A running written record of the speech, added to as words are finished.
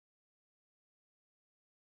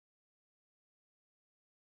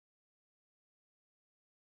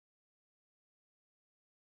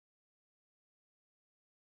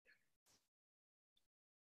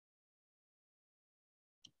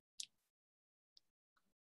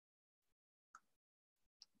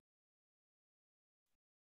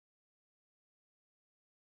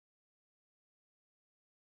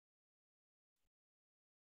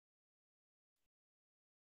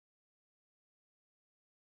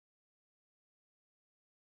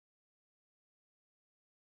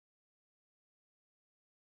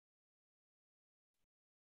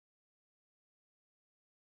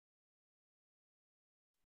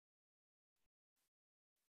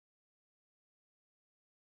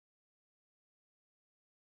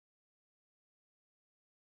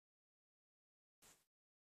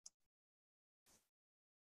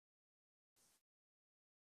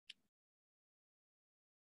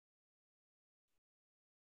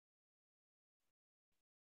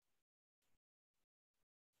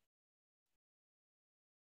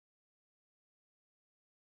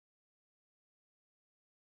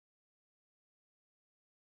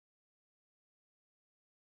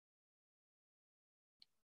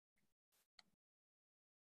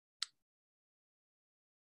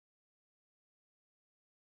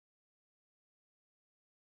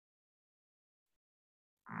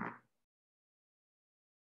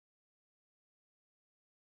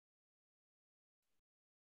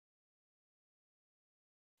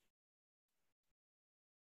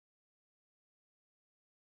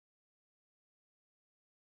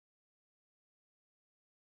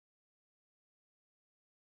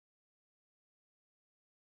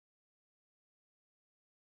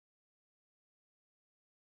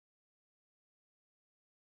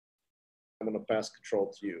going to pass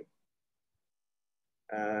control to you.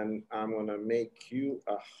 And I'm going to make you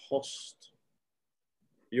a host.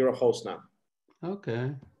 You're a host now.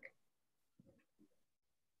 Okay.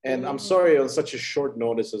 And I'm sorry on such a short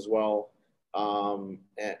notice as well. And,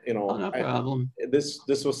 you know, no problem. This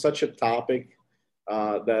was such a topic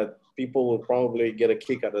that people will probably get a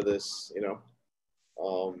kick out of this, you know.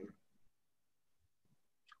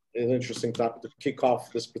 It's an interesting topic to kick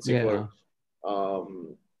off this particular,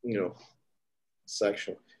 you know,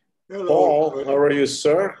 section. Hello. Paul, how are you,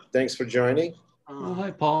 sir? Thanks for joining. Oh,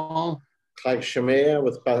 hi, Paul. Chag Shemea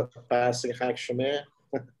with passing Chag Shemea.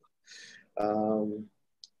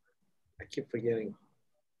 I keep forgetting.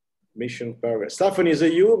 Mission of Paraguay. Stephanie, is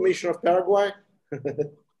it you, Mission of Paraguay?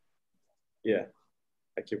 Yeah,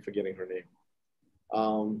 I keep forgetting her name.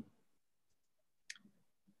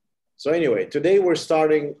 So anyway, today we're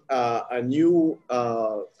starting a new,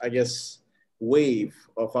 I guess, wave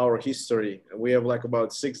of our history. We have like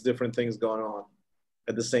about 6 different things going on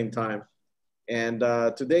at the same time. And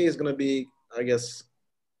today is going to be, I guess,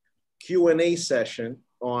 Q&A session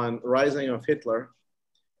on Rising of Hitler.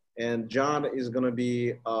 And John is going to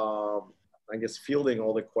be, I guess, fielding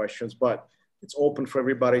all the questions, but it's open for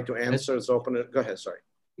everybody to answer. It's open. Go ahead, sorry.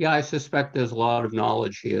 Yeah, I suspect there's a lot of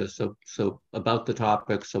knowledge here, so about the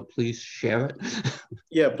topic, so please share it.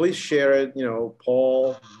 Yeah, please share it. You know,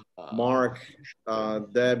 Paul, Mark,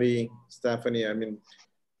 Debbie, Stephanie. I mean,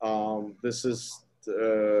 this is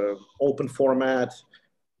open format,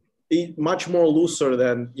 much more looser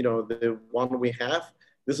than, you know, the one we have.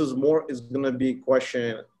 This is more, is going to be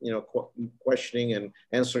questioning and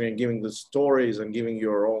answering and giving the stories and giving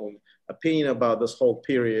your own opinion about this whole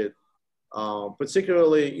period.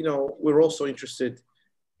 Particularly, you know, we're also interested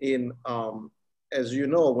in, as you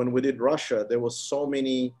know, when we did Russia, there was so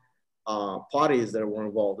many parties that were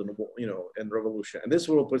involved in, you know, in revolution. And this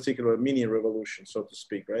was a particular mini revolution, so to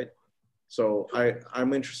speak, right? So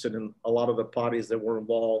I'm interested in a lot of the parties that were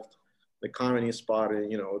involved, the Communist Party,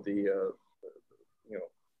 you know, the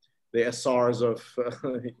SRs of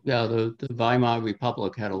yeah, the Weimar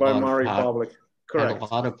Republic had a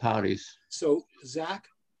lot of parties. So Zach,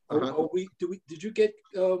 did you get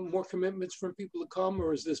more commitments from people to come,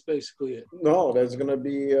 or is this basically it? No, there's going to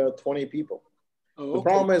be 20 people. Oh, the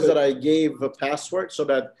problem is that I gave a password so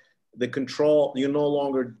that the control, you no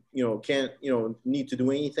longer, you know, can't, you know, need to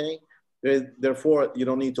do anything. Therefore, you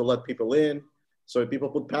don't need to let people in. So if people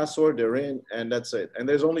put password, they're in, and that's it. And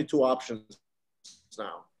there's only 2 options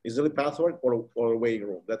now. Is it a password or a waiting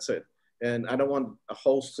room? That's it. And I don't want a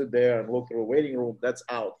host sit there and look through a waiting room. That's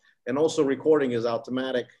out. And also recording is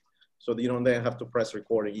automatic, so that you don't then have to press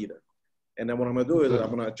recording either. And then what I'm gonna do is I'm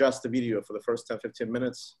gonna adjust the video for the first 10, 15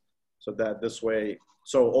 minutes, so that this way,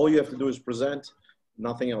 so all you have to do is present,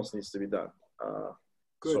 nothing else needs to be done.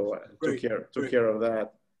 So I took care of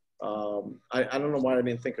that. I don't know why I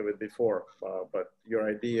didn't think of it before, but your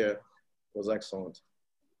idea was excellent.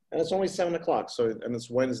 And it's only 7 o'clock, so, and it's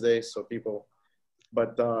Wednesday, so people,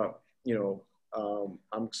 but you know,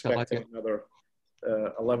 I'm expecting another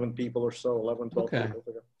 11 people or so, 11, 12 people.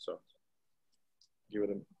 So give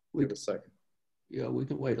it a second. Yeah, we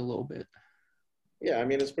can wait a little bit. Yeah, I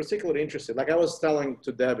mean, it's particularly interesting. Like I was telling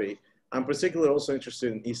to Debbie, I'm particularly also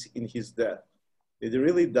interested in his death. Did he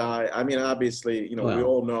really die? I mean, obviously, you know, we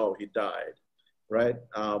all know he died, right?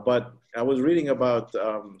 But I was reading about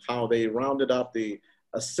how they rounded up the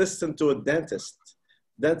assistant to a dentist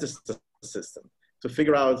assistant, to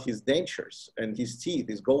figure out his dentures and his teeth,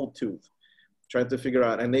 his gold tooth, trying to figure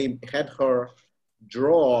out, and they had her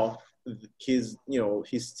draw his, you know,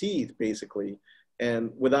 his teeth basically,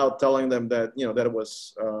 and without telling them that, you know, that it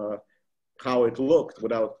was how it looked,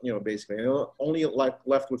 without, you know, basically, and only like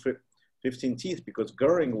left with 15 teeth, because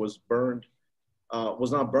Goering was burned,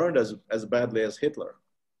 was not burned as badly as Hitler,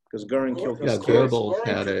 because Goering killed his Goebbels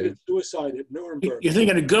had a suicide at Nuremberg. You're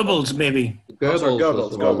thinking of Goebbels, maybe.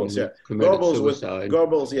 Goebbels, yeah.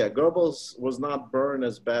 Goebbels Goebbels was not burned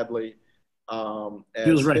as badly. As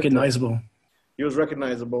he was recognizable. Hitler. He was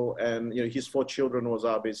recognizable, and you know, his 4 children was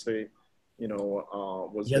obviously, you know,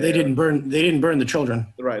 was yeah. There. They didn't burn the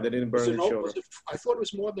children. Right, they didn't burn the children. I thought it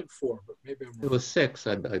was more than 4, but maybe I'm wrong. It was 6,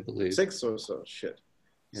 I believe. 6 or so. Shit.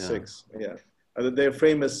 Yeah. 6. Yeah. Their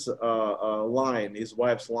famous line, his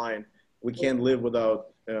wife's line, "We can't live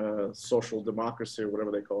without social democracy," or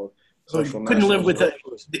whatever they call it. Social couldn't live with it.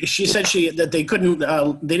 She said that they couldn't.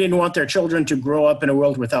 They didn't want their children to grow up in a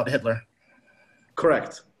world without Hitler.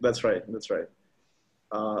 Correct. That's right. That's right.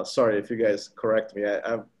 Sorry if you guys correct me.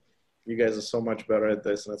 You guys are so much better at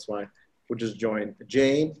this, and that's why we just joined.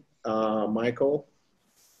 Jane, Michael,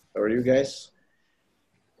 how are you guys?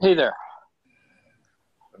 Hey there.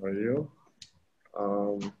 How are you?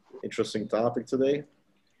 Interesting topic today.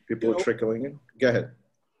 People are trickling in. Go ahead.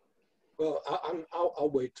 Well,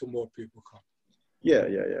 I'll wait till more people come. Yeah.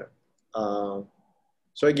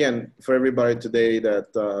 So again, for everybody today,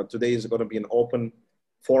 today is going to be an open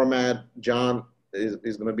format. John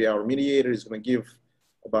is going to be our mediator. He's going to give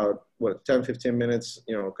about 10, 15 minutes,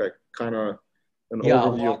 kind of an overview.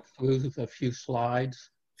 I'll walk through a few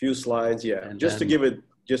slides. Yeah. And just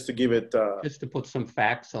to put some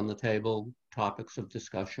facts on the table, topics of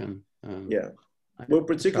discussion. We're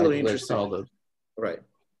particularly interested. Right.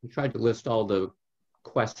 We tried to list all the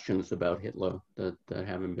questions about Hitler that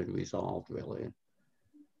haven't been resolved, really.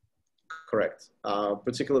 Correct.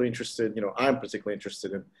 Particularly interested, I'm particularly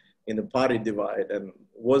interested in the party divide, and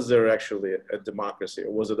was there actually a democracy,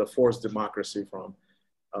 or was it a forced democracy from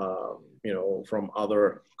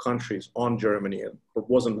other countries on Germany, and it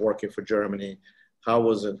wasn't working for Germany? How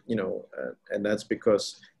was it, and that's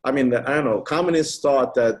because, I don't know, communists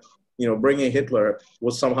thought that, bringing Hitler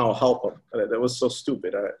would somehow help them. That was so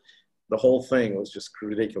stupid. The whole thing was just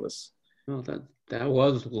ridiculous. Well, that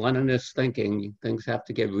was Leninist thinking. Things have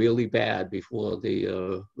to get really bad before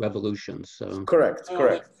the revolution. So correct.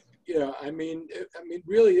 Yeah,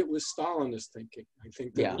 really, it was Stalinist thinking. I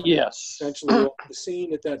think that essentially what was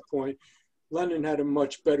seen at that point. Lenin had a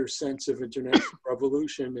much better sense of international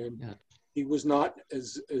revolution, and he was not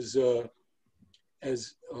as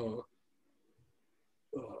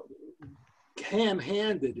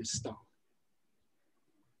ham-handed as Stalin.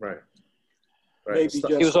 Right. He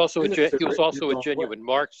was also a genuine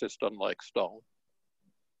Marxist, unlike Stalin.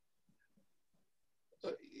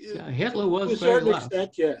 Hitler was to a very certain left.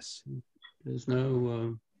 extent, yes. There's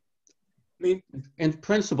no. In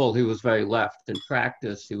principle, he was very left. In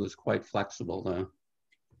practice, he was quite flexible, though.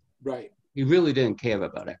 Right. He really didn't care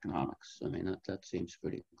about economics. That seems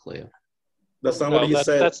pretty clear. That's not what he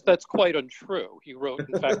said. That's quite untrue. He wrote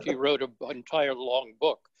an entire long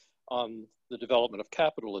book on the development of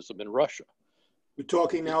capitalism in Russia. We're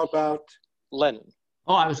talking now about Lenin.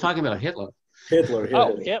 Oh, I was talking about Hitler. Hitler.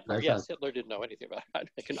 Yes, Hitler didn't know anything about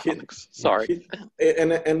economics. Sorry.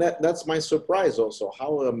 And that's my surprise also,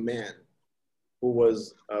 how a man who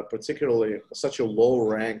was particularly such a low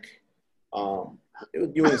rank,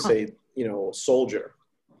 you would say, soldier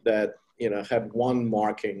that, had one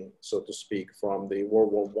marking, so to speak, from the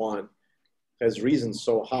World War I, has risen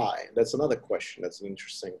so high. That's another question that's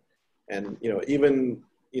interesting. And, even,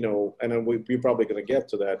 and then we're probably going to get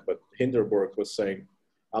to that, but Hindenburg was saying,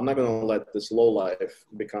 I'm not going to let this lowlife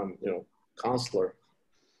become, counselor.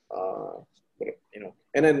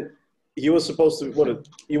 And then he was supposed to,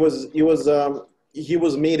 he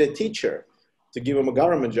was made a teacher to give him a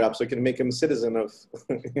government job so he can make him a citizen of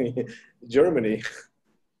Germany.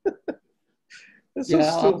 It's so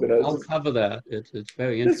stupid. I'll cover that. It's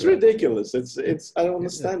very interesting. It's ridiculous. It's I don't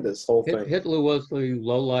understand this whole thing. Hitler was the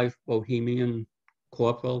low-life bohemian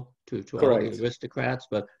corporal to all the aristocrats,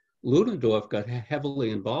 but Ludendorff got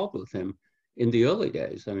heavily involved with him in the early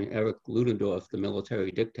days. Erich Ludendorff, the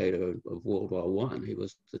military dictator of World War I, he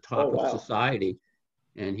was the top of society,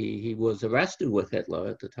 and he was arrested with Hitler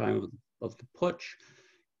at the time of the putsch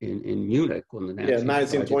in Munich when the Nazis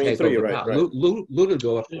 1923, right.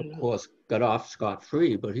 Ludendorff, of course, got off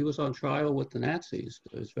scot-free, but he was on trial with the Nazis.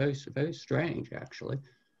 It was very, very strange, actually.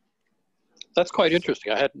 That's quite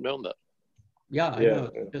interesting. I hadn't known that. Yeah, I know.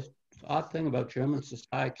 Just odd thing about German society.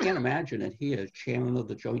 I can't imagine it here, chairman of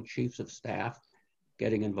the Joint Chiefs of Staff,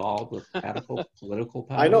 getting involved with radical political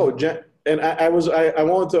power. I know, and I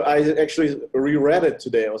actually reread it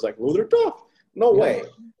today. I was like, Ludendorff? No way.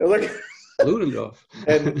 I was like, Ludendorff.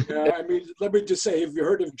 And let me just say, have you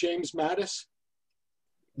heard of James Mattis?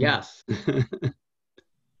 Yes.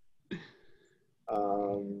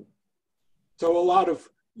 So a lot of,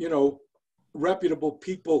 reputable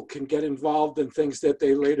people can get involved in things that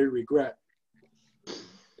they later regret.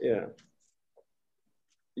 Yeah.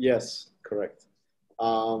 Yes, correct.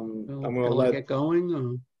 I'm gonna get going.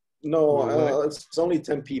 Or? No, it's only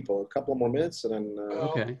 10 people. A couple more minutes, and then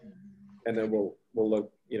okay. And then we'll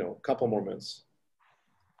look. A couple more minutes.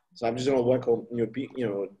 So I'm just gonna welcome new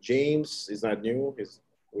people. James is not new.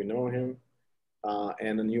 We know him,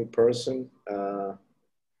 and a new person.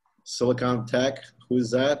 Silicon Tech.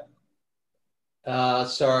 Who's that?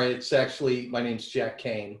 Sorry, it's actually, my name's Jack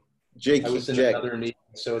Kane. I was in another meeting,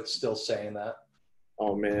 so it's still saying that.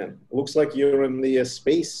 Oh man, looks like you're in the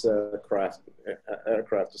space aircraft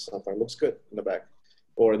or something. Looks good in the back.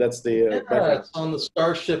 Or that's the it's on the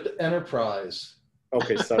Starship Enterprise.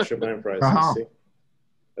 Okay, Starship Enterprise. I see.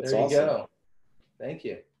 That's there you awesome. go. Thank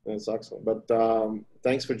you. That's excellent. But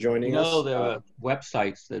thanks for joining us. There are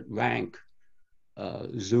websites that rank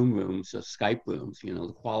Zoom rooms or Skype rooms, you know,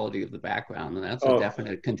 the quality of the background, and that's a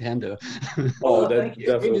definite contender. Thank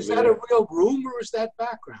you. I mean, is that a real room or is that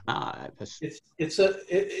background?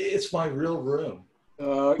 It's my real room.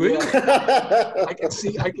 Yeah. I can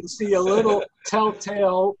see a little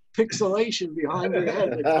telltale pixelation behind your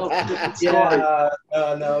head. No,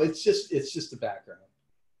 it's just the background.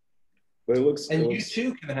 But it looks. And you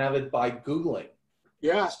too can have it by Googling.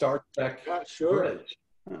 Yeah. Star Trek. Yeah, sure. Bridge.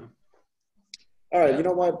 All right. You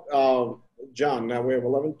know what, John? Now we have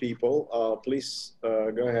 11 people. Please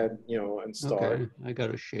go ahead, and start. Okay. I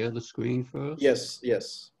got to share the screen first.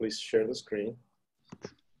 Yes. Please share the screen.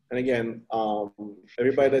 And again,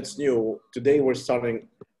 everybody that's new, today we're starting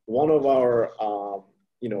one of our,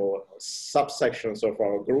 subsections of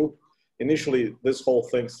our group. Initially, this whole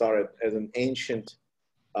thing started as an ancient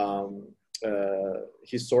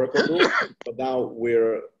historical group, but now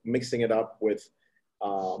we're mixing it up with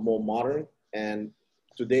more modern. And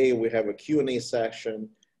today we have a Q&A session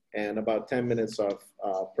and about 10 minutes of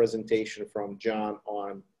presentation from John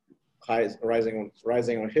on rising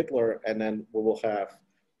on Hitler, and then we will have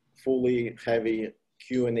fully heavy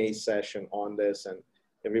Q&A session on this, and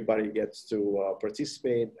everybody gets to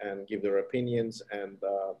participate and give their opinions and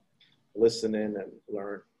listen in and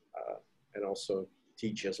learn and also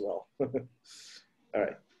teach as well. All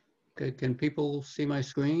right. Okay, can people see my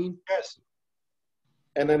screen? Yes.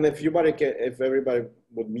 And then if everybody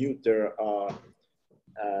would mute their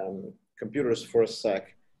computers for a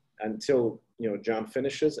sec until John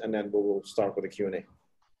finishes, and then we will start with the Q&A.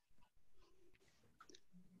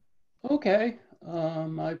 Okay,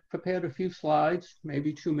 I prepared a few slides,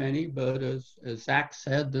 maybe too many, but as Zach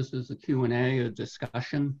said, this is a Q&A, a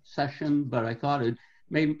discussion session, but I thought it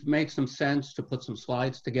may make some sense to put some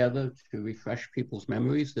slides together to refresh people's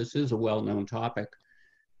memories. This is a well-known topic,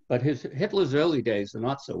 but Hitler's early days are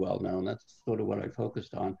not so well known. That's sort of what I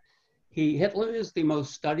focused on. Hitler is the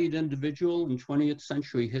most studied individual in 20th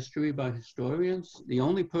century history by historians. The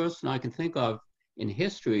only person I can think of in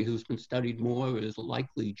history who's been studied more is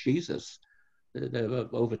likely Jesus. There are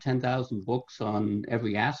over 10,000 books on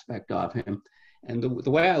every aspect of him. And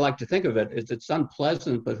the way I like to think of it is it's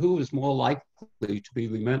unpleasant, but who is more likely to be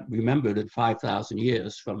remembered in 5,000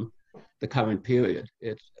 years from the current period?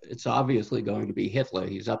 It's obviously going to be Hitler.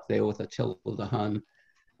 He's up there with Attila the Hun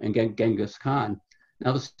and Genghis Khan.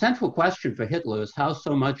 Now, the central question for Hitler is how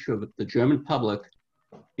so much of the German public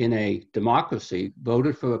in a democracy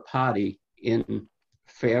voted for a party in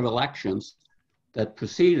fair elections that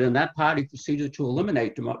proceeded, and that party proceeded to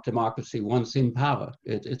eliminate democracy once in power.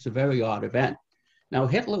 It's a very odd event. Now,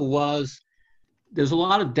 Hitler there's a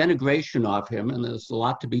lot of denigration of him, and there's a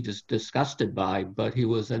lot to be disgusted by, but he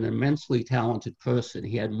was an immensely talented person.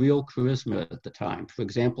 He had real charisma at the time. For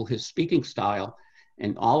example, his speaking style,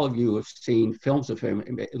 and all of you have seen films of him,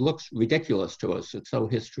 it looks ridiculous to us. It's so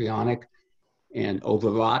histrionic and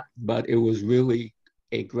overwrought, but it was really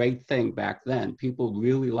a great thing back then. People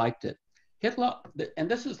really liked it. Hitler, and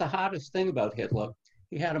this is the hardest thing about Hitler,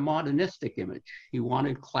 he had a modernistic image. He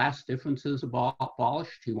wanted class differences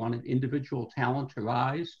abolished. He wanted individual talent to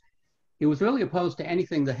rise. He was really opposed to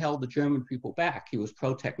anything that held the German people back. He was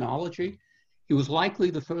pro-technology. He was likely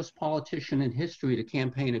the first politician in history to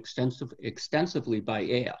campaign extensively by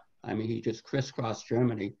air. I mean, he just crisscrossed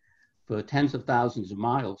Germany for tens of thousands of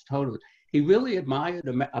miles totally. He really admired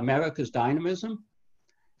America's dynamism.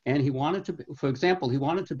 And he wanted to, for example, he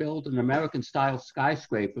wanted to build an American-style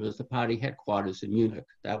skyscraper as the party headquarters in Munich.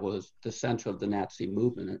 That was the center of the Nazi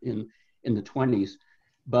movement in the 20s.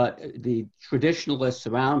 But the traditionalists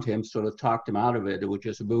around him sort of talked him out of it. It would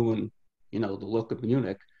just ruin, the look of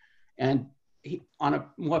Munich. And on a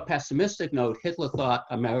more pessimistic note, Hitler thought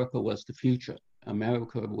America was the future.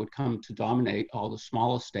 America would come to dominate all the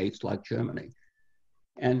smaller states like Germany.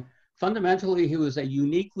 And fundamentally, he was a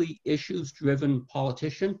uniquely issues-driven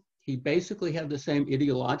politician. He basically had the same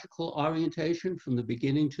ideological orientation from the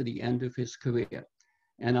beginning to the end of his career.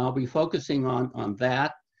 And I'll be focusing on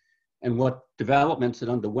that and what developments it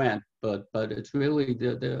underwent, but it's really,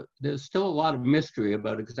 there's still a lot of mystery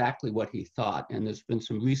about exactly what he thought, and there's been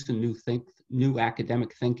some recent new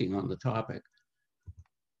academic thinking on the topic.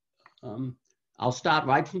 I'll start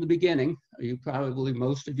right from the beginning.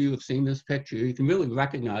 Most of you have seen this picture. You can really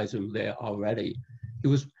recognize him there already. He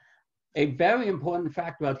was a very important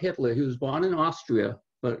fact about Hitler. He was born in Austria,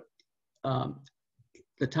 but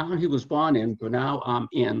the town he was born in, Brunau am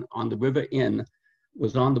Inn, on the River Inn,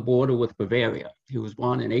 was on the border with Bavaria. He was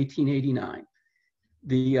born in 1889.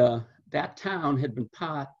 That town had been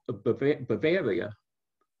part of Bavaria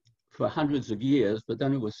for hundreds of years, but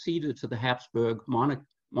then it was ceded to the Habsburg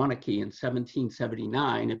monarchy in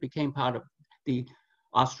 1779. It became part of the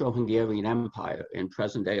Austro-Hungarian Empire in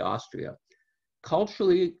present-day Austria.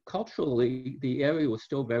 Culturally, the area was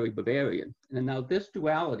still very Bavarian. And now this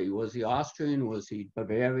duality, was he Austrian, was he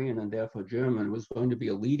Bavarian, and therefore German, was going to be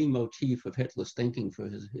a leading motif of Hitler's thinking for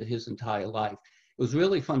his entire life. It was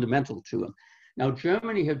really fundamental to him. Now,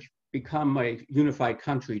 Germany had become a unified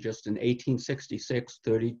country just in 1866,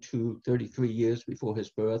 33 years before his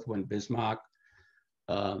birth, when Bismarck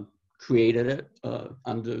created it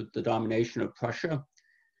under the domination of Prussia.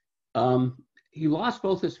 He lost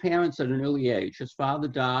both his parents at an early age. His father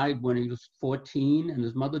died when he was 14, and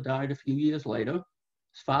his mother died a few years later.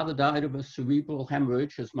 His father died of a cerebral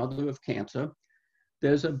hemorrhage, his mother of cancer.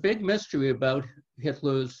 There's a big mystery about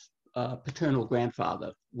Hitler's paternal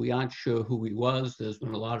grandfather. We aren't sure who he was. There's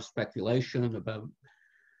been a lot of speculation about,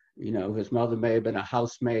 you know, his mother may have been a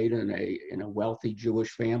housemaid in a wealthy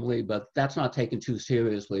Jewish family, but that's not taken too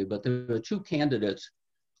seriously. But there are two candidates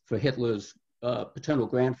for Hitler's paternal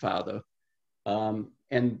grandfather.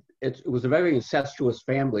 And it was a very incestuous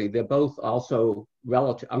family. They're both also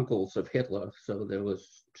relative uncles of Hitler, so there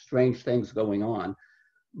was strange things going on.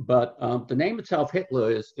 But the name itself,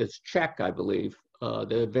 Hitler, is Czech, I believe.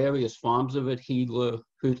 There are various forms of it,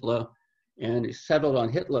 Hitler, and he settled on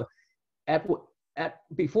Hitler.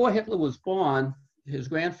 Before Hitler was born, his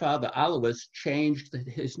grandfather Alois changed,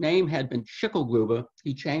 his name had been Schicklgruber.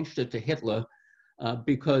 He changed it to Hitler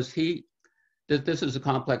because this is a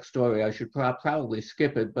complex story. I should probably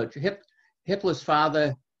skip it, but Hitler's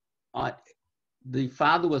father, the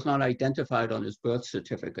father was not identified on his birth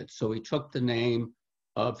certificate, so he took the name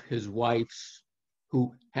of his wife's,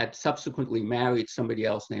 who had subsequently married somebody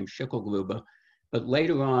else named Schicklgruber. But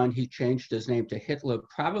later on, he changed his name to Hitler,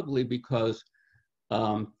 probably because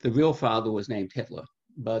the real father was named Hitler,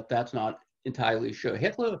 but that's not entirely sure.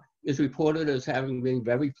 Hitler is reported as having been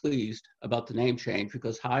very pleased about the name change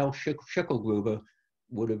because Heil Schicklgruber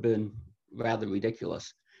would have been rather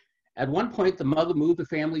ridiculous. At one point, the mother moved the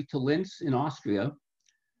family to Linz in Austria,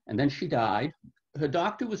 and then she died. Her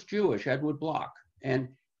doctor was Jewish, Edward Bloch, and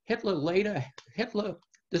Hitler,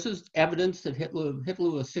 this is evidence that Hitler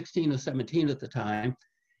was 16 or 17 at the time.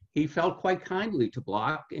 He felt quite kindly to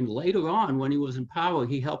Bloch, and later on, when he was in power,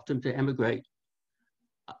 he helped him to emigrate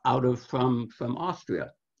from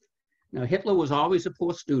Austria. Now, Hitler was always a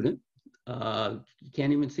poor student. You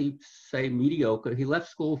can't even say mediocre. He left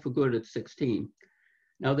school for good at 16.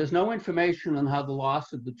 Now, there's no information on how the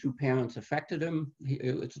loss of the two parents affected him.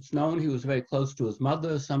 It's known he was very close to his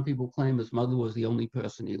mother. Some people claim his mother was the only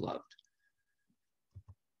person he loved.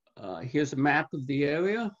 Here's a map of the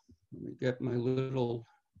area. Let me get my little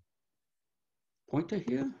pointer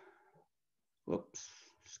here. Whoops,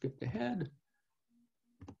 skipped ahead.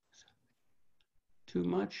 Too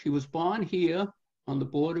much. He was born here on the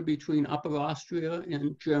border between Upper Austria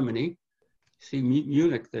and Germany. See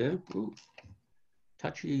Munich there. Ooh,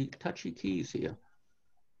 touchy keys here.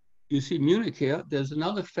 You see Munich here. There's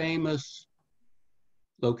another famous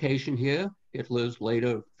location here, Hitler's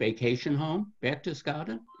later vacation home,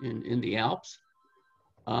 Berchtesgaden in the Alps.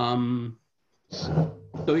 So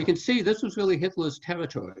you can see this was really Hitler's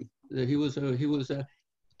territory. He was a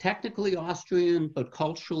technically Austrian, but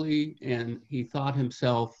culturally, and he thought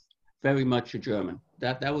himself very much a German.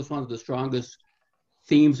 That was one of the strongest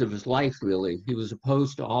themes of his life, really. He was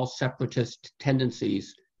opposed to all separatist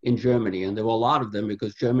tendencies in Germany, and there were a lot of them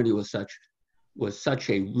because Germany was such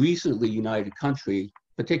a recently united country.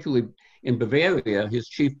 Particularly in Bavaria, his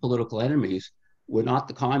chief political enemies were not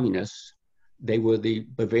the communists. They were the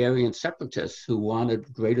Bavarian separatists who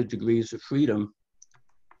wanted greater degrees of freedom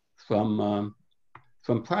from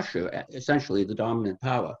Prussia, essentially the dominant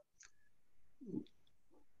power.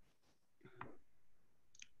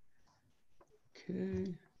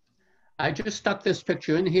 Okay. I just stuck this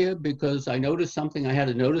picture in here because I noticed something I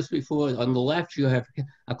hadn't noticed before. On the left, you have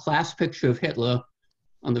a class picture of Hitler.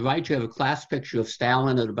 On the right, you have a class picture of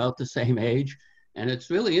Stalin at about the same age. And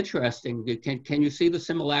it's really interesting. Can you see the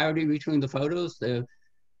similarity between the photos?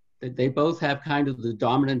 They both have kind of the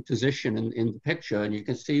dominant position in the picture. And you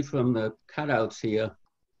can see from the cutouts here,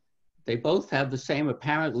 they both have the same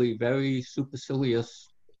apparently very supercilious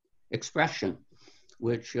expression,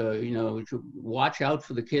 which, you know, watch out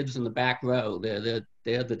for the kids in the back row. They're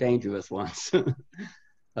the dangerous ones.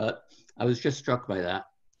 I was just struck by that.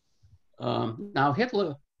 Now,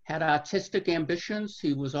 Hitler had artistic ambitions.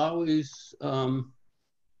 He was always,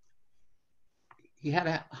 he had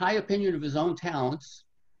a high opinion of his own talents.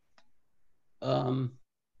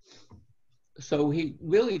 So he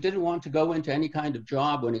really didn't want to go into any kind of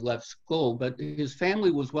job when he left school, but his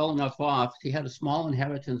family was well enough off. He had a small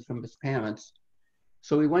inheritance from his parents.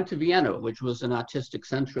 So he went to Vienna, which was an artistic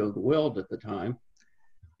center of the world at the time.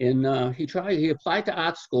 And he applied to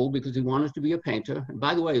art school because he wanted to be a painter. And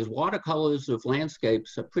by the way, his watercolors of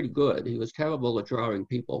landscapes are pretty good. He was terrible at drawing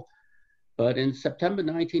people. But in September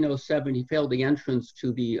 1907, he failed the entrance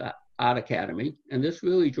to the Art Academy. And this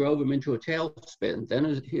really drove him into a tailspin. Then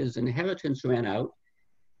his inheritance ran out.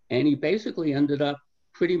 And he basically ended up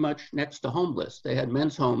pretty much next to homeless. They had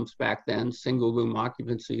men's homes back then, single room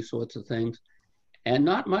occupancy sorts of things. And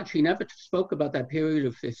not much, he never spoke about that period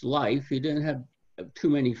of his life. He didn't have too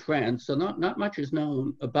many friends, so not much is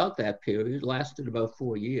known about that period. It lasted about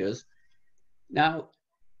 4 years. Now,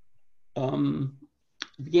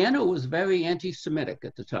 Vienna was very anti-Semitic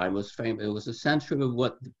at the time. It was a center of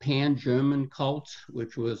what the pan-German cult,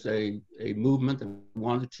 which was a movement that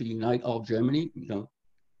wanted to unite all Germany. You know,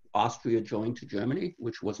 Austria joined to Germany,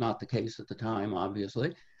 which was not the case at the time,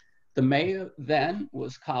 obviously. The mayor then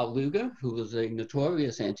was Karl Lueger, who was a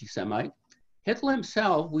notorious anti-Semite. Hitler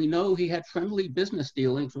himself, we know he had friendly business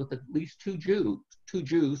dealings with at least two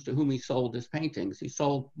Jews to whom he sold his paintings. He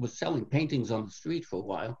was selling paintings on the street for a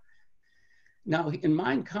while. Now, in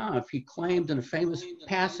Mein Kampf, he claimed in a famous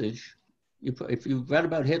passage, if you've read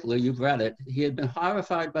about Hitler, you've read it, he had been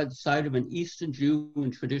horrified by the sight of an Eastern Jew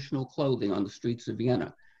in traditional clothing on the streets of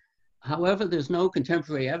Vienna. However, there's no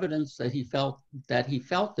contemporary evidence that he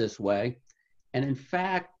felt this way. And in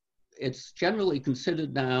fact, it's generally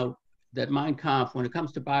considered now that Mein Kampf, when it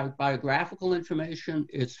comes to biographical information,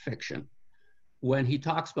 it's fiction. When he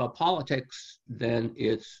talks about politics, then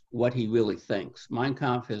it's what he really thinks. Mein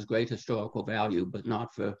Kampf has great historical value, but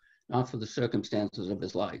not for the circumstances of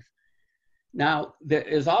his life. Now, there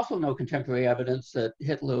is also no contemporary evidence that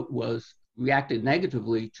Hitler reacted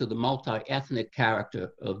negatively to the multi-ethnic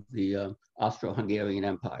character of the Austro-Hungarian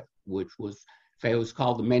Empire, which was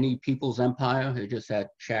called the Many People's Empire. It just had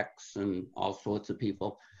Czechs and all sorts of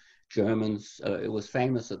people. Germans, it was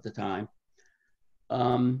famous at the time.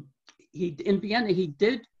 In Vienna,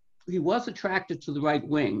 he was attracted to the right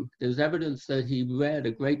wing. There's evidence that he read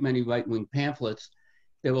a great many right-wing pamphlets.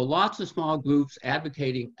 There were lots of small groups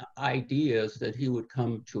advocating ideas that he would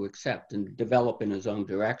come to accept and develop in his own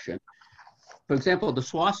direction. For example, the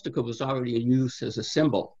swastika was already in use as a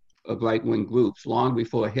symbol of right-wing groups long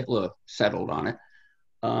before Hitler settled on it.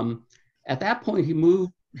 At that point,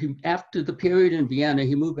 after the period in Vienna,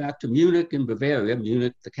 he moved back to Munich in Bavaria,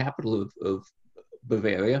 Munich, the capital of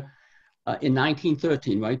Bavaria, in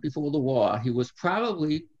 1913, right before the war. He was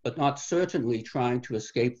probably, but not certainly, trying to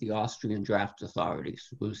escape the Austrian draft authorities,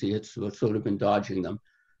 because he had sort of been dodging them.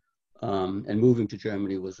 And moving to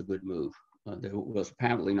Germany was a good move. There was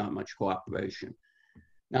apparently not much cooperation.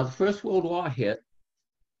 Now, the First World War hit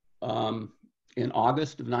in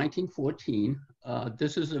August of 1914.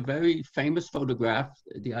 This is a very famous photograph,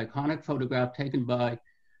 the iconic photograph taken by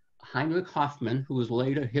Heinrich Hoffmann, who was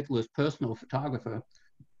later Hitler's personal photographer.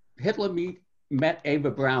 Hitler met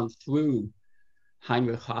Eva Braun through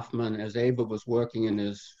Heinrich Hoffmann as Eva was working in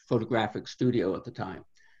his photographic studio at the time.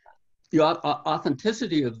 The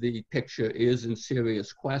authenticity of the picture is in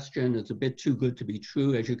serious question. It's a bit too good to be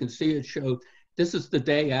true. As you can see, it showed, this is the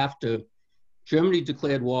day after Germany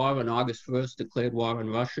declared war on August 1st, declared war on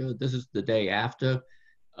Russia. This is the day after,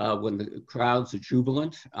 when the crowds are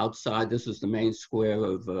jubilant outside. This is the main square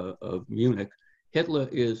of Munich. Hitler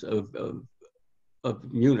is of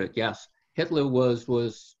Munich, yes. Hitler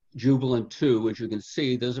was jubilant too, as you can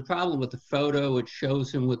see. There's a problem with the photo. It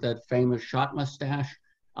shows him with that famous shot mustache.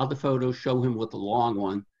 Other photos show him with the long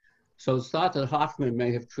one. So it's thought that Hoffmann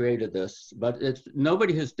may have created this, but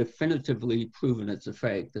nobody has definitively proven it's a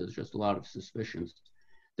fake. There's just a lot of suspicions.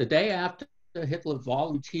 The day after Hitler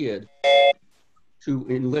volunteered to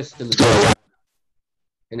enlist in the...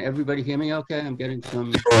 Can everybody hear me okay? I'm getting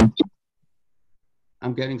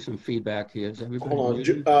some feedback here. Is everybody... Hold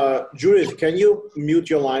on. Judith, can you mute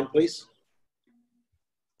your line, please?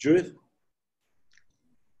 Judith?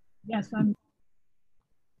 Yes, I'm...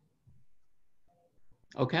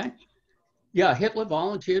 Okay. Yeah, Hitler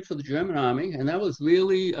volunteered for the German army, and that was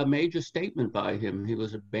really a major statement by him. He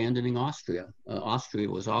was abandoning Austria. Austria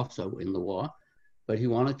was also in the war, but he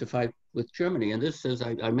wanted to fight with Germany. And this, as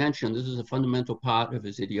I mentioned, this is a fundamental part of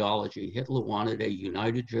his ideology. Hitler wanted a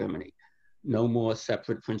united Germany, no more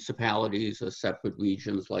separate principalities or separate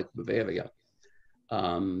regions like Bavaria.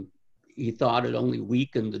 He thought it only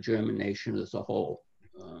weakened the German nation as a whole.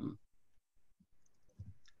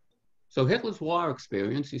 So Hitler's war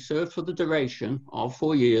experience, he served for the duration, all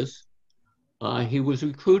 4 years. He was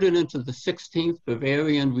recruited into the 16th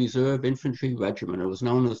Bavarian Reserve Infantry Regiment. It was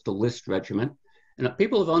known as the List Regiment. And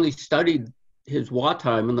people have only studied his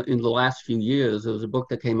wartime in the last few years. There was a book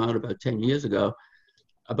that came out about 10 years ago.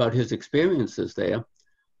 about his experiences there.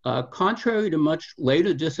 Contrary to much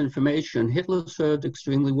later disinformation, Hitler served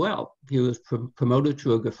extremely well. He was promoted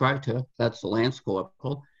to a Gefreiter, that's the Lance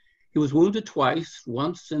Corporal. He was wounded twice,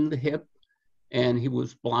 once in the hip, and he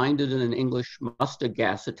was blinded in an English mustard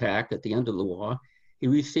gas attack at the end of the war. He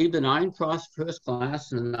received an Iron Cross first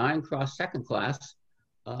class and an Iron Cross second class.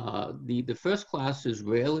 The first class is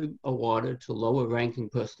rarely awarded to lower ranking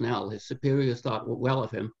personnel. His superiors thought well of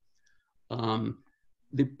him.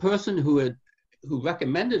 The person who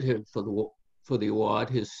recommended him for the award,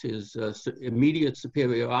 his immediate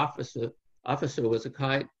superior officer was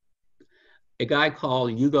a guy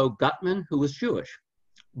called Hugo Gutmann, who was Jewish,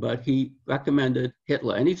 but he recommended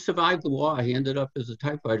Hitler, and he survived the war. He ended up as a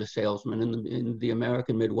typewriter salesman in the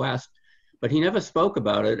American Midwest, but he never spoke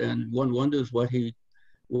about it, and one wonders what he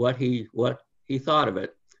thought of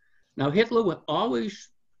it. Now, Hitler would always,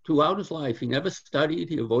 throughout his life, he never studied,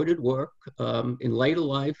 he avoided work. In later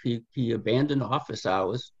life, he abandoned office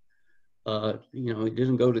hours. He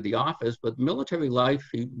didn't go to the office, but military life,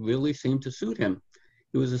 he really seemed to suit him.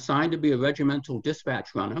 He was assigned to be a regimental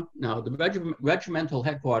dispatch runner. Now, the regimental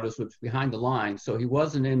headquarters was behind the lines, so he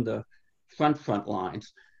wasn't in the front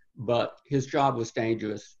lines, but his job was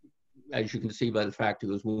dangerous, as you can see by the fact he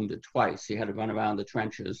was wounded twice. He had to run around the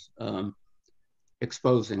trenches,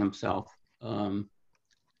 exposing himself.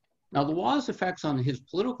 Now, the war's effects on his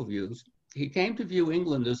political views, he came to view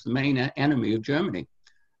England as the main enemy of Germany,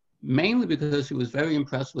 mainly because he was very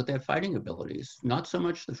impressed with their fighting abilities, not so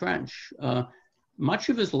much the French. Much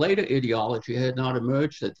of his later ideology had not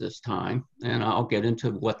emerged at this time, and I'll get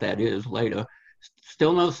into what that is later.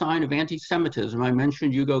 Still no sign of anti-Semitism. I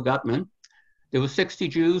mentioned Hugo Gutmann. There were 60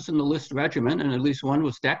 Jews in the List regiment, and at least one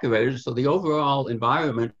was decorated, so the overall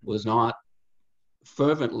environment was not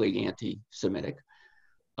fervently anti-Semitic.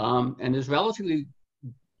 And his relatively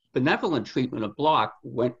benevolent treatment of Bloch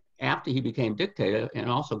went after he became dictator,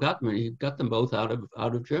 and also Gutmann, he got them both out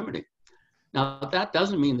of Germany. Now, that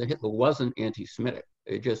doesn't mean that Hitler wasn't anti-Semitic.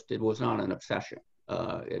 It was not an obsession,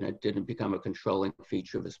 and it didn't become a controlling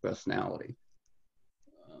feature of his personality.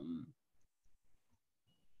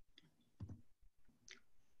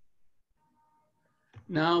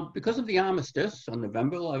 Now, because of the armistice on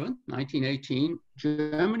November 11, 1918,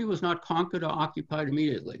 Germany was not conquered or occupied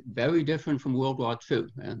immediately, very different from World War II.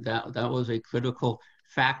 And that was a critical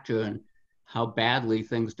factor in how badly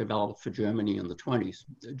things developed for Germany in the 20s.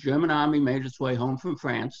 The German army made its way home from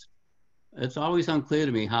France. It's always unclear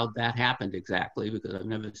to me how that happened exactly, because I've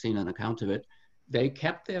never seen an account of it. They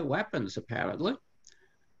kept their weapons, apparently.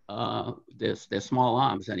 Their small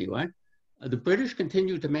arms, anyway. The British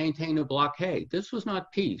continued to maintain a blockade. This was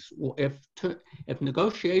not peace. If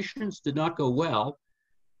negotiations did not go well,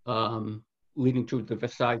 leading to the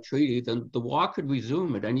Versailles Treaty, then the war could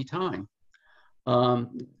resume at any time.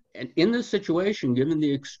 And in this situation, given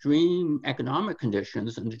the extreme economic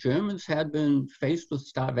conditions, and the Germans had been faced with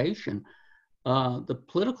starvation, the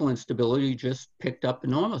political instability just picked up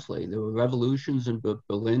enormously. There were revolutions in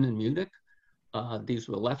Berlin and Munich. These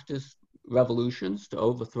were leftist revolutions to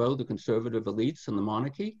overthrow the conservative elites and the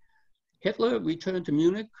monarchy. Hitler returned to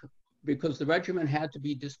Munich because the regiment had to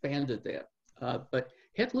be disbanded there. But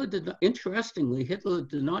interestingly, Hitler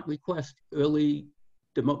did not request early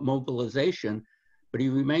demobilization, but he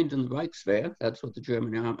remained in the Reichswehr. That's what the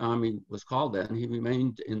German army was called then. He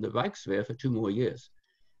remained in the Reichswehr for 2 more years.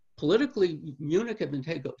 Politically, Munich had been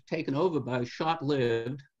taken over by a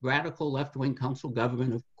short-lived radical left-wing council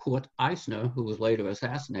government of Kurt Eisner, who was later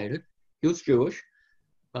assassinated. He was Jewish,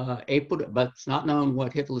 but it's not known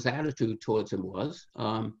what Hitler's attitude towards him was.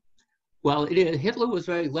 Hitler was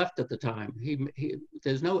very left at the time.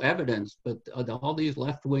 There's no evidence, but all these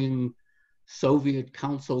left-wing Soviet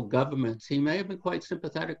council governments, he may have been quite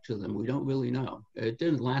sympathetic to them. We don't really know. It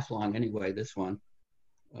didn't last long anyway, this one.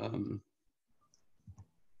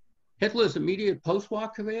 Hitler's immediate post-war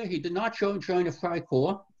career, he did not join a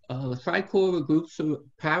Freikorps. The Freikorps were groups of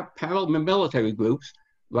paramilitary groups,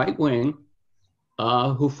 right-wing,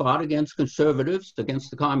 who fought against conservatives, against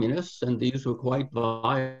the communists, and these were quite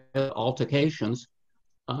violent altercations.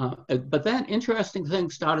 But then interesting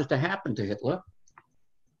things started to happen to Hitler.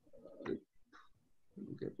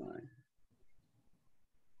 Get mine.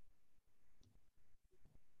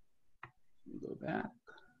 Go back.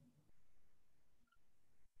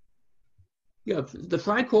 Yeah, the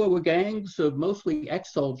Freikorps were gangs of mostly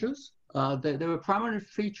ex-soldiers. They were a prominent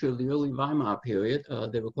feature of the early Weimar period.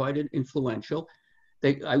 They were quite influential.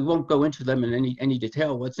 I won't go into them in any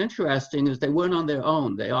detail. What's interesting is they weren't on their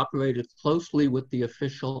own. They operated closely with the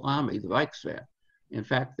official army, the Reichswehr. In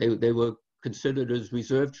fact, they were considered as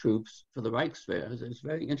reserve troops for the Reichswehr. It's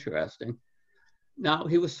very interesting. Now,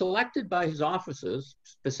 he was selected by his officers,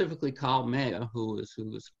 specifically Karl Mayer, who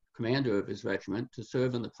was commander of his regiment, to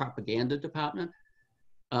serve in the propaganda department.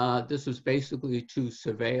 This was basically to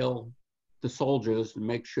surveil the soldiers and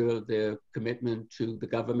make sure their commitment to the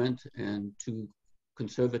government and to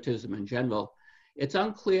conservatism in general. It's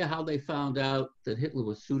unclear how they found out that Hitler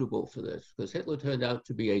was suitable for this, because Hitler turned out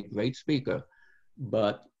to be a great speaker,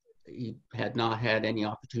 but he had not had any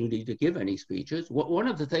opportunity to give any speeches. One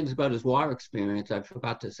of the things about his war experience, I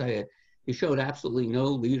forgot to say it, he showed absolutely no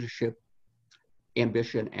leadership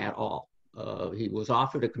ambition at all. He was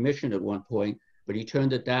offered a commission at one point, but he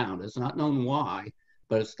turned it down. It's not known why,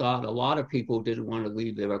 but it's thought a lot of people didn't want to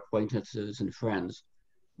leave their acquaintances and friends.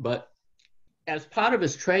 But as part of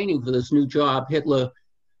his training for this new job, Hitler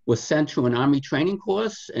was sent to an army training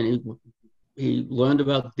course, and he learned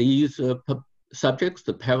about these subjects: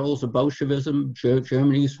 the perils of Bolshevism,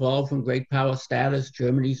 Germany's fall from great power status,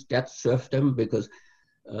 Germany's debt serfdom, because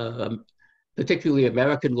particularly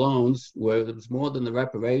American loans, where it was more than the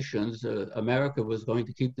reparations. America was going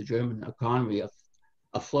to keep the German economy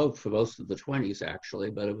afloat for most of the 20s,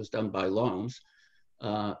 actually, but it was done by loans.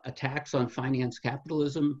 Attacks on finance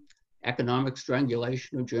capitalism, economic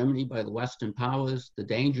strangulation of Germany by the Western powers, the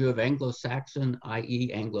danger of Anglo-Saxon,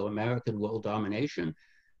 i.e. Anglo-American world domination.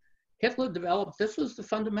 Hitler developed, this was the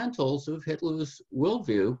fundamentals of Hitler's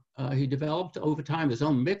worldview. He developed over time his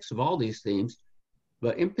own mix of all these themes,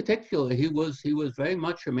 but in particular, he was very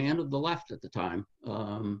much a man of the left at the time.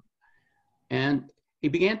 And he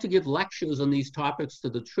began to give lectures on these topics to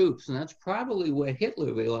the troops, and that's probably where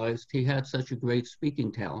Hitler realized he had such a great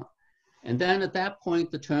speaking talent. And then at that point,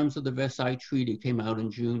 the terms of the Versailles Treaty came out in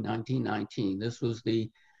June 1919. This was the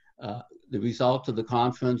result of the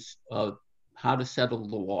conference of how to settle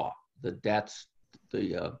the war, the debts,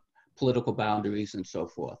 the political boundaries, and so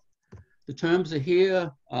forth. The terms are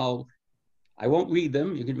here. I won't read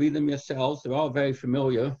them. You can read them yourselves. They're all very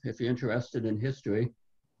familiar if you're interested in history.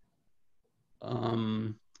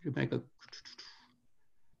 The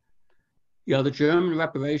German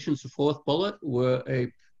reparations, the fourth bullet, were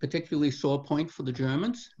a particularly sore point for the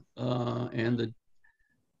Germans. And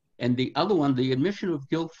the other one, the admission of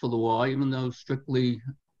guilt for the war, even though strictly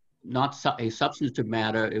not a substantive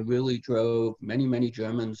matter, it really drove many, many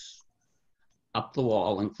Germans up the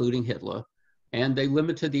wall, including Hitler. And they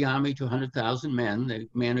limited the army to 100,000 men. They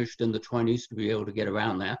managed in the 20s to be able to get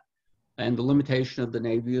around that. And the limitation of the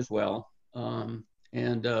Navy as well.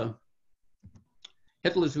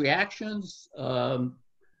 Hitler's reactions,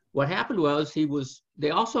 what happened was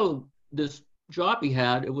this job he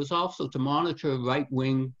had, it was also to monitor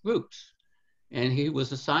right-wing groups. And he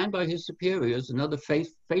was assigned by his superiors another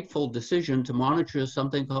fateful decision to monitor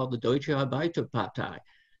something called the Deutsche Arbeiterpartei.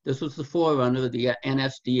 This was the forerunner of the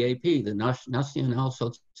NSDAP, the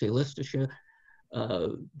Nationalsozialistische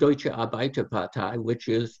Deutsche Arbeiterpartei, which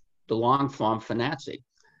is the long form for Nazi.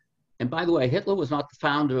 And by the way, Hitler was not the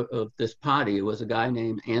founder of this party. It was a guy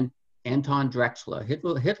named Anton Drexler.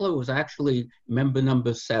 Hitler was actually member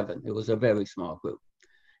number 7. It was a very small group.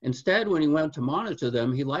 Instead, when he went to monitor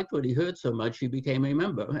them, he liked what he heard so much, he became a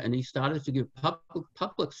member, and he started to give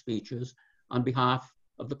public speeches on behalf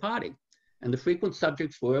of the party. And the frequent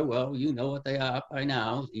subjects were, well, you know what they are by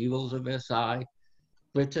now: evils of Versailles,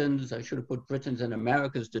 Britain's, I should have put Britain's and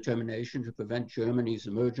America's determination to prevent Germany's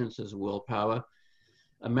emergence as a world power.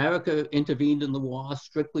 America intervened in the war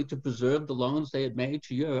strictly to preserve the loans they had made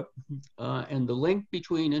to Europe, and the link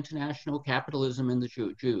between international capitalism and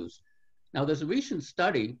the Jews. Now, there's a recent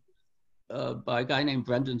study by a guy named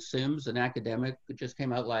Brendan Sims, an academic, that just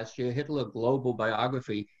came out last year, Hitler Global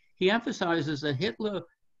Biography. He emphasizes that Hitler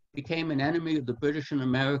became an enemy of the British and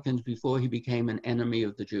Americans before he became an enemy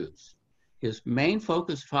of the Jews. His main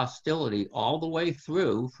focus of hostility all the way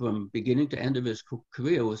through, from beginning to end of his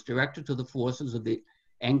career, was directed to the forces of the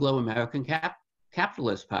Anglo-American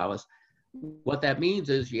capitalist powers. What that means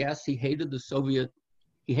is, yes, he hated Soviet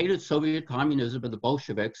communism and the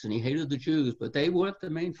Bolsheviks, and he hated the Jews, but they weren't the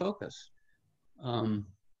main focus.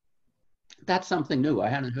 That's something new. I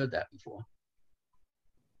hadn't heard that before.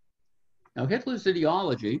 Now, Hitler's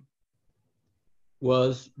ideology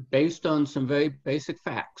was based on some very basic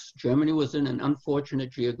facts. Germany was in an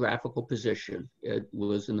unfortunate geographical position. It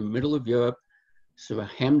was in the middle of Europe, sort of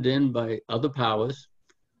hemmed in by other powers,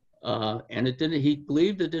 and he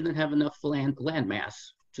believed it didn't have enough land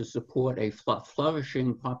mass to support a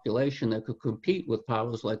flourishing population that could compete with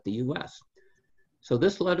powers like the US. So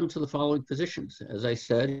this led him to the following positions. As I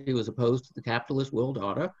said, he was opposed to the capitalist world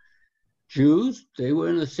order. Jews, they were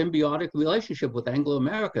in a symbiotic relationship with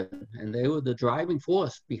Anglo-American, and they were the driving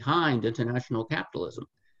force behind international capitalism.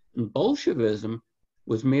 And Bolshevism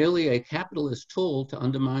was merely a capitalist tool to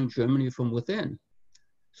undermine Germany from within.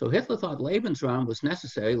 So Hitler thought Lebensraum was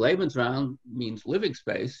necessary. Lebensraum means living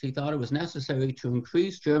space. He thought it was necessary to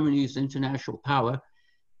increase Germany's international power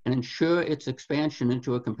and ensure its expansion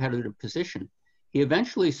into a competitive position. He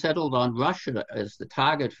eventually settled on Russia as the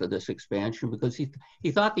target for this expansion because he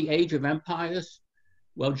thought the age of empires,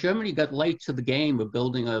 well, Germany got late to the game of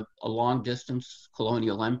building a long-distance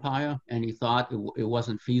colonial empire, and he thought it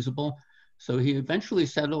wasn't feasible. So he eventually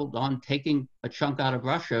settled on taking a chunk out of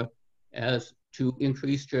Russia as to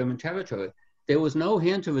increase German territory. There was no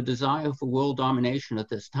hint of a desire for world domination at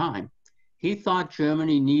this time. He thought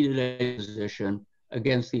Germany needed a position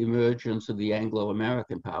against the emergence of the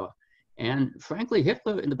Anglo-American power. And frankly,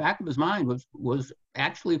 Hitler, in the back of his mind, was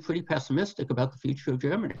actually pretty pessimistic about the future of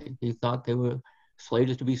Germany. He thought they were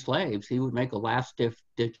slated to be slaves. He would make a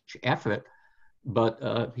last-ditch effort,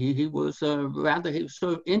 but he was sort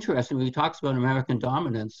of interesting when he talks about American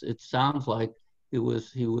dominance. It sounds like he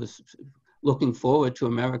was looking forward to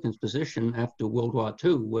Americans' position after World War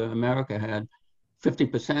II, where America had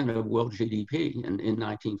 50% of world GDP in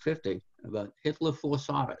 1950. But Hitler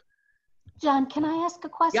foresaw it. John, can I ask a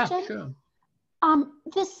question? Yeah, sure.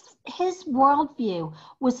 His worldview,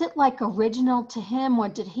 was it like original to him, or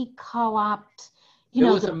did he co-opt?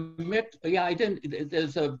 There was a mix. Yeah, I didn't.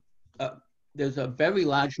 There's a very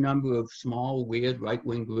large number of small, weird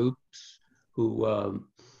right-wing groups who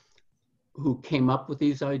came up with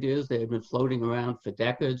these ideas. They had been floating around for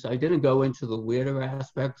decades. I didn't go into the weirder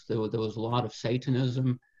aspects. There was a lot of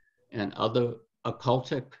Satanism and other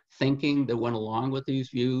occultic thinking that went along with these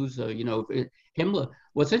views. Himmler.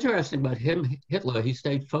 What's interesting about Hitler, he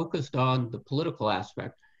stayed focused on the political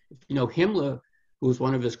aspect. Himmler, who was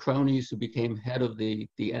one of his cronies who became head of the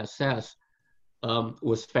SS,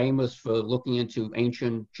 was famous for looking into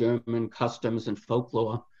ancient German customs and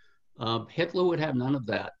folklore. Hitler would have none of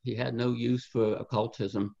that. He had no use for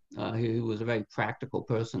occultism. He was a very practical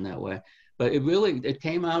person that way. But it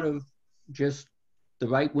came out of just the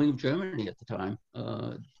right wing of Germany at the time.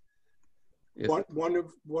 One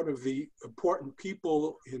of the important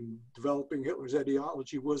people in developing Hitler's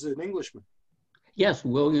ideology was an Englishman. Yes,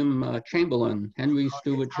 William Chamberlain, Henry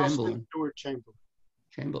Stewart Chamberlain.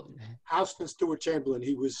 Austin Stewart Chamberlain.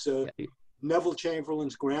 He was Neville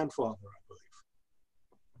Chamberlain's grandfather, I believe.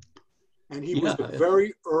 And he was a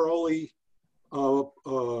very early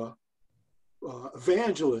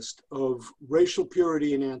evangelist of racial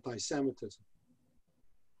purity and anti-Semitism.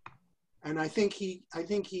 And I think he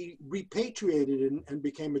repatriated and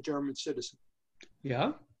became a German citizen.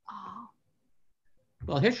 Yeah.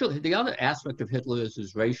 Well, the other aspect of Hitler is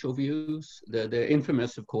his racial views. They're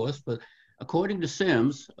infamous, of course, but according to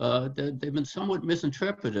Sims, they've been somewhat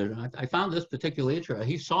misinterpreted. I found this particularly interesting.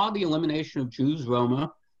 He saw the elimination of Jews,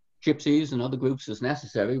 Roma, Gypsies, and other groups as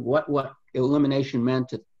necessary. What elimination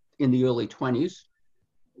meant in the early 20s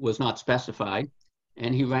was not specified.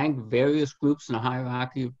 And he ranked various groups in a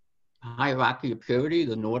hierarchy of purity.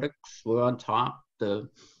 The Nordics were on top. The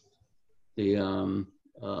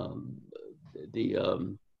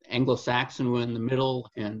Anglo-Saxon were in the middle,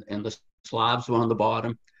 and the Slavs were on the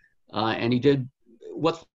bottom. And he did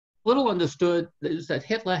what's little understood is that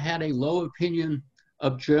Hitler had a low opinion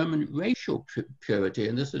of German racial purity,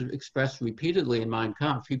 and this is expressed repeatedly in Mein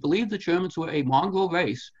Kampf. He believed the Germans were a mongrel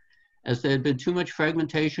race, as there had been too much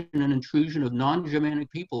fragmentation and intrusion of non-Germanic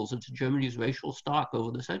peoples into Germany's racial stock over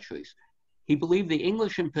the centuries. He believed the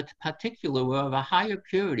English in particular were of a higher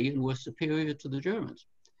purity and were superior to the Germans.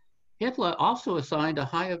 Hitler also assigned a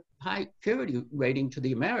high purity rating to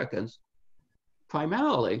the Americans,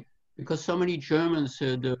 primarily because so many Germans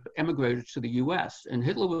had emigrated to the US, and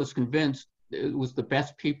Hitler was convinced it was the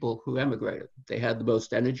best people who emigrated. They had the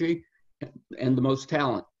most energy and the most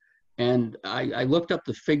talent. And I looked up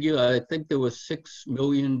the figure. I think there was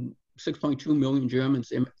 6.2 million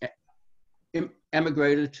Germans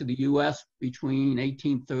emigrated to the US between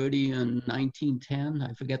 1830 and 1910.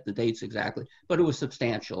 I forget the dates exactly, but it was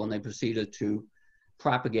substantial, and they proceeded to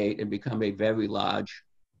propagate and become a very large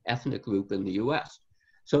ethnic group in the US.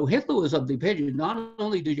 So Hitler was of the opinion, not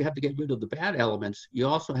only did you have to get rid of the bad elements, you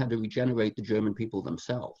also had to regenerate the German people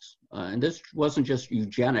themselves. And this wasn't just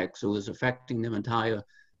eugenics, it was affecting their entire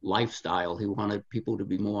lifestyle. He wanted people to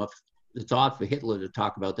be more, it's odd for Hitler to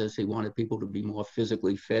talk about this, he wanted people to be more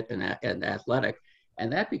physically fit and athletic.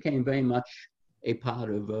 And that became very much a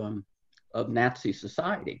part of Nazi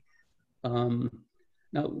society. Now,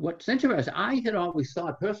 what's interesting, I had always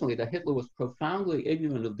thought personally that Hitler was profoundly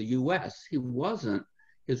ignorant of the US. He wasn't.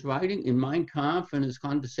 His writing in Mein Kampf and his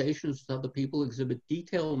conversations with other people exhibit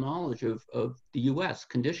detailed knowledge of the US,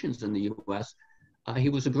 conditions in the US. He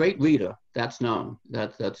was a great reader. That's known.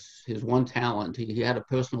 That's his one talent. He had a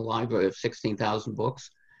personal library of 16,000 books,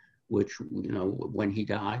 which, you know, when he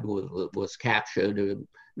died was captured.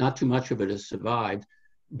 Not too much of it has survived,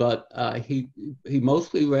 but he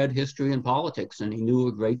mostly read history and politics, and he knew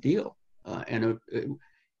a great deal.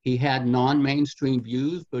 He had non-mainstream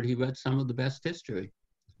views, but he read some of the best history.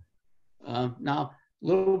 Now, a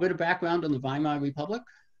little bit of background on the Weimar Republic.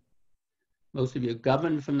 Most of you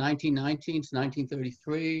governed from 1919 to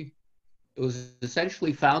 1933. It was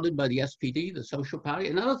essentially founded by the SPD, the Social Party.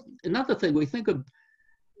 Another thing, we think of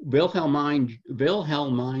Wilhelmine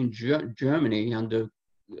Germany under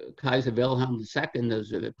Kaiser Wilhelm II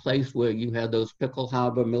as a place where you had those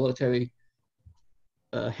Pickelhaube military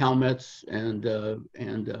helmets, and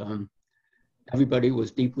everybody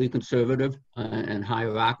was deeply conservative and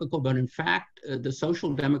hierarchical. But in fact, the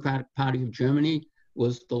Social Democratic Party of Germany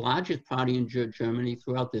was the largest party in Germany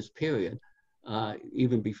throughout this period,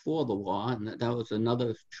 even before the war. And that was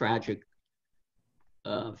another tragic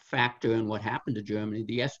factor in what happened to Germany.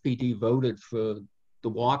 The SPD voted for the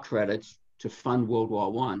war credits to fund World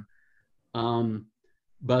War I.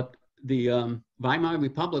 But the Weimar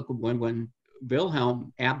Republic, when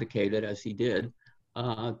Wilhelm abdicated, as he did,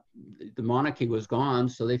 the monarchy was gone,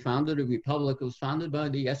 so they founded a republic. It was founded by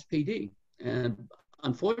the SPD. And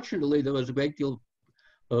unfortunately, there was a great deal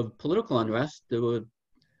of political unrest. There were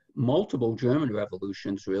multiple German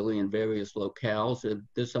revolutions, really, in various locales.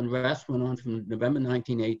 This unrest went on from November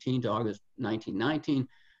 1918 to August 1919.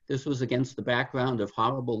 This was against the background of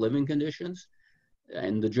horrible living conditions,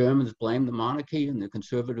 and the Germans blamed the monarchy and the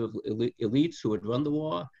conservative elites who had run the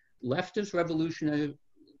war. Leftist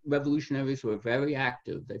revolutionaries were very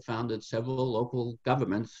active. They founded several local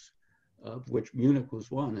governments, of which Munich was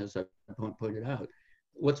one, as I pointed out.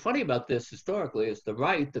 What's funny about this historically is the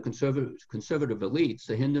right, the conservative elites,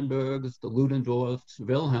 the Hindenburgs, the Ludendorffs,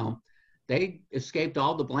 Wilhelm, they escaped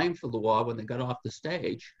all the blame for the war when they got off the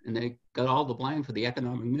stage, and they got all the blame for the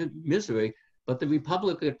economic misery, but the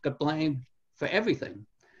Republic got blamed for everything.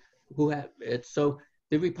 So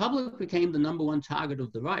the Republic became the #1 target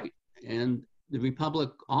of the right, and the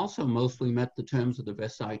Republic also mostly met the terms of the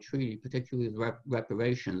Versailles Treaty, particularly the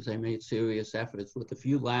reparations. They made serious efforts with a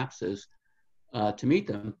few lapses to meet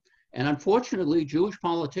them. And unfortunately, Jewish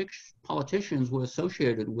politicians were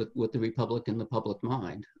associated with the Republic in the public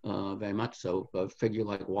mind, very much so. A figure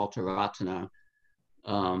like Walter Rathenau,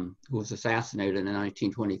 who was assassinated in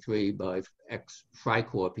 1923 by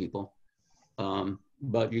ex-Freikorps people.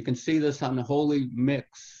 But you can see this unholy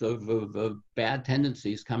mix of bad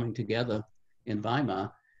tendencies coming together in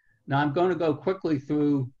Weimar. Now I'm going to go quickly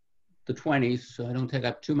through the 20s, so I don't take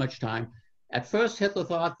up too much time. At first, Hitler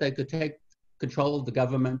thought they could take control of the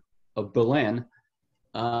government of Berlin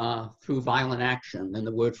through violent action. And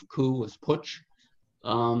the word for coup was putsch.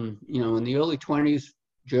 You know, in the early 20s,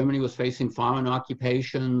 Germany was facing foreign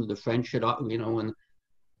occupation. The French had, you know,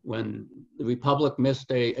 when the Republic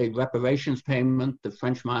missed a reparations payment, the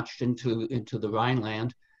French marched into the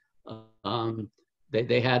Rhineland.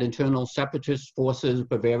 They had internal separatist forces.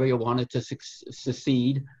 Bavaria wanted to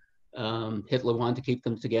secede. Hitler wanted to keep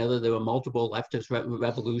them together. There were multiple leftist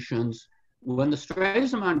revolutions. When the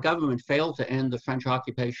Stresemann government failed to end the French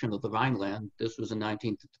occupation of the Rhineland, this was in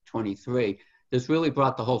 1923, this really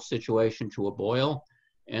brought the whole situation to a boil.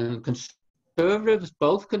 And conservatives,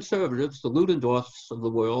 both conservatives, the Ludendorffs of the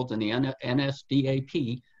world and the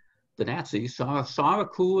NSDAP, the Nazis, saw a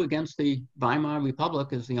coup against the Weimar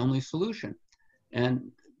Republic as the only solution.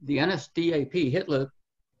 And the NSDAP, Hitler,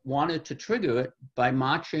 wanted to trigger it by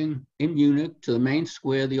marching in Munich to the main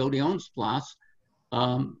square, the Odeonsplatz,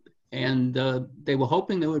 and they were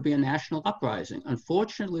hoping there would be a national uprising.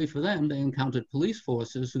 Unfortunately for them, they encountered police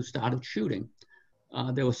forces who started shooting.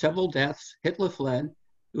 There were several deaths. Hitler fled.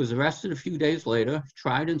 He was arrested a few days later,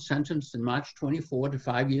 tried and sentenced in March 24 to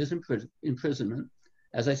 5 years imprisonment.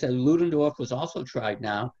 As I said, Ludendorff was also tried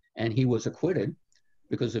now, and he was acquitted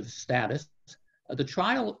because of his status. The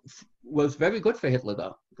trial was very good for Hitler,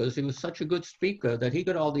 though, because he was such a good speaker that he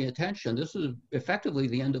got all the attention. This was effectively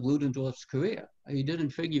the end of Ludendorff's career. He didn't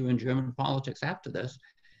figure in German politics after this.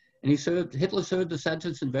 And Hitler served the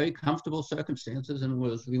sentence in very comfortable circumstances and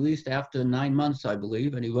was released after 9 months, I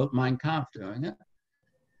believe, and he wrote Mein Kampf during it.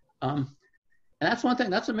 And that's one thing,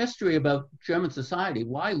 that's a mystery about German society,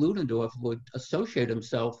 why Ludendorff would associate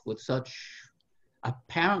himself with such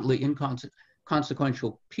apparently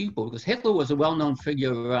inconsequential people, because Hitler was a well-known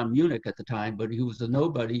figure around Munich at the time, but he was a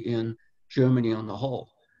nobody in Germany on the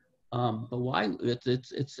whole. But why?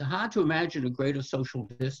 It's hard to imagine a greater social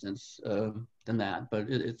distance than that, but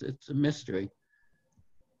it's a mystery.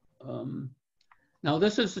 Now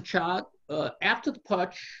this is a chart after the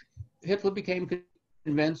putsch, Hitler became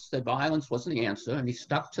convinced that violence wasn't the answer, and he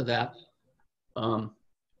stuck to that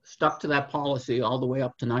policy all the way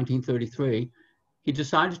up to 1933. He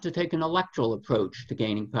decided to take an electoral approach to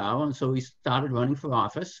gaining power, and so he started running for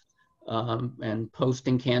office and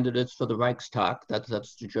posting candidates for the Reichstag,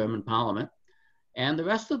 that's the German parliament. And the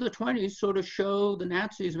rest of the 20s sort of show the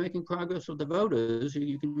Nazis making progress with the voters.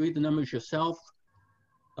 You can read the numbers yourself.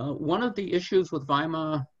 One of the issues with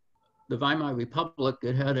the Weimar Republic,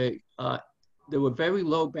 it had there were very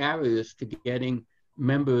low barriers to getting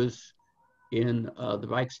members in the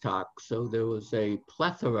Reichstag. So there was a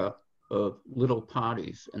plethora of little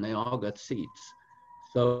parties, and they all got seats.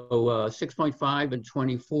 So 6.5 and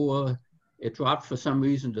 24, it dropped for some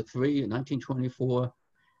reason to 3 in 1924.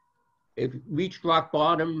 It reached rock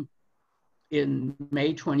bottom in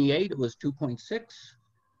May 28, it was 2.6.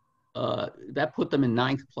 That put them in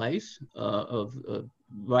 9th place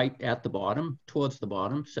right at the bottom, towards the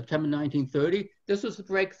bottom. September 1930, this was a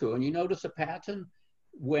breakthrough. And you notice a pattern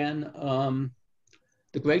when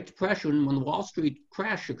the Great Depression, when the Wall Street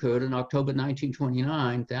crash occurred in October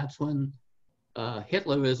 1929, that's when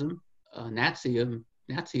Hitlerism,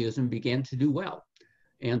 Nazism began to do well.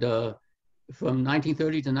 And from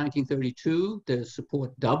 1930 to 1932, their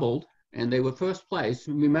support doubled, and they were first place.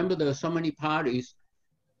 Remember, there are so many parties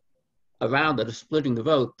around that are splitting the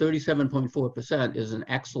vote. 37.4% is an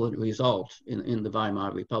excellent result in the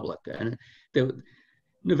Weimar Republic. And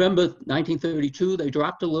November 1932, they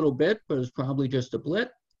dropped a little bit, but it's probably just a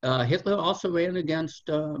blip. Hitler also ran against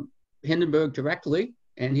Hindenburg directly,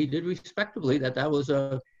 and he did respectably. That was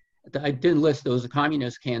I didn't list, there was a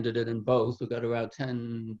communist candidate in both who got around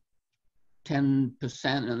 10%,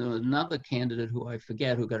 and there was another candidate who I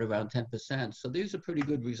forget who got around 10%. So these are pretty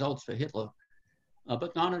good results for Hitler,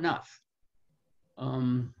 but not enough.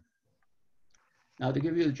 Now to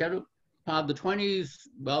give you the general, the 20s,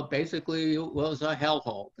 well, basically it was a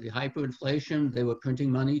hellhole. The hyperinflation, they were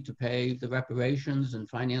printing money to pay the reparations and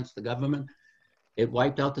finance the government. It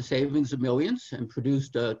wiped out the savings of millions and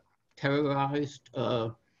produced a terrorized,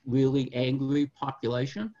 really angry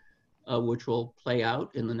population, which will play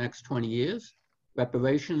out in the next 20 years.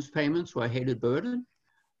 Reparations payments were a hated burden.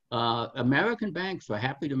 American banks were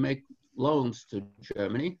happy to make loans to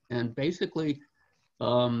Germany, and basically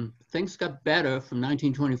things got better from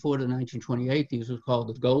 1924 to 1928. These were called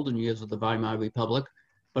the golden years of the Weimar Republic,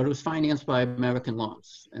 but it was financed by American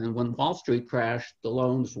loans. And when Wall Street crashed, the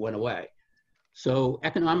loans went away. So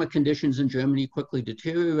economic conditions in Germany quickly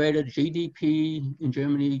deteriorated. GDP in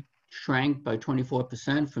Germany shrank by 24%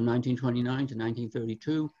 from 1929 to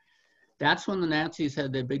 1932. That's when the Nazis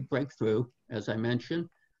had their big breakthrough, as I mentioned.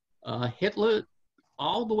 Hitler,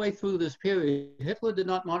 all the way through this period, Hitler did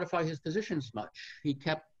not modify his positions much. He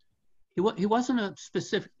wasn't a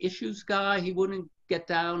specific issues guy. He wouldn't get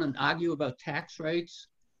down and argue about tax rates.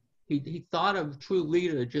 He thought a true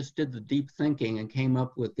leader just did the deep thinking and came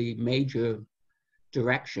up with the major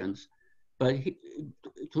directions. But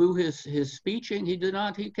through his speeching, he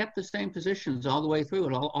kept the same positions all the way through,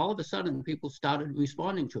 and all of a sudden people started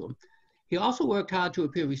responding to him. He also worked hard to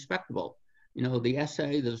appear respectable. You know, the SA,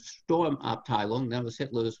 the Sturmabteilung, that was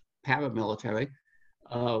Hitler's paramilitary,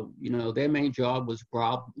 their main job was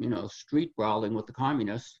street brawling with the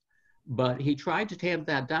communists. But he tried to tamp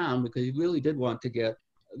that down because he really did want to get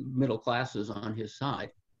middle classes on his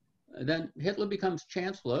side. Then Hitler becomes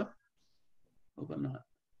chancellor. Hope I'm not.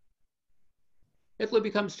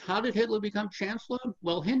 How did Hitler become chancellor?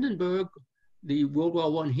 Well, Hindenburg, the World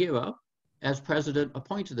War I hero, as president,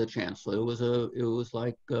 appointed the chancellor. It was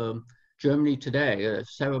like Germany today, a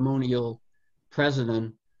ceremonial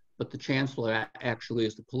president, but the chancellor actually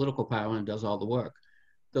is the political power and does all the work.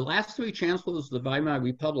 The last three chancellors of the Weimar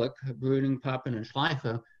Republic, Brüning, Papen, and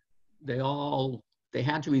Schleicher, they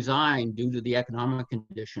had to resign due to the economic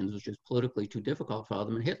conditions, which was politically too difficult for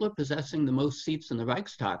them. And Hitler, possessing the most seats in the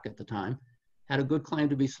Reichstag at the time, had a good claim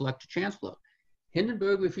to be selected chancellor.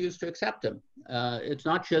 Hindenburg refused to accept him. It's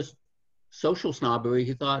not just social snobbery.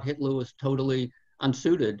 He thought Hitler was totally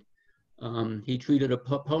unsuited. He treated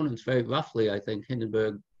opponents very roughly, I think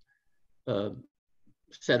Hindenburg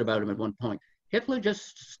said about him at one point. Hitler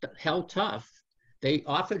just held tough. They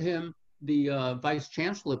offered him the vice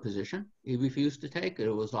chancellor position. He refused to take it.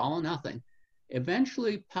 It was all or nothing.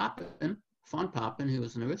 Eventually, von Papen, who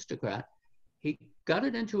was an aristocrat, he got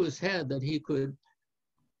it into his head that it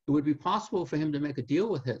would be possible for him to make a deal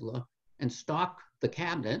with Hitler and stock the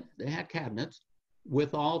cabinet, they had cabinets,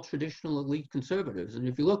 with all traditional elite conservatives. And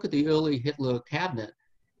if you look at the early Hitler cabinet,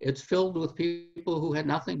 it's filled with people who had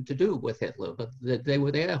nothing to do with Hitler, but they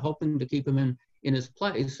were there hoping to keep him in his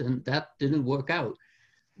place, and that didn't work out.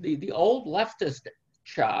 the old leftist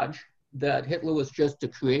charge that Hitler was just a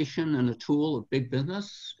creation and a tool of big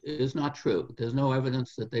business is not true. There's no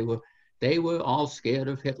evidence that they were all scared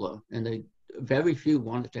of Hitler, and very few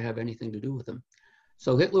wanted to have anything to do with him.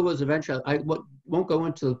 So Hitler was eventually, I won't go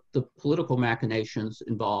into the political machinations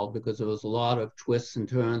involved because there was a lot of twists and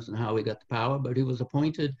turns and how he got the power, but he was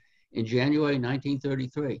appointed in January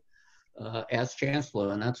 1933 as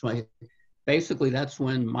chancellor, and that's why, basically that's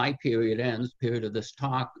when my period ends, period of this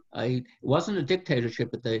talk. It wasn't a dictatorship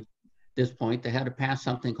at this point. They had to pass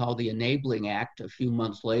something called the Enabling Act a few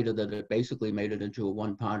months later that it basically made it into a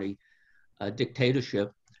one-party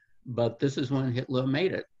dictatorship, but this is when Hitler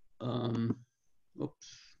made it.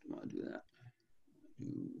 Oops, I want to do that.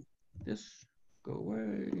 Do this, go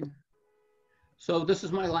away. So this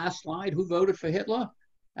is my last slide. Who voted for Hitler?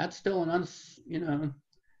 That's still an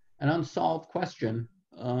unsolved question.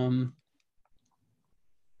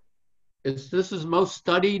 This is most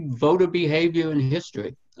studied voter behavior in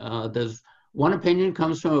history. There's one opinion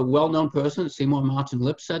comes from a well-known person, Seymour Martin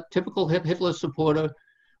Lipset. Typical Hitler supporter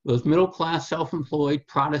was middle-class, self-employed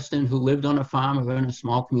Protestant who lived on a farm or in a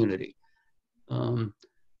small community.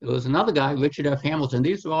 There was another guy, Richard F. Hamilton.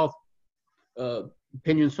 These are all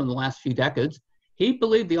opinions from the last few decades. He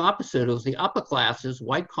believed the opposite. It was the upper classes,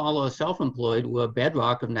 white-collar, self-employed, were a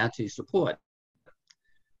bedrock of Nazi support.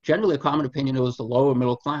 Generally, a common opinion, it was the lower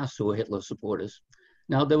middle class who were Hitler supporters.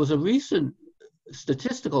 Now, there was a recent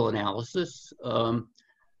statistical analysis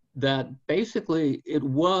that basically it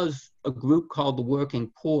was a group called the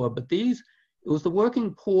working poor, but it was the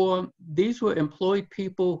working poor. These were employed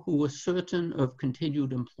people who were certain of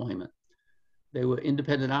continued employment. They were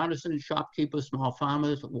independent artisans, shopkeepers, small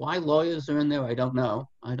farmers. Why lawyers are in there, I don't know.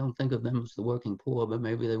 I don't think of them as the working poor, but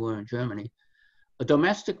maybe they were in Germany.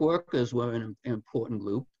 Domestic workers were an important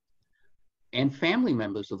group, and family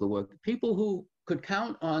members of the work, people who could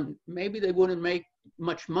count on, maybe they wouldn't make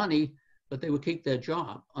much money, but they would keep their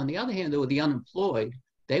job. On the other hand, there were the unemployed.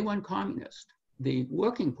 They went communist. The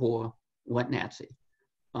working poor went Nazi.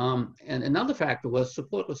 And another factor was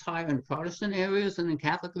support was higher in Protestant areas than in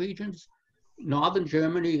Catholic regions. Northern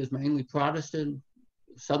Germany is mainly Protestant.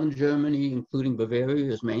 Southern Germany, including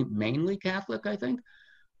Bavaria, is mainly Catholic, I think.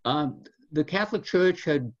 The Catholic Church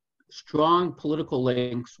had strong political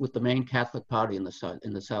links with the main Catholic party in the South,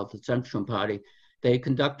 the Zentrum Party. They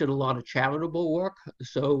conducted a lot of charitable work,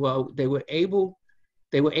 so they were able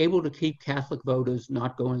to keep Catholic voters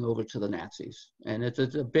not going over to the Nazis. And it's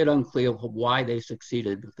a bit unclear why they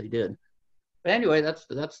succeeded, but they did. But anyway,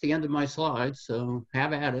 that's the end of my slides, so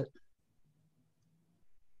have at it.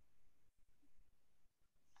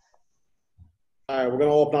 All right, we're going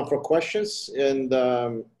to open up for questions and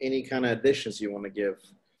any kind of additions you want to give.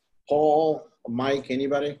 Paul, Mike,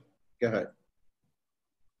 anybody? Go ahead.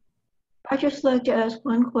 I'd just like to ask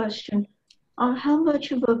one question. How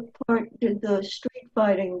much of a part did the street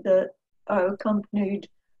fighting that accompanied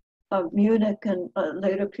Munich and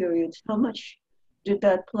later periods, how much did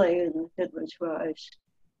that play in Hitler's rise?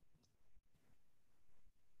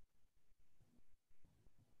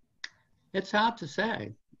 It's hard to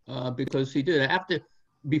say because he did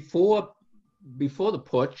before the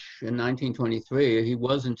putsch in 1923, he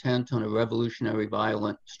was intent on a revolutionary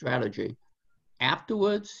violent strategy.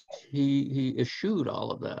 Afterwards, he eschewed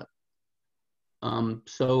all of that.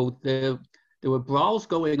 So there were brawls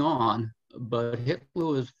going on, but Hitler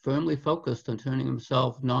was firmly focused on turning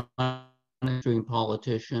himself not an extreme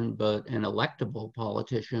politician, but an electable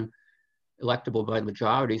politician, electable by the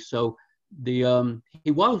majority. So he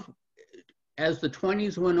was, as the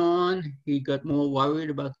 20s went on, he got more worried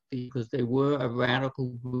about because they were a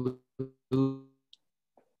radical group.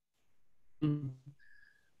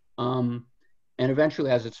 And eventually,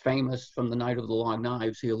 as it's famous from the Night of the Long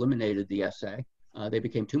Knives, he eliminated the SA. They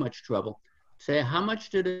became too much trouble. Say, how much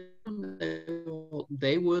did it?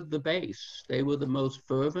 They were the base. They were the most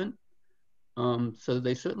fervent. So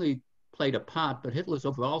they certainly played a part. But Hitler's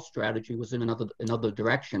overall strategy was in another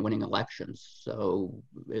direction, winning elections. So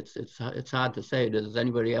it's hard to say. Does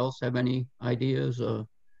anybody else have any ideas?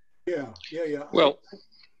 Yeah. Well,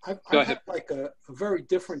 I've had like a very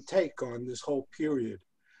different take on this whole period.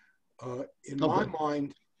 In my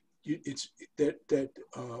mind, it's that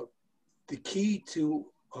the key to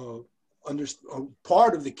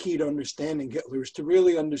part of the key to understanding Hitler is to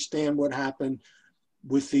really understand what happened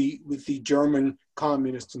with the German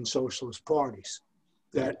communist and socialist parties.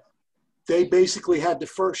 That they basically had the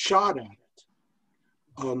first shot at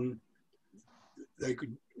it.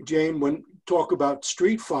 Jane, when talk about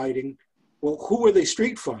street fighting, well, who were they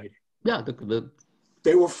street fighting? Yeah,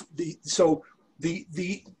 they were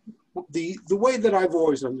the way that I've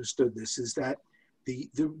always understood this is that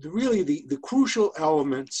really the crucial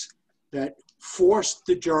elements that forced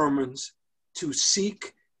the Germans to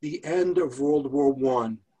seek the end of World War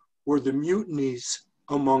I were the mutinies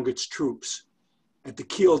among its troops at the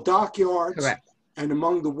Kiel dockyards. Correct. And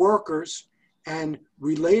among the workers, and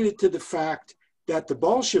related to the fact that the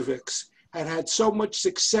Bolsheviks had had so much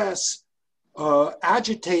success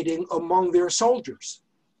agitating among their soldiers.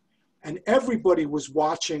 And everybody was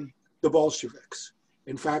watching the Bolsheviks.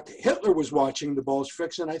 In fact, Hitler was watching the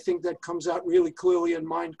Bolsheviks, and I think that comes out really clearly in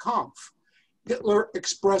Mein Kampf. Hitler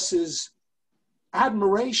expresses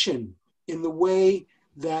admiration in the way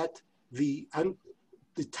that the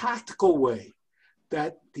tactical way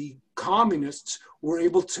that the communists were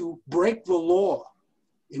able to break the law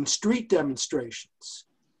in street demonstrations.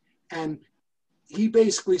 And he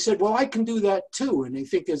basically said, well, I can do that too. And I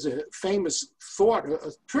think as a famous thought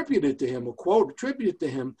attributed to him, a quote attributed to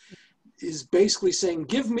him, is basically saying,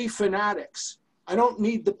 give me fanatics. I don't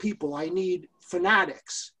need the people, I need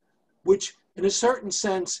fanatics, which in a certain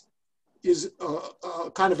sense is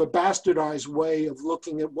a kind of a bastardized way of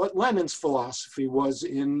looking at what Lenin's philosophy was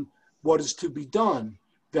in What Is to Be Done,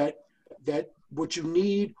 that what you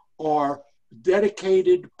need are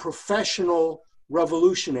dedicated professional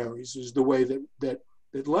revolutionaries, is the way that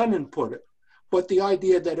Lenin put it. But the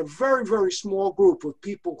idea that a very, very small group of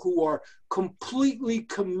people who are completely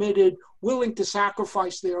committed, willing to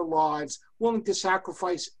sacrifice their lives, willing to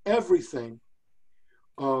sacrifice everything,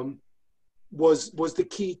 was the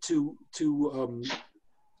key to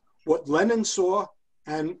what Lenin saw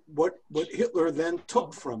and what Hitler then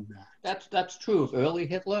took from that. That's true. Early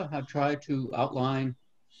Hitler had tried to outline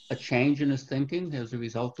a change in his thinking as a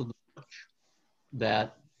result of the Putsch,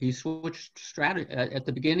 that he switched strategy. At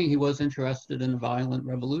the beginning, he was interested in a violent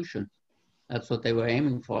revolution. That's what they were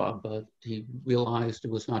aiming for, but he realized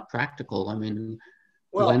it was not practical. I mean,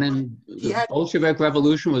 Lenin, the Bolshevik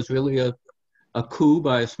Revolution was really a coup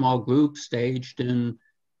by a small group staged in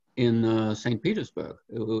St. Petersburg.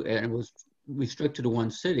 And it was restricted to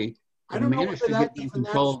one city. I don't know whether that even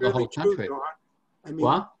that's really true, John. I mean,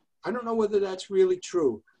 what? I don't know whether that's really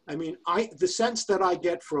true. I mean, the sense that I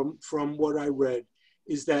get from what I read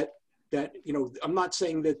is that I'm not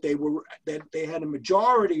saying that they had a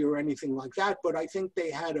majority or anything like that, but I think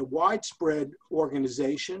they had a widespread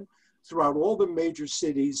organization throughout all the major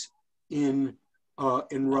cities in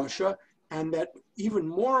Russia, and that even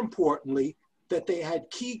more importantly, that they had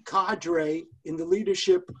key cadre in the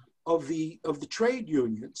leadership of the trade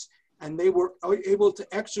unions, and they were able to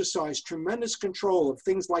exercise tremendous control of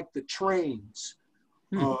things like the trains.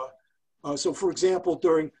 So, for example,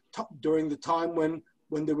 during the time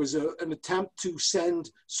when there was an attempt to send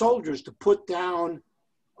soldiers to put down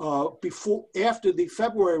after the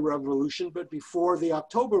February Revolution, but before the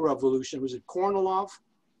October Revolution, was it Kornilov?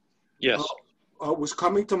 Yes. Was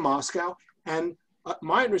coming to Moscow, and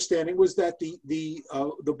my understanding was that the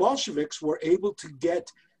Bolsheviks were able to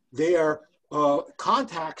get their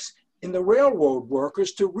contacts in the railroad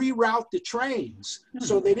workers to reroute the trains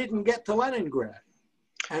so they didn't get to Leningrad.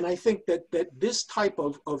 And I think that this type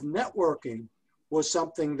of networking was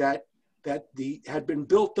something that had been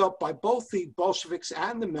built up by both the Bolsheviks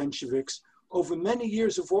and the Mensheviks over many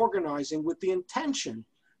years of organizing with the intention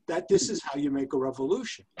that this is how you make a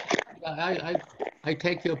revolution. I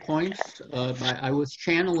take your points. I was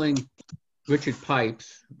channeling Richard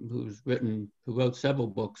Pipes, who wrote several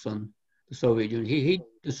books on the Soviet Union. He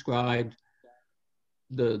described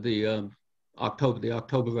the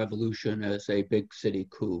October Revolution as a big city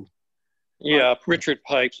coup. Yeah, Richard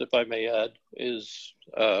Pipes, if I may add, is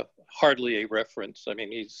hardly a reference. I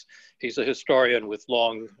mean, he's a historian with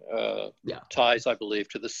long ties, I believe,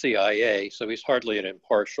 to the CIA, so he's hardly an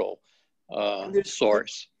impartial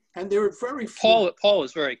source. And there are very few. Paul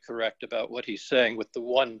is very correct about what he's saying, with the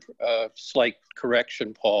one slight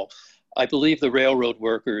correction, Paul. I believe the railroad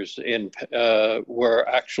workers were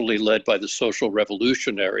actually led by the social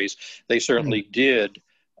revolutionaries. They certainly did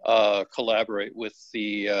collaborate with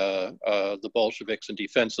the Bolsheviks in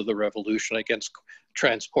defense of the revolution against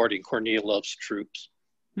transporting Kornilov's troops.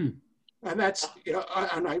 And that's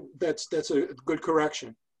that's a good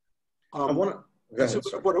correction.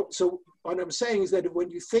 So what I'm saying is that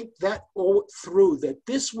when you think that all through, that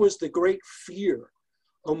this was the great fear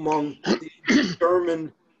among the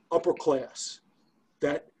German upper class,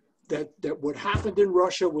 that what happened in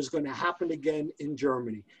Russia was going to happen again in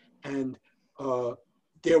Germany, and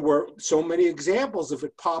there were so many examples of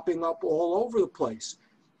it popping up all over the place.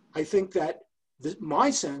 I think that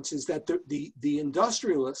my sense is that the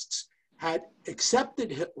industrialists had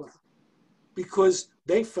accepted Hitler because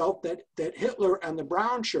they felt that Hitler and the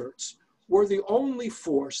brown shirts were the only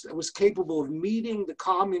force that was capable of meeting the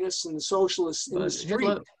communists and the socialists in the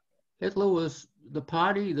street. Hitler was the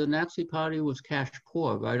party, the Nazi party was cash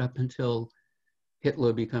poor right up until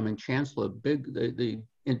Hitler becoming chancellor. The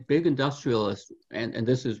big industrialists, and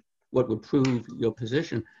this is what would prove your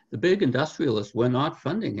position, the big industrialists were not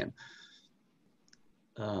funding him.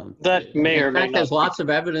 That may or may not. There's lots of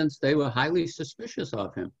evidence they were highly suspicious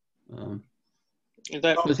of him.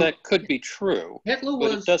 That could be true, Hitler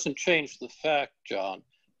but it doesn't change the fact, John,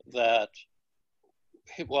 that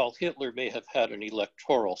while Hitler may have had an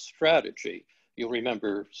electoral strategy, you'll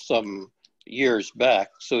remember some years back,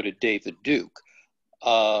 so did David Duke,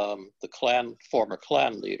 the former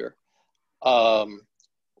Klan leader.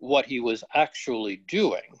 What he was actually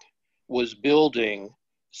doing was building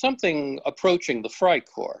something approaching the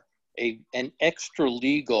Freikorps, an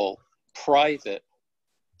extra-legal private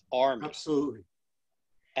army. Absolutely.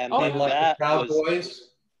 And like the Proud Boys?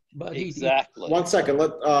 Exactly. One second.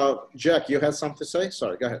 Jack, you had something to say?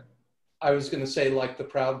 Sorry, go ahead. I was going to say like the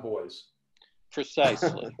Proud Boys.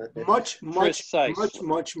 Precisely. much more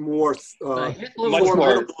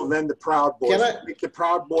formidable than the Proud Boys. The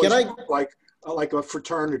Proud Boys like a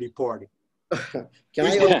fraternity party. The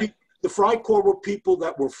Freikorps were people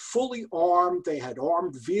that were fully armed. They had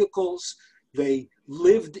armed vehicles. They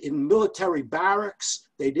lived in military barracks.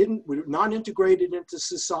 Were not integrated into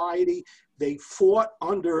society. They fought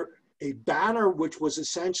under a banner which was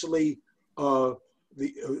essentially what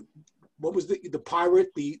was the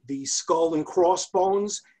pirate, the skull and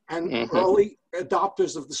crossbones, and early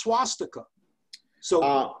adopters of the swastika.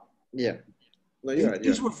 So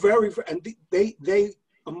these were very, and they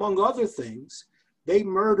among other things, they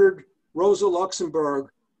murdered Rosa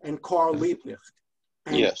Luxemburg and Karl Liebknecht.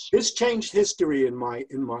 And this changed history in my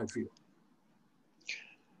view.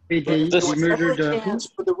 There was never a chance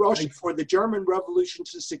for the German Revolution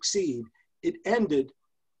to succeed. It ended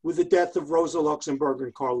with the death of Rosa Luxemburg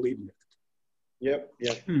and Karl Liebknecht. Yep.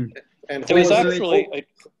 And there was actually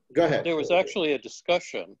go ahead. There was actually a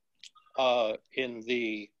discussion in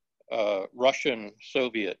the Russian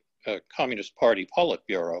Soviet Communist Party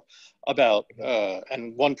Politburo about,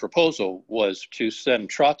 and one proposal was to send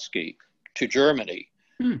Trotsky to Germany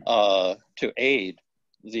to aid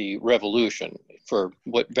the revolution. For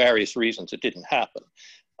what various reasons it didn't happen,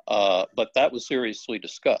 but that was seriously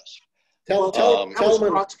discussed. That was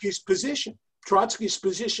Trotsky's position. Trotsky's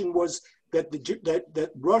position was that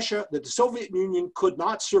the Soviet Union could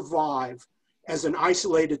not survive as an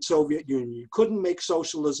isolated Soviet Union. You couldn't make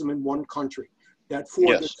socialism in one country. That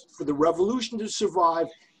for the revolution to survive,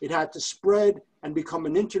 it had to spread and become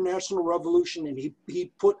an international revolution, and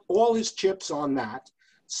he put all his chips on that.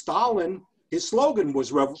 Stalin, his slogan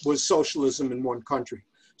was socialism in one country.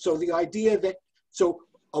 So the idea that,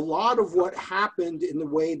 a lot of what happened in the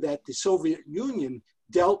way that the Soviet Union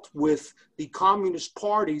dealt with the communist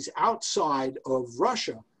parties outside of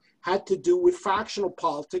Russia had to do with factional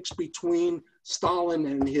politics between Stalin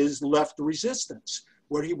and his left resistance,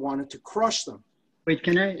 where he wanted to crush them. Wait,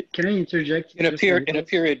 can I interject? In a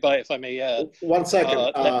period by, if I may add. 1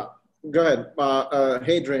 second. Go ahead.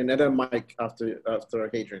 Hadrian, and then Mike after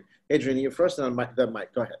Hadrian. Hadrian, you first, and then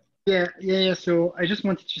Mike. Go ahead. Yeah. So I just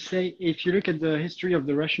wanted to say, if you look at the history of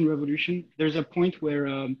the Russian Revolution, there's a point where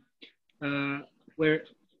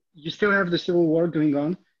you still have the civil war going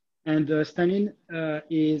on, and Stalin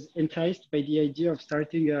is enticed by the idea of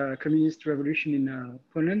starting a communist revolution in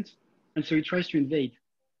Poland, and so he tries to invade.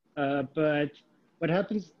 But what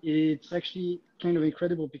happens, it's actually kind of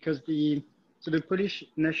incredible, because the Polish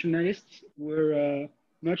nationalists were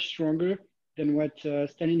much stronger than what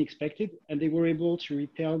Stalin expected, and they were able to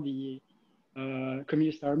repel the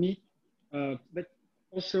communist army. But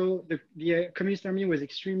also, the communist army was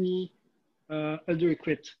extremely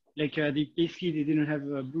under-equipped. Like they didn't have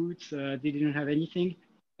boots, they didn't have anything,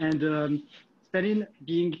 and Stalin,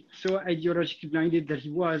 being so ideologically blinded that he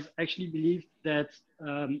was, actually believed that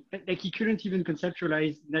he couldn't even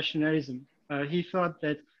conceptualize nationalism. He thought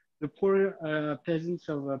that the poor peasants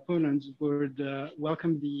of Poland would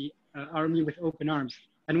welcome the army with open arms.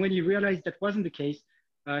 And when he realized that wasn't the case,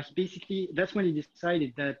 that's when he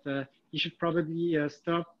decided that he should probably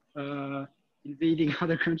stop invading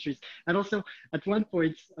other countries. And also, at one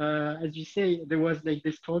point, as you say, there was like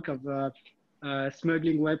this talk of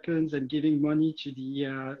smuggling weapons and giving money to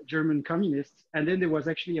the German communists. And then there was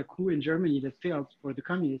actually a coup in Germany that failed for the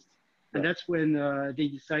communists. And that's when they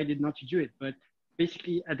decided not to do it. But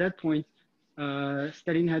basically, at that point,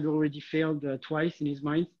 Stalin had already failed twice in his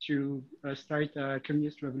mind to start a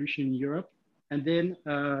communist revolution in Europe. And then,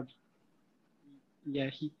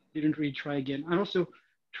 he didn't really try again. And also,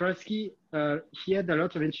 Trotsky, he had a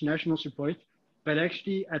lot of international support, but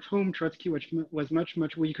actually at home, Trotsky was much,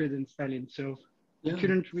 much weaker than Stalin. So he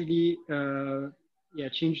couldn't really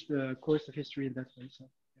change the course of history in that way. So, yeah.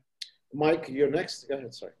 Mike, you're next. Go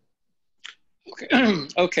ahead, sorry. Okay,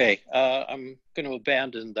 okay. I'm going to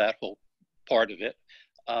abandon that whole part of it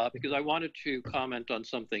because I wanted to comment on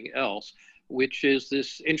something else, which is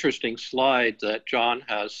this interesting slide that John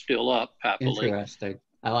has still up happily. Interesting.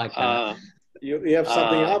 I like that. You have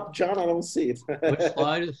something up, John? I don't see it. Which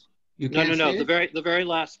slide is? You no, can't no, see no. it? The very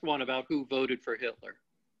last one about who voted for Hitler.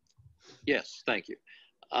 Yes, thank you.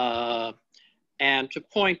 And to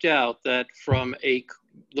point out that from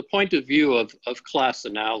the point of view of class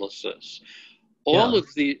analysis,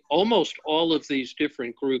 almost all of these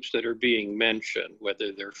different groups that are being mentioned,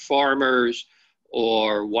 whether they're farmers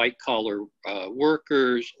or white collar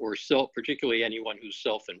workers, or particularly anyone who's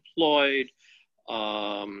self-employed,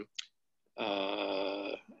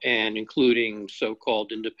 and including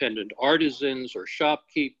so-called independent artisans or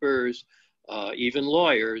shopkeepers, even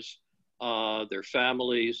lawyers, their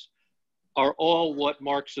families, are all what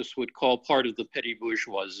Marxists would call part of the petty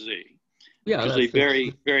bourgeoisie, which is a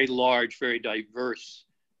very, very large, very diverse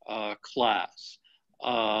class.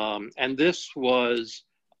 And this was,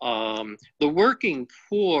 the working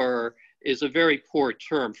poor is a very poor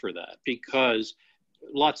term for that, because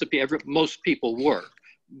lots of people, most people work,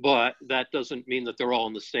 but that doesn't mean that they're all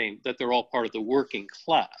in the same, that they're all part of the working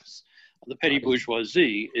class. The petty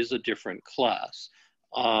bourgeoisie is a different class.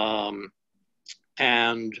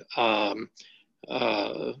 And the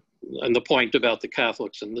point about the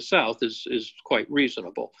Catholics in the South is quite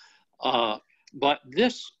reasonable. But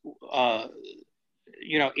this,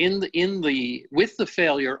 you know, with the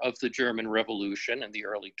failure of the German Revolution in the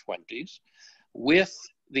early 20s, with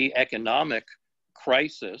the economic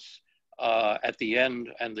crisis at the end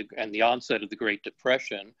and the onset of the Great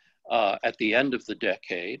Depression at the end of the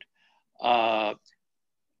decade,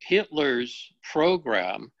 Hitler's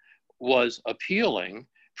program was appealing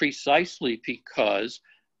precisely because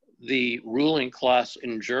the ruling class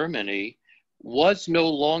in Germany was no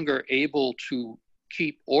longer able to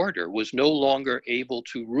keep order, was no longer able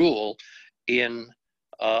to rule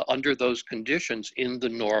under those conditions in the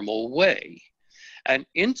normal way. And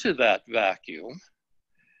into that vacuum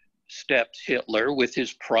stepped Hitler with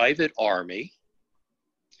his private army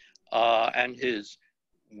and his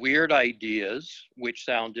weird ideas, which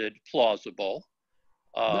sounded plausible,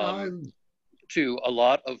 to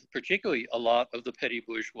particularly a lot of the petty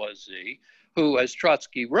bourgeoisie, who, as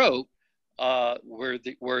Trotsky wrote,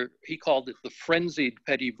 he called it the frenzied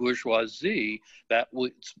petty bourgeoisie,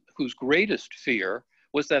 whose greatest fear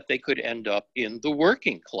was that they could end up in the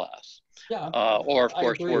working class, or of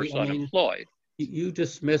course worse, unemployed. You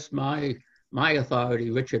dismissed my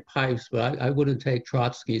authority, Richard Pipes, but I wouldn't take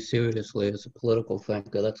Trotsky seriously as a political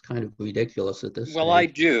thinker. That's kind of ridiculous at this stage. Well, I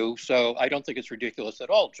do, so I don't think it's ridiculous at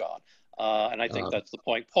all, John. And I think that's the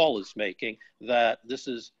point Paul is making, that this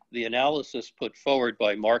is the analysis put forward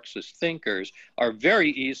by Marxist thinkers are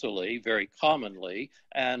very easily, very commonly,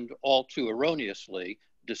 and all too erroneously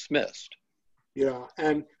dismissed. Yeah,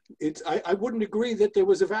 and I wouldn't agree that there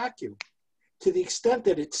was a vacuum. To the extent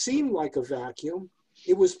that it seemed like a vacuum,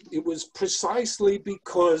 it was precisely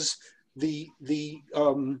because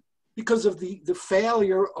because of the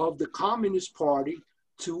failure of the Communist Party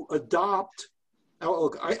to adopt.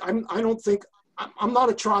 Look, I'm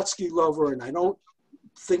not a Trotsky lover, and I don't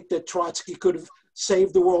think that Trotsky could have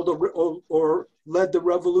saved the world or led the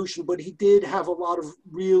revolution, but he did have a lot of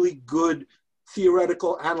really good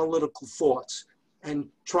theoretical analytical thoughts. And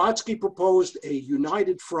Trotsky proposed a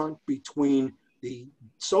united front between the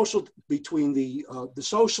socialists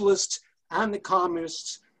and the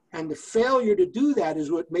communists, and the failure to do that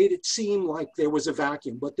is what made it seem like there was a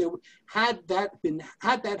vacuum. But had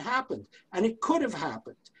that happened, and it could have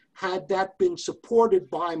happened, had that been supported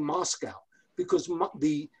by Moscow, because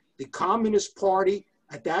the Communist Party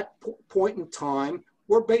at that point in time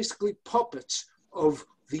were basically puppets of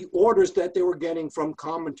the orders that they were getting from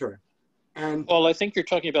Comintern. And well, I think you're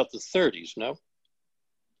talking about the 30s, no?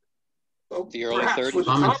 The early 30s. For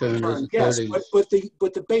the Comintern, yes,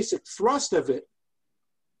 but the basic thrust of it,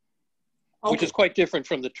 which is quite different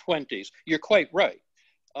from the 20s. You're quite right.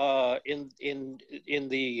 In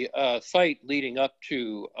the fight leading up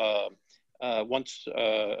to once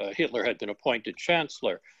Hitler had been appointed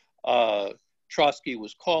chancellor, Trotsky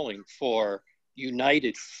was calling for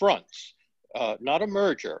united fronts, not a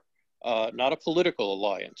merger, not a political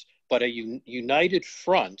alliance, but a united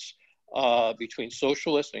front between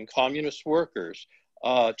socialist and communist workers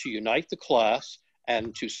to unite the class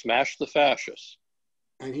and to smash the fascists.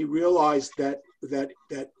 and he realized that there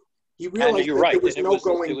was no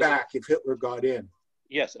going back if Hitler got in.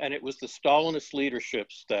 Yes, and it was the Stalinist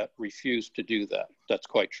leaderships that refused to do that. That's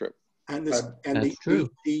quite true. And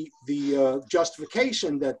the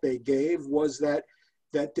justification that they gave was that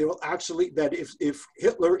they'll actually, that if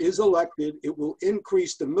Hitler is elected, it will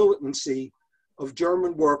increase the militancy of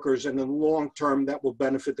German workers, and in the long term, that will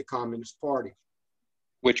benefit the Communist Party.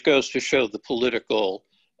 Which goes to show the political,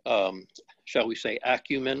 shall we say,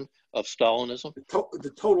 acumen of Stalinism.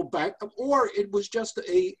 The total back, or it was just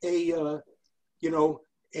a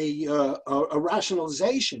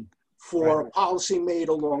rationalization for a policy made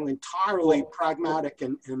along entirely pragmatic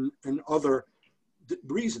and other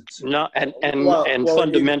reasons.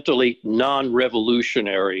 Fundamentally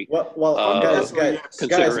non-revolutionary. Guys,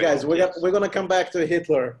 we're gonna come back to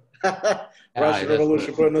Hitler. Russian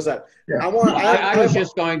Revolution, putting this out. I was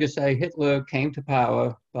just going to say Hitler came to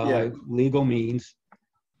power by legal means.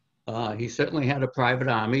 He certainly had a private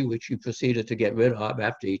army, which he proceeded to get rid of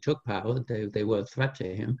after he took power. They were a threat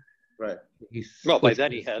to him. Right. Well, by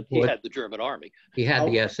then he had the German army. He had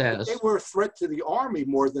the SS. They were a threat to the army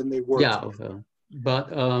more than they were. Yeah,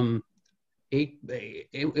 but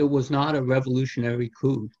it was not a revolutionary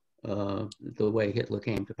coup. The way Hitler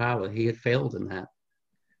came to power, he had failed in that.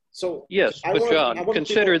 So yes, but John,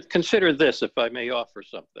 consider this, if I may offer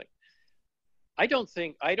something. I don't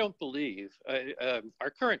believe our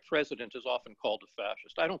current president is often called a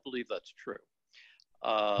fascist. I don't believe that's true.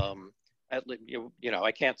 I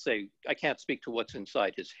can't speak to what's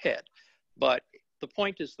inside his head, but the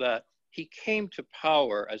point is that he came to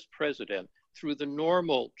power as president through the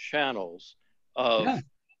normal channels of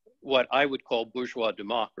what I would call bourgeois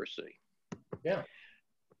democracy. Yeah.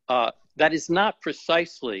 That is not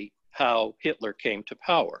precisely how Hitler came to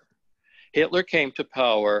power. Hitler came to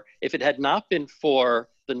power, if it had not been for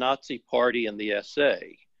the Nazi Party and the SA,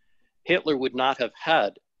 Hitler would not have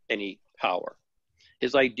had any power.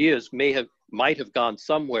 His ideas might have gone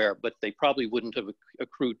somewhere, but they probably wouldn't have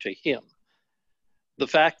accrued to him. The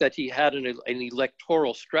fact that he had an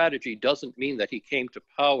electoral strategy doesn't mean that he came to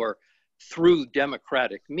power through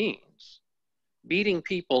democratic means. Beating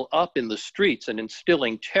people up in the streets and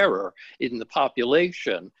instilling terror in the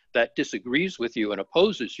population that disagrees with you and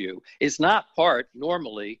opposes you is not part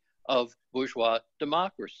normally of bourgeois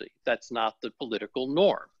democracy. That's not the political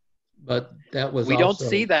norm. But that was we don't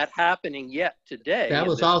see that happening yet today. That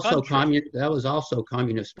was also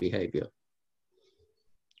communist behavior.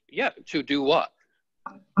 Yeah, to do what?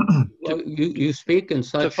 Well, you speak in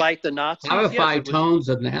such to fight the Nazis. Clarified tones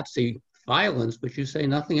of Nazi violence, but you say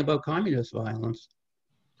nothing about communist violence.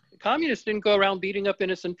 Communists didn't go around beating up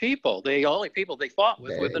innocent people. The only people they fought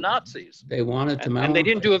with were the Nazis. They wanted to, and they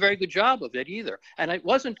didn't do a very good job of it either. And it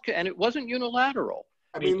wasn't unilateral.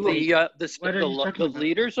 I mean, the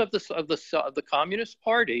leaders of the Communist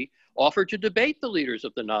Party offered to debate the leaders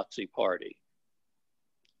of the Nazi Party,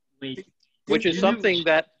 which is something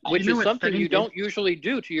you don't usually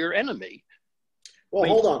do to your enemy. Well,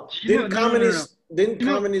 hold on. Didn't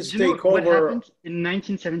communists take over? What happened in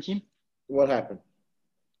 1917? What happened?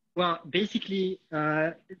 Well, basically,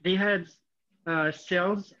 they had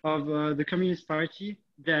cells of the Communist Party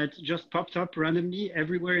that just popped up randomly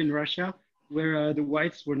everywhere in Russia where the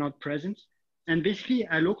whites were not present. And basically,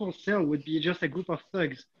 a local cell would be just a group of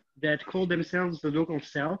thugs that called themselves the local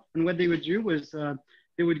cell. And what they would do was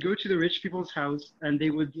they would go to the rich people's house and they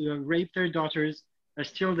would rape their daughters,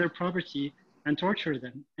 steal their property, and torture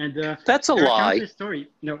them. And that's a lie. Story.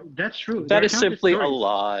 No, that's true. That is simply a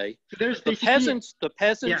lie. So the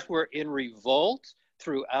peasants were in revolt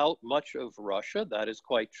throughout much of Russia. That is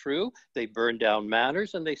quite true. They burned down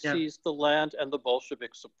manors and they seized the land, and the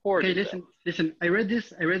Bolsheviks supported them. Listen. I read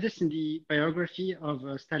this in the biography of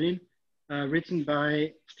Stalin, written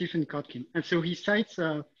by Stephen Kotkin, and so he cites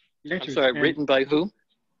letters. I'm sorry, written by who?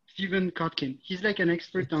 Stephen Kotkin. He's like an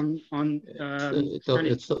expert on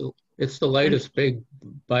It's the latest big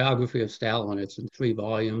biography of Stalin. It's in 3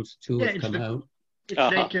 volumes. 2 have come out. It's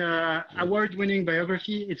like an award-winning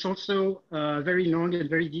biography. It's also very long and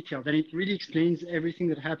very detailed, and it really explains everything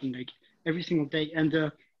that happened, like every single day.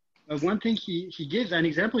 And one thing an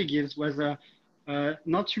example he gives was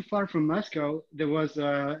not too far from Moscow, there was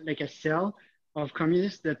like a cell of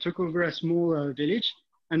communists that took over a small village.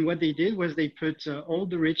 And what they did was they put all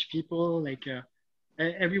the rich people, like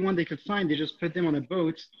everyone they could find, they just put them on a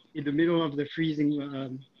boat in the middle of the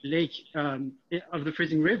freezing lake, of the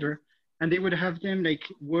freezing river. And they would have them like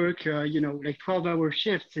work, like 12-hour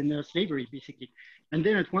shifts in slavery, basically. And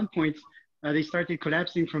then at one point, they started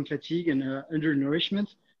collapsing from fatigue and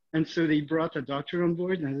undernourishment. And so they brought a doctor on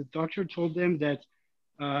board, and the doctor told them that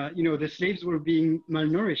the slaves were being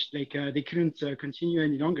malnourished, like they couldn't continue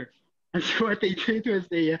any longer. And so what they did was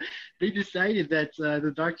they decided that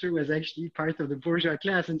the doctor was actually part of the bourgeois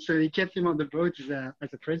class, and so they kept him on the boat as a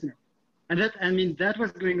prisoner. And that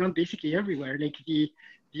was going on basically everywhere. Like the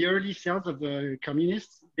early cells of the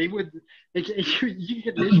communists, they would, like, you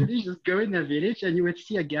could literally just go in a village and you would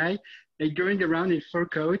see a guy like going around in fur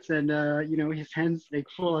coats and his hands like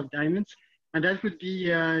full of diamonds, and that would be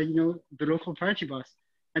the local party boss.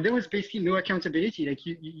 And there was basically no accountability. Like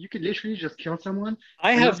you could literally just kill someone.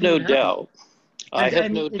 I have no doubt. I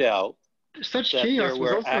have no doubt. Such chaos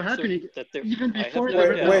was also happening even before.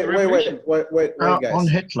 Wait, guys. On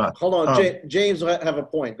Hitler. Hold on, James have a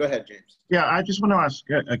point. Go ahead, James. Yeah, I just want to ask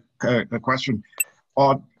a question.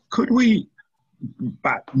 Could we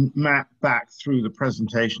map back through the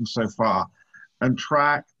presentation so far and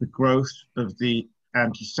track the growth of the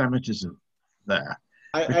anti-Semitism there?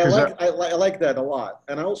 I like that a lot,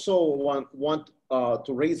 and I also want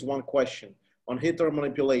to raise one question on Hitler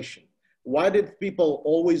manipulation. Why did people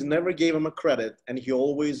always never give him a credit, and he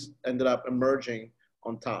always ended up emerging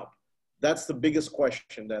on top? That's the biggest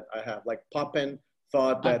question that I have. Like Papen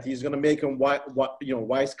thought that he's going to make him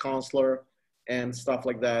vice chancellor and stuff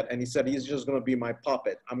like that, and he said he's just going to be my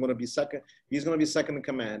puppet. I'm going to be second. He's going to be second in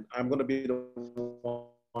command. I'm going to be the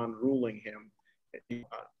one ruling him.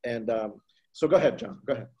 So go ahead, John.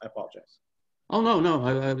 Go ahead. I apologize. Oh no.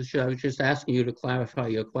 I was just asking you to clarify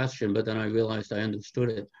your question, but then I realized I understood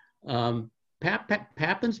it.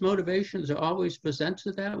 Papen's motivations are always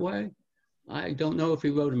presented that way. I don't know if he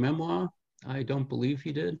wrote a memoir. I don't believe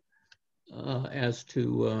he did, as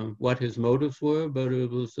to what his motives were, but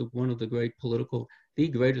it was one of the greatest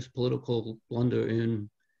political blunder in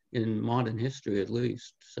modern history, at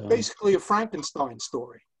least. So basically a Frankenstein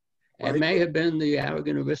story. It may have been the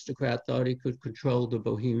arrogant aristocrat thought he could control the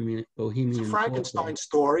Bohemian. It's a Frankenstein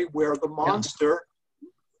story where the monster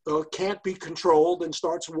can't be controlled and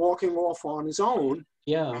starts walking off on his own.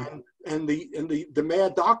 Yeah. And the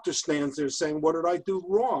mad doctor stands there saying, "What did I do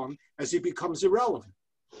wrong?" as he becomes irrelevant.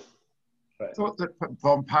 I thought that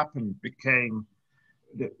von Papen became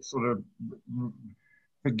sort of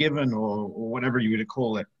forgiven or whatever you would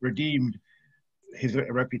call it, redeemed his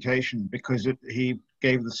reputation because he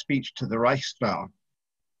gave the speech to the Reichstag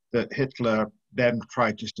that Hitler then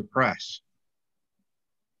tried to suppress.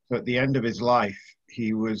 So at the end of his life,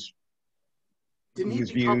 he was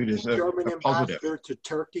viewed as a positive. Ambassador to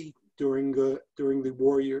Turkey during the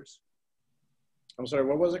war years? I'm sorry,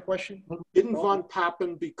 what was the question? Didn't von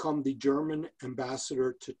Papen become the German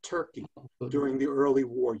ambassador to Turkey during the early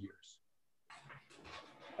war years?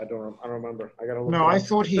 I don't remember. I gotta look. No, I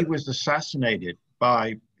thought he was assassinated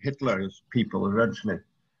by Hitler's people eventually.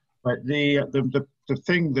 But the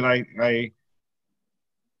thing that I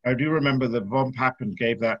do remember that von Papen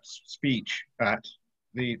gave that speech at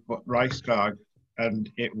the Reichstag,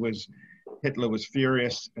 and Hitler was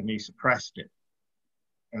furious and he suppressed it.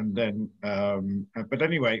 And then, but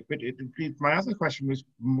anyway, my other question was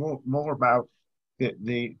more about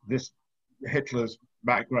this Hitler's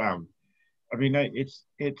background. I mean,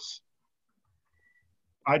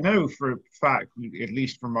 I know for a fact, at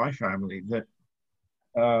least from my family, that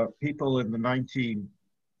people in the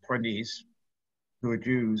 1920s who are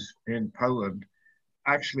Jews in Poland,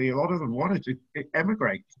 actually a lot of them wanted to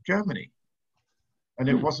emigrate to Germany, and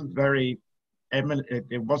it wasn't very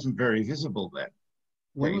it wasn't very visible then.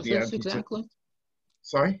 When was this exactly?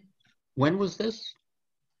 Sorry? When was this?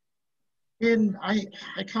 I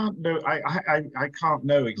can't know. I can't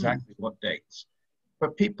know exactly what dates,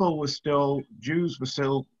 but Jews were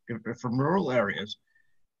still from rural areas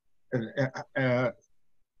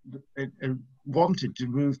wanted to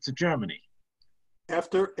move to Germany.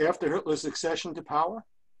 After Hitler's accession to power?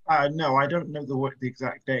 No, I don't know the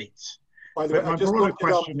exact dates. By the way, my broader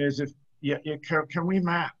question is, can we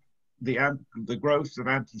map the growth of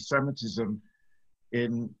anti-Semitism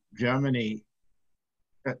in Germany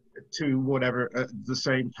to whatever the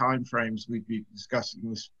same time frames we'd be discussing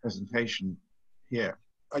in this presentation here?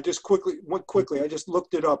 I just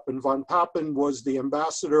looked it up, and von Papen was the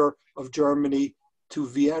ambassador of Germany to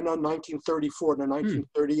Vienna 1934 to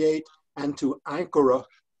 1938 and to Ankara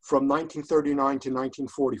from 1939 to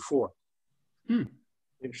 1944.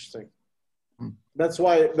 Interesting. That's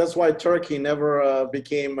why Turkey never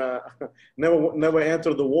became never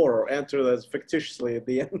entered the war, or entered as fictitiously at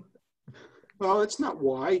the end. Well, it's not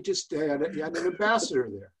why. Just had an ambassador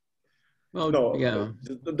there. Well, no, yeah.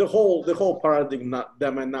 The whole paradigm,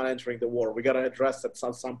 them not entering the war. We got to address that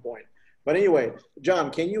at some point. But anyway,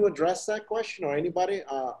 John, can you address that question, or anybody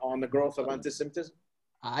on the growth of anti-Semitism?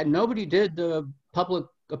 Nobody did public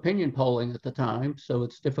opinion polling at the time, so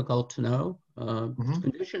it's difficult to know.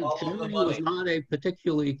 Conditions, Germany was not a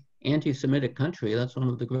particularly anti-Semitic country. That's one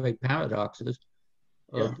of the great paradoxes.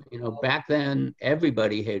 Back then,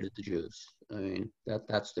 everybody hated the Jews. I mean,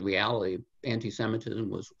 that's the reality. Anti-Semitism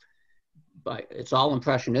was, it's all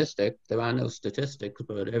impressionistic. There are no statistics,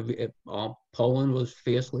 but Poland was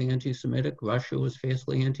fiercely anti-Semitic. Russia was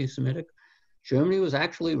fiercely anti-Semitic. Germany was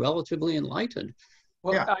actually relatively enlightened.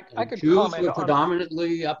 Well, yeah. I could Jews comment were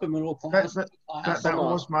predominantly upper middle class. That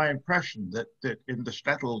was my impression, that in the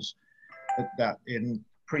shtetls, that in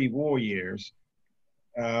pre-war years,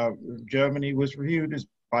 Germany was viewed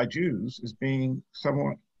by Jews as being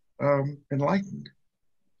somewhat enlightened.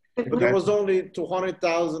 But there was only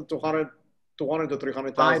 200,000 to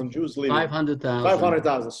 300,000 Jews living. 500,000.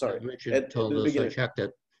 500,000, sorry. Richard told us, I checked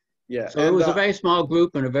it. Yeah. So it was a very small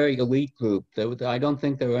group and a very elite group. I don't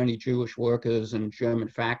think there were any Jewish workers in German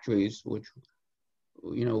factories, which,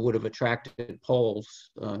 would have attracted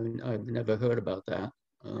Poles. I've never heard about that.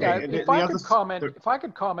 If I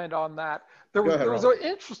could comment on that, there was an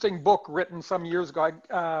interesting book written some years ago.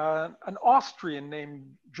 An Austrian named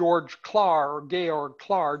George Clare,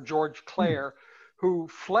 who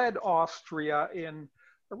fled Austria in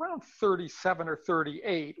around 37 or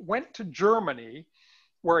 38, went to Germany,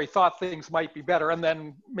 where he thought things might be better, and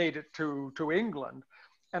then made it to England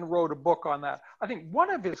and wrote a book on that. I think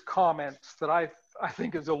one of his comments that I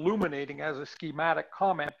think is illuminating as a schematic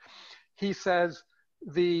comment, he says,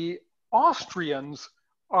 the Austrians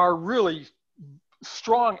are really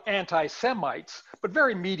strong anti-Semites, but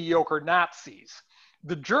very mediocre Nazis.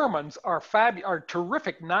 The Germans are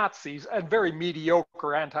terrific Nazis and very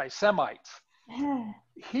mediocre anti-Semites.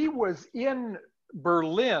 He was in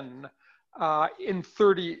Berlin in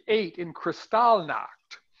 38 in Kristallnacht.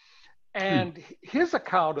 And his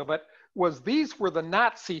account of it was these were the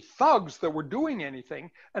Nazi thugs that were doing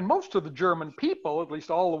anything. And most of the German people, at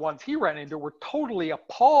least all the ones he ran into, were totally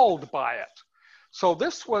appalled by it. So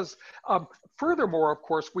this was, furthermore, of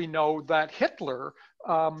course, we know that Hitler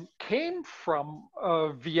came from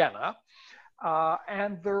Vienna,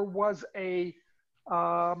 and there was a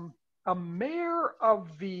mayor of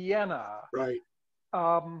Vienna. Right.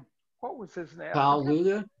 What was his name? Karl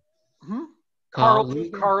Lueger? Karl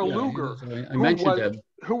Lueger, I mentioned him.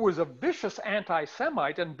 Who was a vicious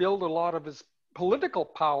anti-Semite and built a lot of his political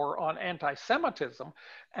power on anti-Semitism.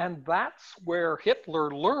 And that's where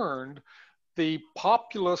Hitler learned the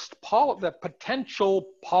potential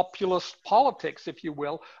populist politics, if you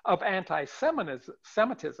will, of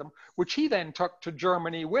anti-Semitism, which he then took to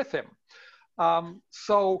Germany with him.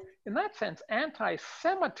 So in that sense,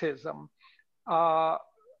 anti-Semitism,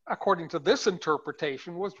 according to this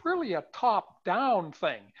interpretation, was really a top-down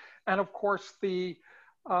thing. And of course, the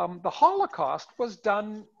Holocaust was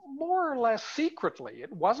done more or less secretly.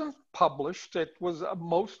 It wasn't published. It was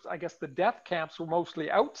I guess the death camps were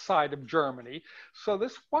mostly outside of Germany. So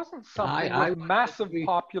this wasn't something with massive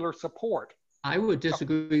popular support. I would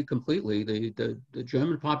disagree completely. The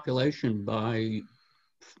German population by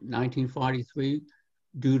 1943,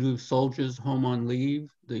 due to soldiers home on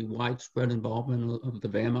leave, the widespread involvement of the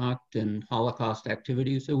Wehrmacht in Holocaust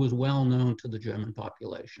activities, it was well known to the German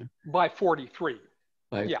population. By 43.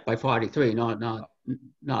 By 43, not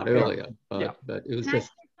earlier, but it was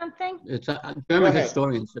just something. It's German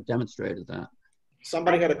historians have demonstrated that.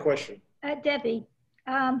 Somebody had a question. Debbie.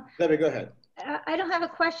 Debbie, go ahead. I don't have a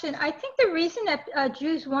question. I think the reason that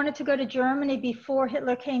Jews wanted to go to Germany before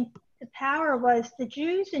Hitler came to power was the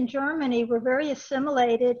Jews in Germany were very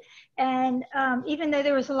assimilated, and even though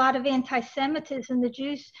there was a lot of anti-Semitism, the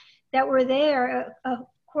Jews that were there,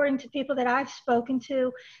 according to people that I've spoken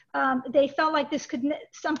to, they felt like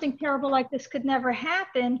something terrible like this could never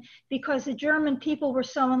happen because the German people were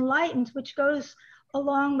so enlightened, which goes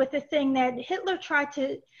along with the thing that Hitler tried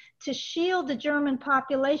to shield the German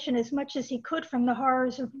population as much as he could from the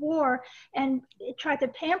horrors of war, and tried to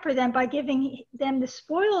pamper them by giving them the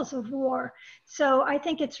spoils of war. So I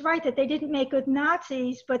think it's right that they didn't make good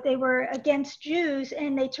Nazis, but they were against Jews,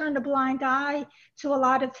 and they turned a blind eye to a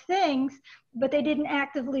lot of things, but they didn't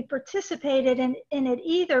actively participate in it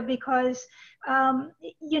either because,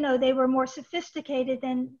 they were more sophisticated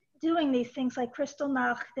than doing these things like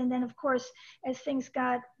Kristallnacht, and then of course as things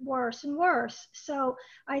got worse and worse. So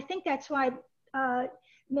I think that's why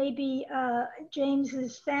maybe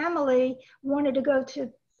James's family wanted to go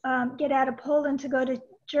to get out of Poland to go to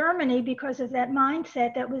Germany because of that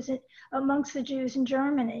mindset that was amongst the Jews in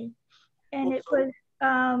Germany. And it was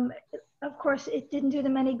of course, it didn't do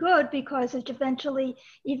them any good because eventually,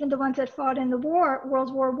 even the ones that fought in the war,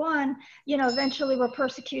 World War I, eventually were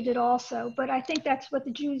persecuted also. But I think that's what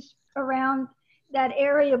the Jews around that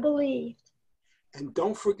area believed. And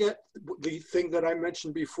don't forget the thing that I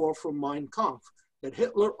mentioned before from Mein Kampf, that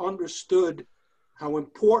Hitler understood how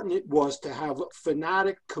important it was to have a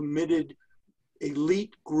fanatic, committed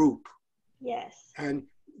elite group. Yes. And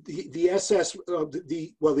the SS,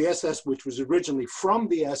 the SS, which was originally from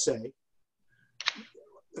the SA,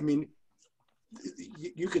 I mean,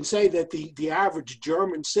 you can say that the average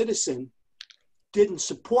German citizen didn't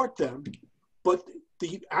support them, but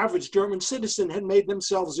the average German citizen had made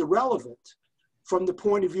themselves irrelevant from the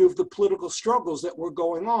point of view of the political struggles that were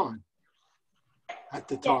going on at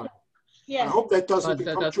the time. Yeah. I hope that doesn't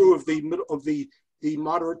become true of the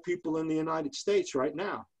moderate people in the United States right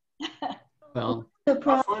now. Well,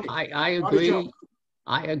 I agree.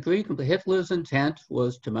 I agree. Hitler's intent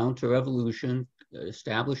was to mount a revolution,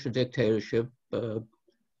 establish a dictatorship,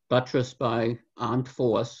 buttressed by armed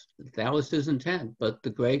force. That was his intent. But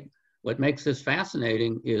what makes this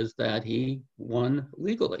fascinating is that he won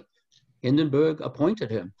legally. Hindenburg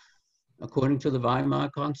appointed him according to the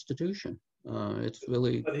Weimar Constitution. It's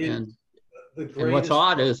really, and what's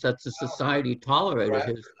odd is that the society tolerated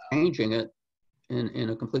his changing it in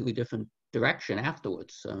a completely different direction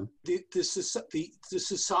afterwards. So the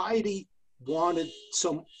society wanted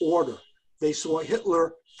some order. They saw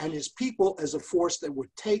Hitler and his people as a force that would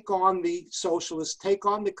take on the socialists, take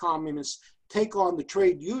on the communists, take on the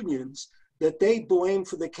trade unions that they blamed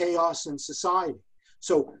for the chaos in society.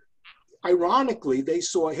 So ironically, they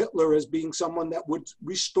saw Hitler as being someone that would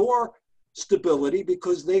restore stability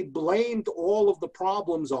because they blamed all of the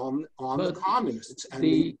problems on the communists and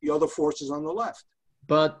the other forces on the left.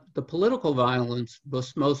 But the political violence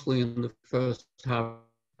was mostly in the first half,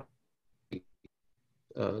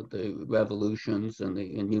 the revolutions and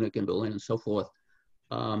in Munich and Berlin and so forth.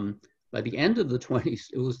 By the end of the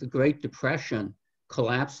 20s, it was the Great Depression,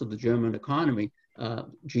 collapse of the German economy,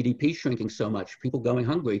 GDP shrinking so much, people going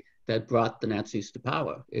hungry, that brought the Nazis to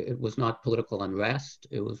power. It was not political unrest,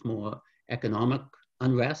 it was more economic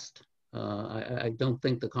unrest. I don't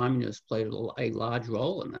think the communists played a large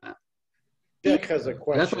role in that. Jack has a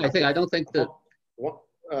question. That's what I think. I don't think that.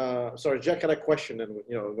 Sorry, Jack had a question, and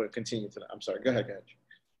we'll continue to that. I'm sorry. Go ahead.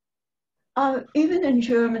 Even in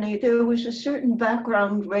Germany, there was a certain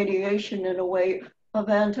background radiation, in a way, of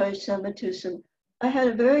anti-Semitism. I had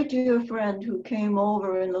a very dear friend who came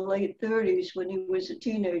over in the late 30s when he was a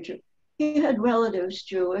teenager. He had relatives,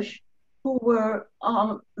 Jewish, who were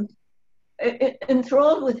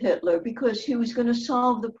enthralled with Hitler because he was going to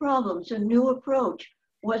solve the problems, a new approach.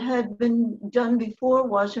 What had been done before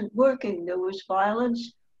wasn't working. There was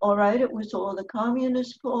violence. All right, it was all the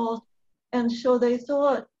communists' fault. And so they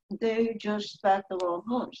thought they just backed the wrong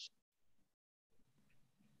horse.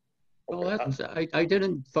 Well, I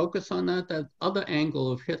didn't focus on that other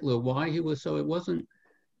angle of Hitler, why he was so,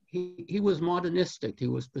 he was modernistic. He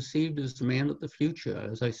was perceived as the man of the future.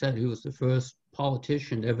 As I said, he was the first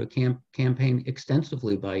politician to ever campaign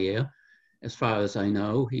extensively by air, as far as I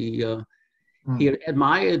know. He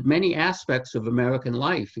admired many aspects of American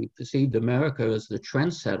life. He perceived America as the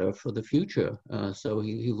trendsetter for the future. So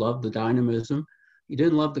he loved the dynamism. He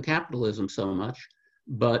didn't love the capitalism so much,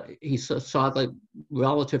 but he saw the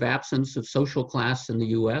relative absence of social class in the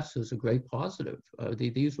US as a great positive.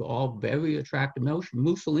 These were all very attractive notions.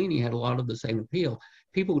 Mussolini had a lot of the same appeal.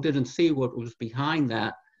 People didn't see what was behind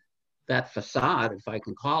that facade, if I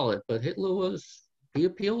can call it, but he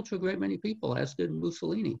appealed to a great many people, as did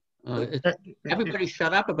Mussolini. Everybody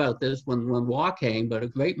shut up about this when war came, but a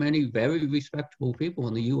great many very respectable people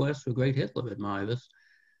in the U.S. were great Hitler admirers.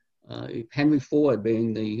 Henry Ford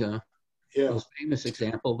being the most famous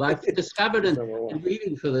example. But I've discovered in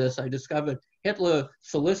reading for this, I discovered Hitler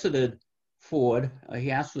solicited Ford.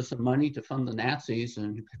 He asked for some money to fund the Nazis,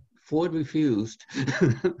 and Ford refused.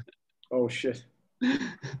 Oh, shit.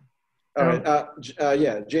 All right.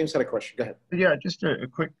 James had a question. Go ahead. Yeah, just a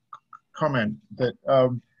quick comment that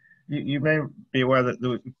you may be aware that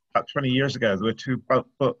about 20 years ago, there were two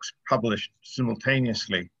books published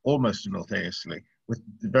simultaneously, almost simultaneously, with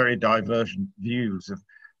very divergent views of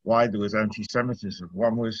why there was anti-Semitism.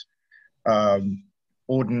 One was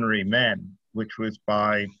Ordinary Men, which was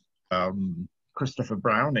by Christopher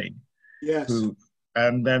Browning. Yes.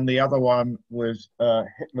 And then the other one was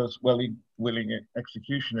Hitler's Willing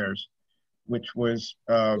Executioners, which was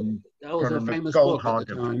that was a famous book at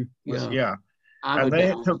the time. Yeah. And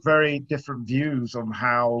they took very different views on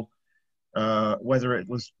how, whether it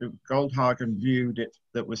was Goldhagen viewed it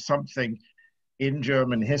that was something in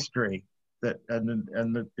German history that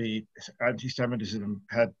the anti-Semitism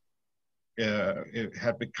had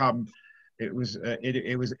become, it was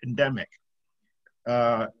endemic.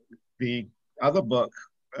 The other book,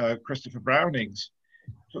 Christopher Browning's,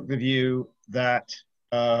 took the view that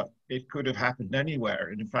it could have happened anywhere.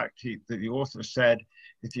 And in fact, the author said,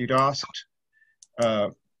 if you'd asked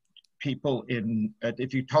people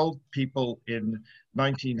if you told people in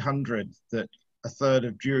 1900 that a third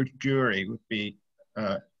of Jewry would be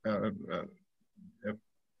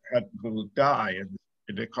will die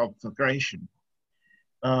in a conflagration,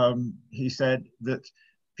 he said that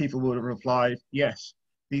people would have replied, yes,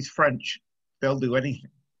 these French, they'll do anything.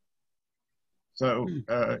 So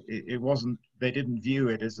it wasn't, they didn't view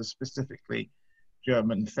it as a specifically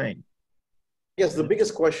German thing. Yes, the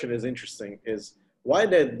biggest question is interesting, is why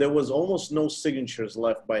there was almost no signatures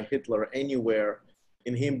left by Hitler anywhere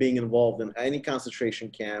in him being involved in any concentration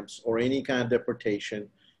camps or any kind of deportation.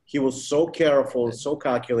 He was so careful, so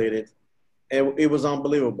calculated, and it was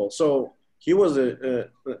unbelievable. So he was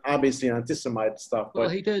obviously anti-Semite stuff. Well,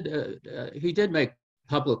 he did make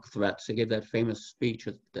public threats. He gave that famous speech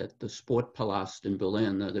at the Sportpalast in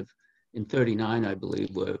Berlin that in '39, I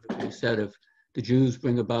believe, where he said if the Jews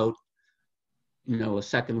bring about, a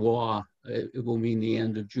second war, it will mean the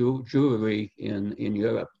end of Jewry in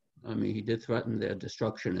Europe. I mean, he did threaten their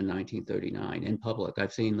destruction in 1939 in public.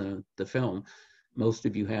 I've seen the film. Most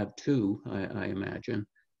of you have too, I imagine.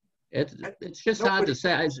 It's just hard to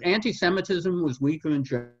say. Anti-Semitism was weaker in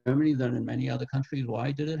Germany than in many other countries.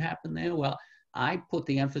 Why did it happen there? Well, I put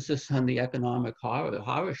the emphasis on the economic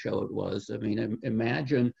horror show it was. I mean,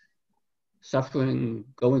 imagine suffering,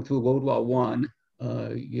 going through World War I.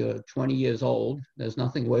 You're 20 years old. There's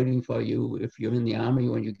nothing waiting for you if you're in the army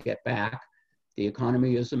when you get back. The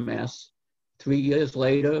economy is a mess. 3 years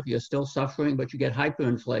later, you're still suffering, but you get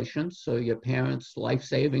hyperinflation. So your parents' life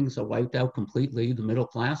savings are wiped out completely. The middle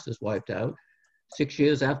class is wiped out. 6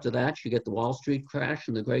 years after that, you get the Wall Street crash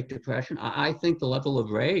and the Great Depression. I think the level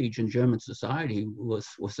of rage in German society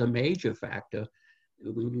was a major factor.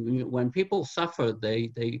 When people suffer,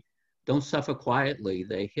 they don't suffer quietly.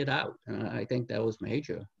 They hit out. And I think that was a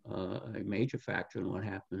major factor in what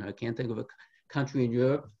happened. I can't think of a country in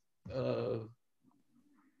Europe.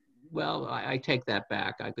 Well, I take that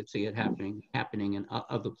back. I could see it happening in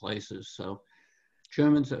other places. So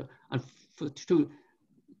Germans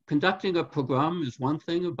conducting a pogrom is one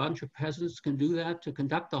thing. A bunch of peasants can do that. To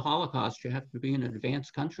conduct the Holocaust, you have to be in an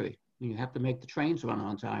advanced country. You have to make the trains run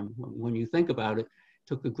on time. When you think about it,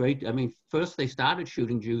 took first they started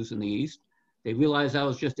shooting Jews in the East. They realized that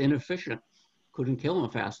was just inefficient. Couldn't kill them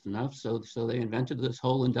fast enough. So they invented this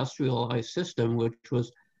whole industrialized system, which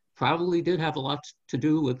probably did have a lot to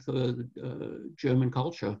do with German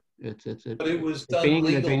culture. But it was done being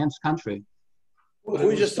legal. An advanced country. Who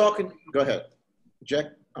was just talking? Go ahead, Jack.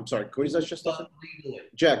 I'm sorry. Who is that just talking? Legally.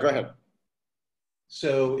 Jack, go ahead.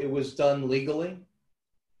 So it was done legally.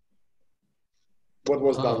 What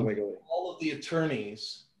was done legally? All of the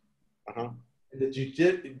attorneys,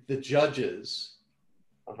 the judges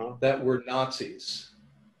that were Nazis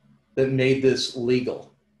that made this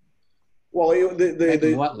legal. Well,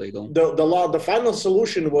 what legal? The final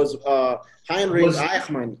solution was Heinrich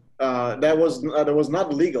Eichmann. That was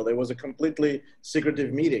not legal. It was a completely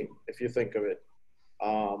secretive meeting, if you think of it.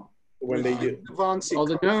 When the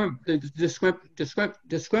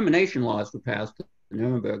discrimination laws were passed. The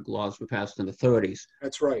Nuremberg laws were passed in the 30s.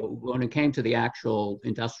 That's right. When it came to the actual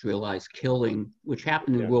industrialized killing, which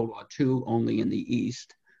happened in World War II only in the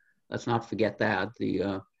East, let's not forget that.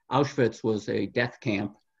 The Auschwitz was a death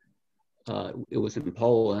camp. It was in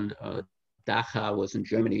Poland. Dachau was in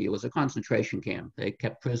Germany. It was a concentration camp. They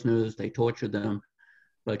kept prisoners. They tortured them.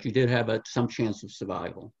 But you did have some chance of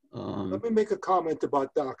survival. Let me make a comment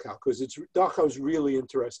about Dachau, because Dachau is really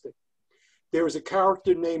interesting. There was a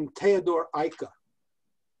character named Theodor Eicke.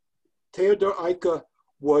 Theodor Eicke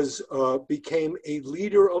became a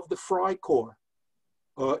leader of the Freikorps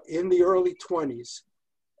in the early 20s,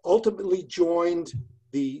 ultimately joined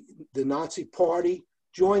the Nazi Party,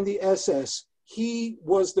 joined the SS. He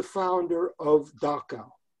was the founder of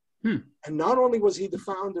Dachau. And not only was he the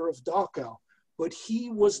founder of Dachau, but he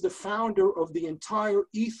was the founder of the entire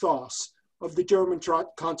ethos of the German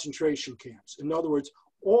concentration camps. In other words,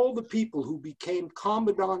 all the people who became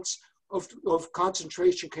commandants of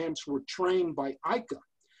concentration camps were trained by Eicke.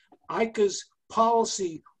 Eicke's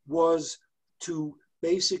policy was to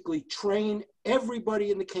basically train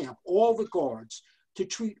everybody in the camp, all the guards, to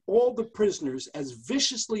treat all the prisoners as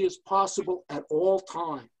viciously as possible at all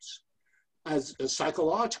times, as a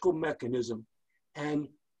psychological mechanism. And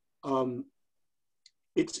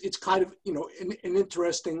it's kind of, an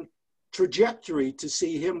interesting trajectory to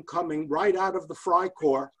see him coming right out of the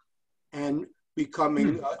Freikorps and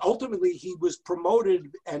becoming, ultimately he was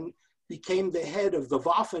promoted and became the head of the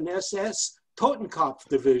Waffen-SS Totenkopf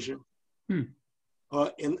division in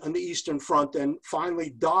the Eastern Front, and finally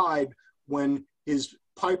died when his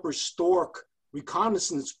Piper Stork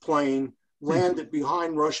reconnaissance plane landed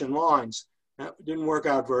behind Russian lines. That didn't work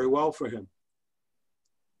out very well for him.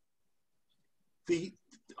 The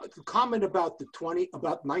comment about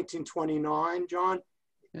about 1929, John,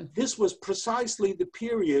 this was precisely the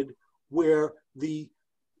period where the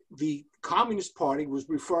Communist Party was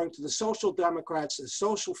referring to the Social Democrats as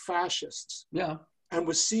social fascists, and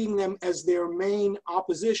was seeing them as their main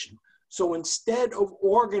opposition. So instead of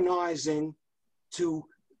organizing to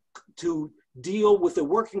deal with the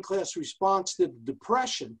working class response to the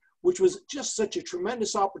Depression, which was just such a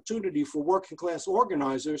tremendous opportunity for working class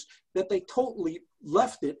organizers, that they totally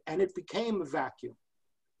left it and it became a vacuum.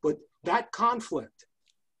 But that conflict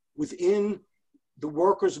within the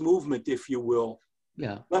workers' movement, if you will,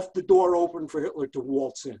 left the door open for Hitler to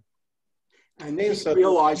waltz in. And they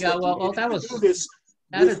realized that he could do this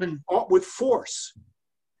with force.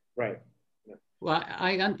 Right. Well,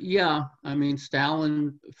 I mean,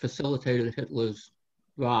 Stalin facilitated Hitler's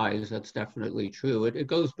rise. That's definitely true. It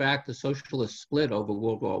goes back to socialist split over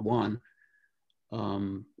World War I.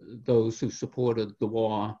 Those who supported the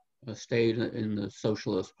war stayed in the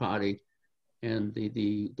Socialist Party, and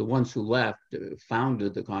the ones who left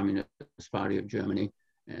founded the Communist Party of Germany.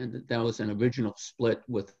 And that was an original split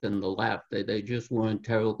within the left. They just weren't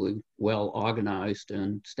terribly well organized,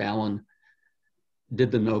 and Stalin did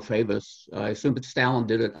them no favors. I assume that Stalin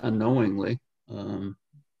did it unknowingly.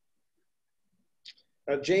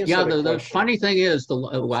 James, the funny thing is,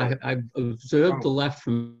 I've observed the left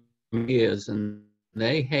for years, and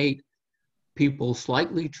they hate people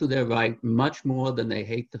slightly to their right much more than they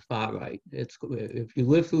hate the far right. If you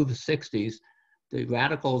live through the 60s, the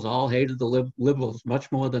radicals all hated the liberals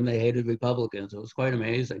much more than they hated Republicans. It was quite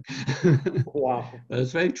amazing. Wow,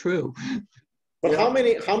 it's very true. But how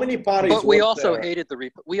many parties? But we also hated the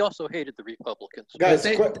Republicans. Guys,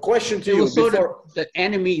 question to you before the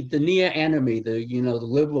enemy, the near enemy, the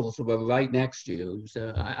liberals were right next to you.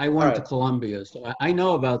 So I went to Columbia, so I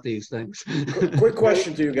know about these things. Quick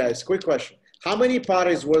question to you guys. Quick question: how many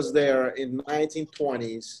parties was there in the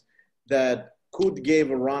 1920s that could give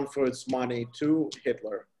a run for its money to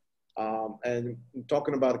Hitler? And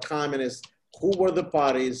talking about communists, who were the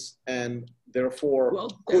parties, and therefore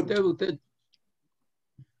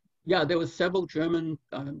there were several German,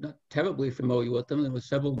 I'm not terribly familiar with them. There were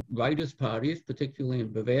several rightist parties, particularly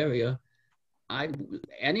in Bavaria.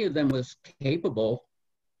 Any of them was capable.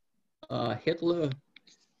 Hitler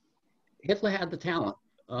had the talent.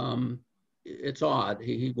 It's odd.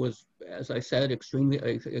 He was, as I said, extremely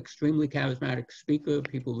charismatic speaker.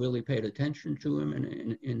 People really paid attention to him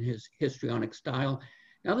in his histrionic style.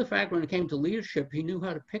 Another fact, when it came to leadership, he knew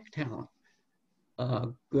how to pick talent.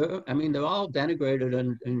 I mean, they're all denigrated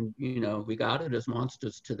and regarded as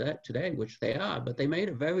monsters today, which they are, but they made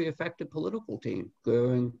a very effective political team.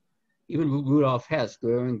 Goering, even Rudolf Hess,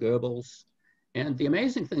 Goering, Goebbels. And the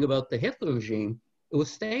amazing thing about the Hitler regime, it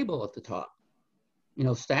was stable at the top.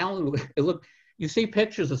 Stalin, you see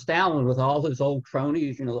pictures of Stalin with all his old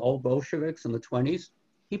cronies, the old Bolsheviks in the 20s.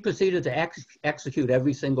 He proceeded to execute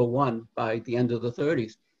every single one by the end of the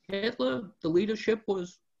 30s. Hitler, the leadership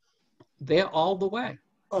was there all the way,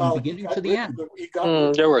 from beginning to the end.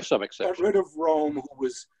 There were some exceptions. Got rid of Rome, who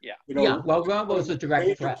was, well, Rome was a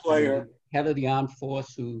direct threat. Player. Head of the armed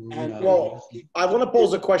force who, I want to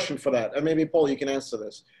pose a question for that. And maybe, Paul, you can answer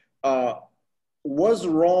this. Was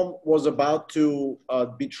Rome about to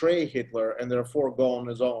betray Hitler and therefore go on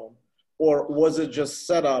his own? Or was it just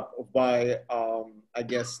set up by, I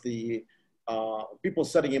guess, the people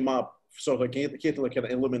setting him up so that Hitler can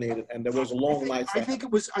eliminate it, and there was a long night. I think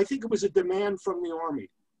it was a demand from the army.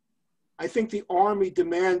 I think the army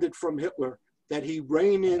demanded from Hitler that he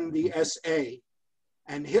rein in the SA,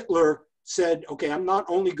 and Hitler said, "Okay, I'm not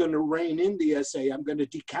only going to rein in the SA, I'm going to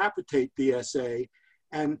decapitate the SA."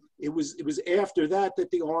 And it was after that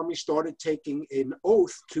the army started taking an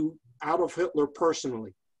oath to Adolf Hitler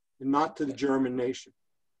personally, and not to the German nation.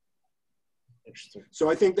 Interesting. So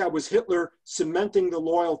I think that was Hitler cementing the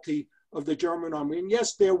loyalty of the German army. And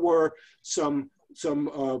yes, there were some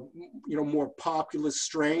more populist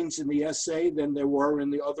strains in the SA than there were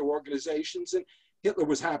in the other organizations, and Hitler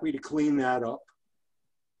was happy to clean that up.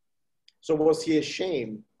 So was he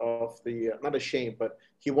ashamed of the, not ashamed, but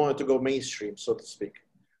he wanted to go mainstream, so to speak?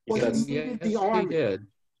 Well, he needed the army. He did.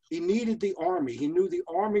 He needed the army. He knew the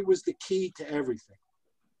army was the key to everything.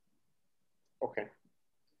 Okay.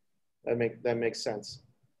 That makes sense.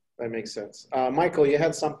 That makes sense. Michael, you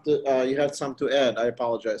had something to add. I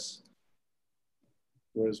apologize.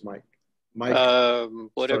 Where's Mike? Mike.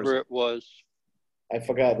 Whatever first. it was. I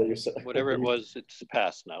forgot that you said. Whatever it was, it's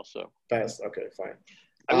passed now. So. Passed. Okay, fine.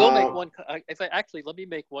 I will make one. Actually, let me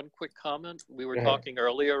make one quick comment. We were talking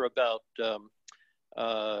earlier about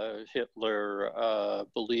Hitler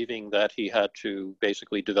believing that he had to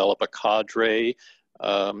basically develop a cadre,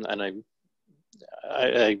 and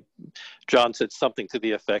John said something to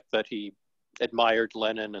the effect that he admired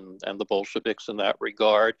Lenin and the Bolsheviks in that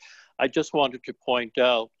regard. I just wanted to point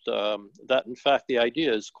out that, in fact, the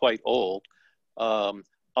idea is quite old.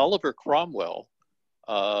 Oliver Cromwell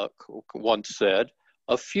once said,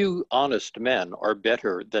 "A few honest men are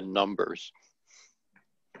better than numbers."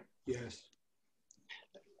 Yes.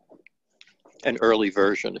 An early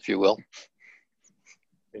version, if you will.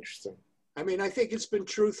 Interesting. I mean, I think it's been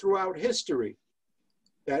true throughout history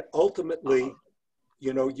that ultimately,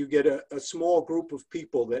 you know, you get a small group of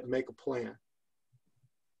people that make a plan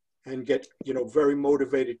and get, you know, very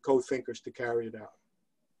motivated co-thinkers to carry it out.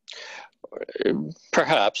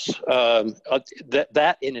 Perhaps.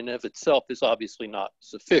 That in and of itself is obviously not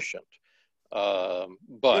sufficient.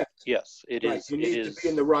 But yes, it is. You need to be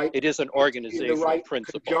in the right. It is an organizational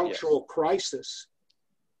principle. Conjunctural crisis.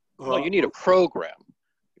 Well, you need a program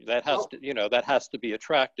that has to, you know, that has to be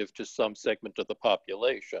attractive to some segment of the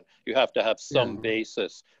population. You have to have some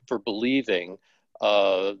basis for believing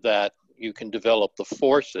that you can develop the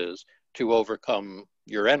forces to overcome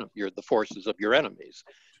the forces of your enemies.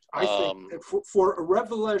 I think for a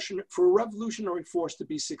revolutionary force to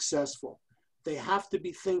be successful, they have to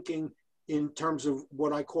be thinking in terms of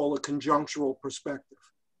what I call a conjunctural perspective.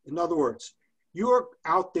 In other words, you're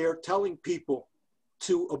out there telling people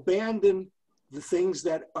to abandon the things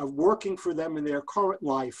that are working for them in their current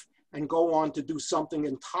life and go on to do something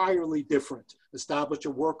entirely different, establish a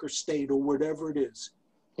worker state or whatever it is.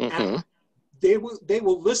 And they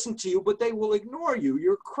will listen to you, but they will ignore you.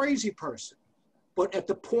 You're a crazy person. But at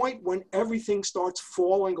the point when everything starts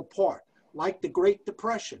falling apart, like the Great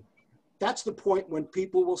Depression, that's the point when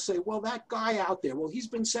people will say, well, that guy out there, well, he's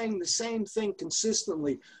been saying the same thing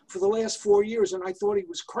consistently for the last 4 years, and I thought he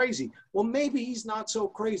was crazy. Well, maybe he's not so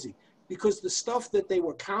crazy, because the stuff that they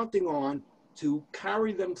were counting on to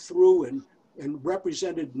carry them through and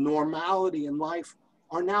represented normality in life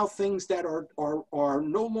are now things that are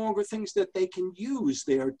no longer things that they can use.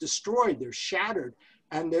 They're destroyed, they're shattered,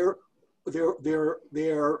 and they're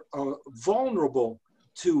vulnerable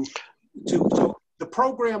to the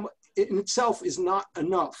program in itself is not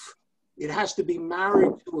enough. It has to be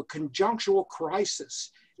married to a conjunctural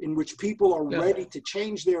crisis in which people are ready to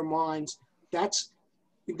change their minds. That's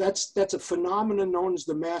a phenomenon known as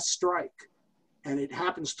the mass strike, and it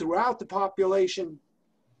happens throughout the population.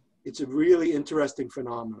 It's a really interesting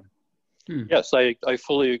phenomenon. Yes, I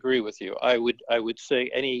fully agree with you. I would say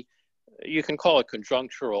you can call it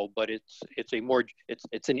conjunctural, but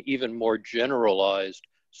it's an even more generalized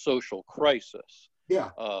social crisis.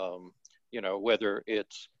 Yeah. You know, whether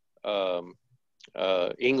it's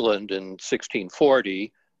England in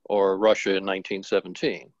 1640 or Russia in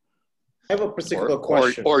 1917. I have a particular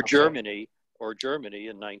question. Or Germany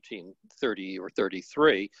in 1930 or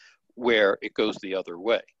 33, where it goes the other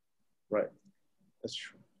way. Right, that's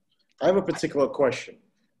true. I have a particular question.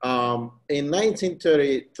 In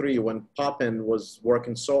 1933, when Papen was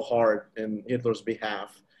working so hard in Hitler's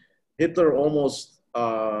behalf, Hitler almost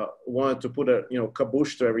wanted to put a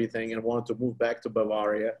kibosh to everything and wanted to move back to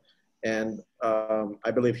Bavaria. And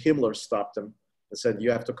I believe Himmler stopped him and said,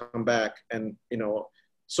 you have to come back. And,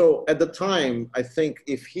 so at the time, I think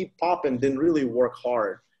if Papen didn't really work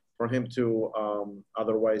hard for him to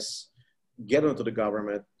otherwise get into the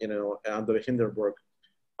government, under Hindenburg,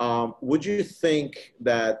 would you think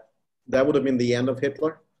that would have been the end of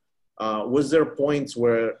Hitler? Was there points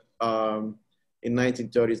where in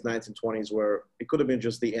 1930s, 1920s, where it could have been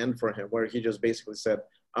just the end for him, where he just basically said,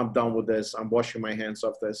 I'm done with this, I'm washing my hands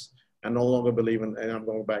of this, I no longer believe in, and I'm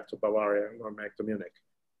going back to Bavaria, I'm going back to Munich.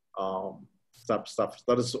 Stuff.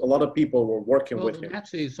 That is, a lot of people were working with him. The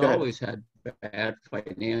Nazis always had bad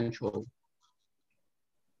financial.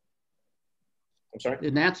 I'm sorry?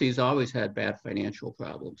 The Nazis always had bad financial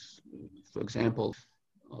problems. For example,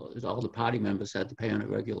 all the party members had to pay on a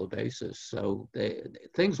regular basis. So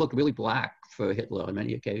things looked really black for Hitler on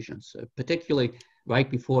many occasions, particularly right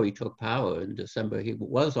before he took power in December. He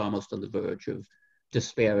was almost on the verge of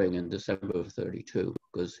despairing in December of 32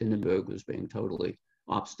 because Hindenburg was being totally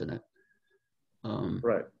obstinate.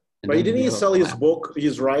 Right. But he didn't sell his book,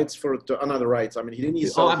 his rights to another rights. I mean, he didn't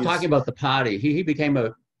sell I'm talking about the party. He became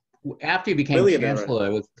a after he became chancellor,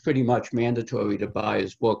 it was pretty much mandatory to buy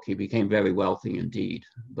his book. He became very wealthy indeed.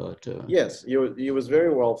 But yes, he was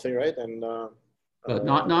very wealthy, right? And but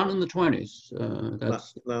not in the 20s.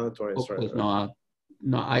 That's not in the 20s, right? Was not.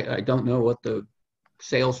 No, I don't know what the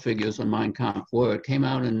sales figures on Mein Kampf were. It came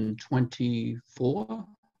out in 24.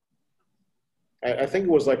 I think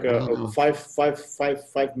it was like a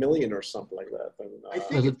 5 million or something like that. And, I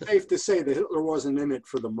think it's safe to say that Hitler wasn't in it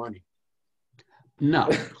for the money. No.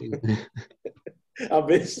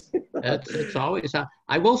 Obviously. It's always.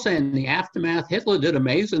 I will say, in the aftermath, Hitler did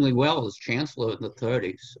amazingly well as chancellor in the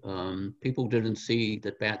 30s. People didn't see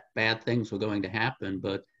that bad things were going to happen,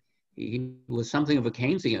 but he was something of a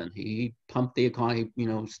Keynesian. He pumped the economy,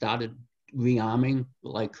 started rearming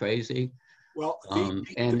like crazy. Well,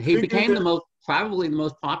 and he became probably the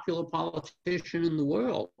most popular politician in the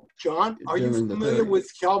world. John, are you familiar with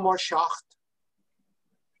Hjalmar Schacht?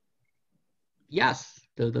 Yes,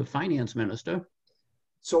 the finance minister.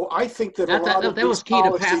 So I think that that was key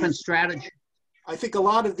to Papen's strategy. I think a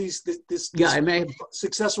lot of this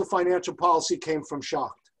successful financial policy came from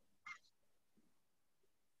Schacht.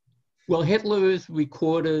 Well, Hitler is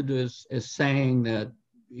recorded as saying that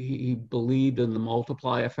he believed in the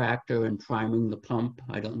multiplier factor and priming the pump.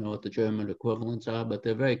 I don't know what the German equivalents are, but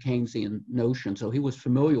they're very Keynesian notions. So he was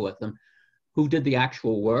familiar with them. Who did the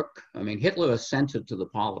actual work? I mean, Hitler assented to the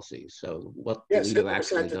policy. So what the leader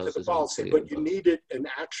actually does is policy, but you needed an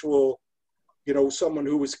actual, someone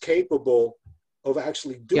who was capable of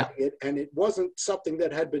actually doing it, and it wasn't something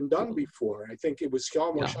that had been done before. I think it was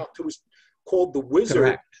Hjalmar Schacht who was called the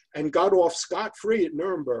Wizard and got off scot-free at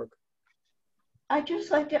Nuremberg. I'd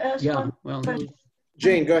just like to ask one question.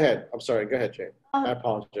 Jane, go ahead. I'm sorry. Go ahead, Jane. I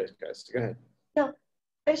apologize, guys. Go ahead. No,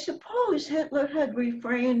 I suppose Hitler had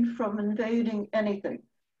refrained from invading anything.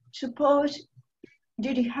 Suppose,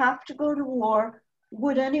 did he have to go to war?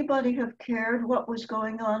 Would anybody have cared what was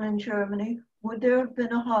going on in Germany? Would there have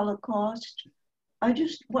been a Holocaust? I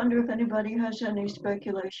just wonder if anybody has any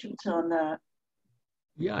speculations on that.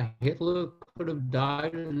 Yeah, Hitler could have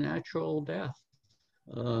died a natural death.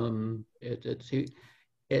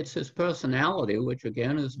 It's his personality, which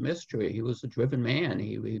again is mystery. He was a driven man.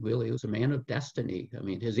 He really was a man of destiny. I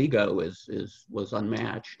mean, his ego was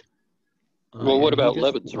unmatched. Well, what about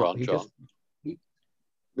Lebensraum, John?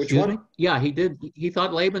 Which one? Me? Yeah, he did. He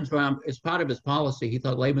thought Lebensraum, as part of his policy, he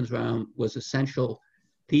thought Lebensraum was essential,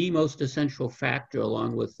 the most essential factor,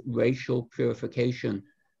 along with racial purification,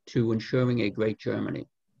 to ensuring a great Germany.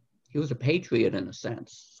 He was a patriot in a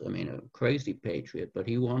sense. I mean, a crazy patriot, but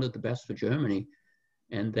he wanted the best for Germany,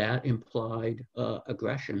 and that implied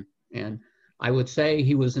aggression. And I would say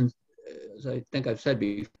he was, as I think I've said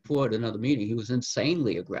before at another meeting, he was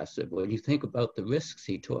insanely aggressive. When you think about the risks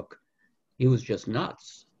he took, he was just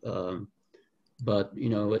nuts. But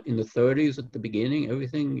in the 30s at the beginning,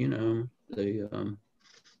 everything, I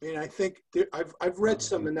mean, I think I've read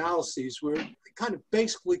some analyses where they kind of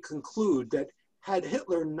basically conclude that had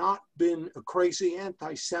Hitler not been a crazy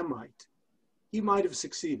anti-Semite, he might have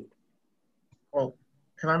succeeded. Well,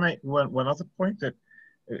 can I make one other point? That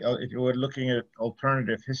if you were looking at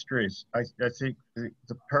alternative histories, I think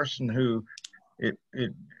the person who,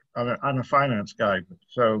 I'm a finance guy,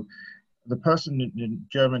 so the person in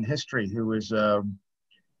German history who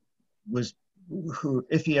who,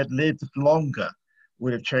 if he had lived longer,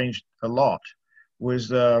 would have changed a lot, was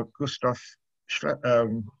Gustav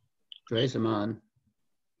Stresemann.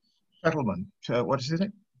 Settlement. What is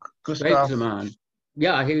it? Gustav Stresemann.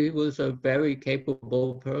 Yeah, he was a very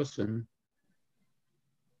capable person.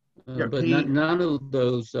 But none of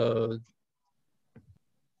those. Oh,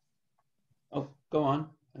 go on.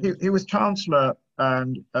 He was chancellor,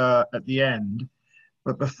 and at the end,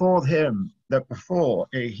 but before him,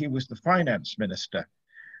 he was the finance minister,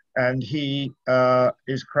 and he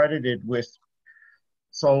is credited with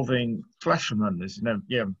solving Fleischmann, his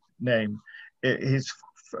name, his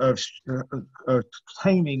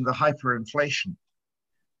taming the hyperinflation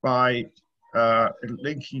by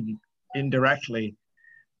linking indirectly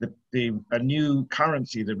a new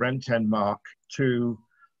currency, the Rentenmark, to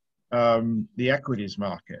the equities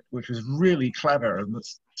market, which was really clever, and the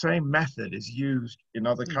same method is used in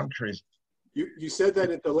other countries. You said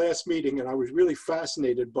that at the last meeting, and I was really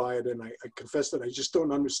fascinated by it, and I confess that I just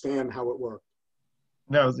don't understand how it worked.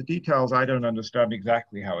 No, the details, I don't understand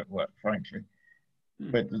exactly how it worked, frankly.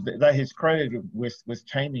 But that he's credited with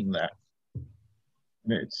taming that.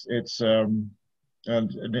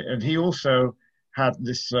 And he also had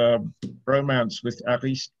this romance with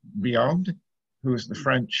Aristide Briand, who was the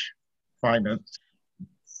French foreign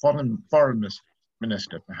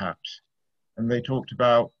minister, perhaps. And they talked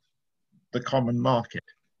about the common market.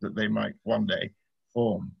 that they might one day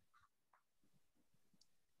form.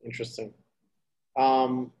 Interesting.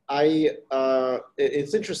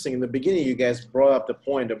 It's interesting. In the beginning, you guys brought up the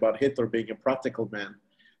point about Hitler being a practical man.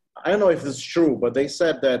 I don't know if this is true, but they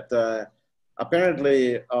said that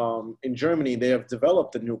apparently in Germany they have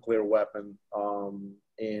developed a nuclear weapon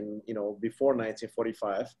before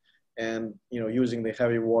 1945, and using the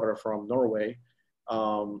heavy water from Norway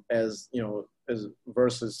as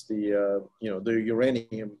versus the the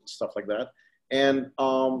uranium, stuff like that. And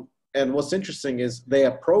what's interesting is they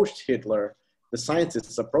approached Hitler. The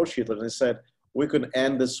scientists approached Hitler and they said, we could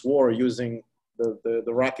end this war using the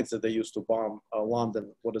rockets that they used to bomb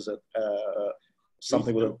London. What is it?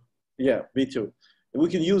 Something V2. with V2. We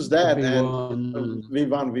can use that V1, and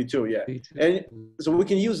V1, V2, yeah. V2. And so we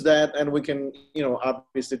can use that, and we can,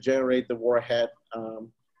 obviously generate the warhead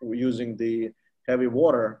using the heavy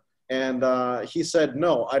water. And he said,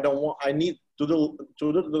 no, I don't want. I need to do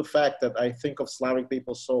the fact that I think of Slavic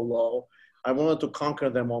people so low. I wanted to conquer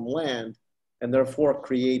them on land, and therefore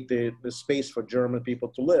create the space for German people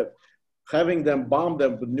to live. Having them bomb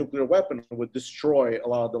them with nuclear weapon would destroy a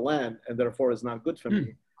lot of the land, and therefore is not good for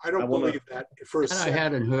me. I don't believe that for a second. I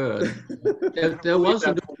hadn't heard. There was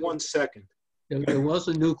that for 1 second. There was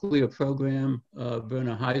a nuclear program.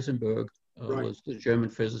 Werner Heisenberg was the German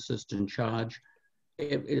physicist in charge.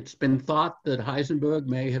 It's been thought that Heisenberg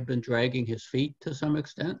may have been dragging his feet to some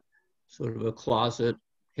extent, sort of a closet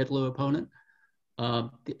Hitler opponent. I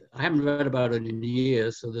haven't read about it in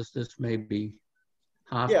years, so this may be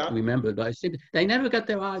half remembered. But I see they never got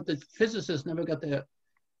the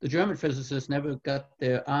German physicists never got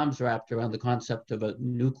their arms wrapped around the concept of a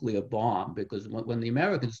nuclear bomb, because when the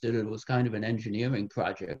Americans did it, it was kind of an engineering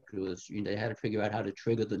project. It was, they had to figure out how to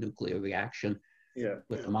trigger the nuclear reaction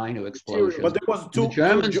with minor explosions. But there was the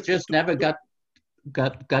Germans just never got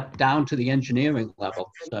down to the engineering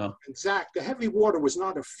level. So, and Zach, the heavy water was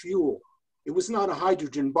not a fuel. It was not a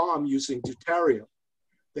hydrogen bomb using deuterium.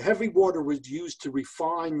 The heavy water was used to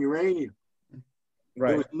refine uranium.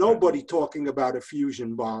 Right. There was nobody talking about a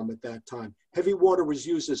fusion bomb at that time. Heavy water was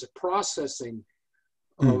used as a processing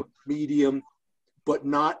medium, but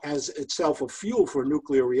not as itself a fuel for a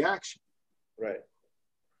nuclear reaction. Right.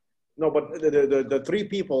 No, but the three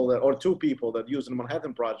people or two people that used the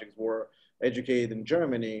Manhattan Project were educated in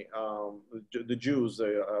Germany. The Jews,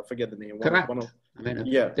 I forget the name. Correct.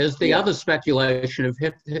 There's the other speculation of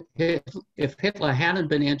if Hitler hadn't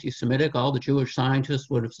been anti-Semitic, all the Jewish scientists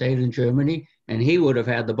would have stayed in Germany, and he would have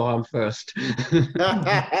had the bomb first.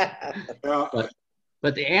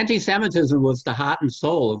 But the anti-Semitism was the heart and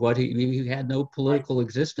soul of what he had no political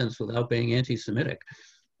existence without being anti-Semitic.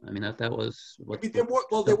 I mean, that was what.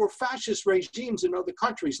 There were fascist regimes in other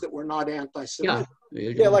countries that were not anti-Semitic.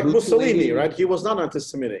 Yeah, like Mussolini, right? He was not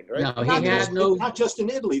anti-Semitic, right? No, not just in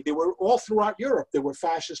Italy. They were all throughout Europe. There were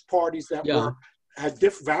fascist parties that had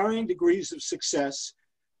varying degrees of success,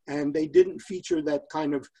 and they didn't feature that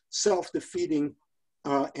kind of self-defeating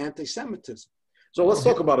anti-Semitism. So let's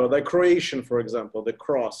talk about it. Like Croatian, for example, the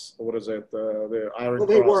cross. What is it? The Iron Cross. Well,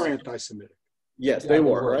 they were anti-Semitic. Yes, they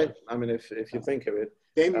were, right? I mean, if you think of it.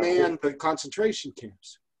 They manned the concentration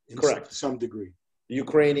camps correct. To some degree. The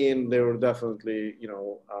Ukrainian, they were definitely, in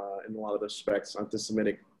a lot of respects,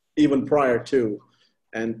 anti-Semitic, even prior to,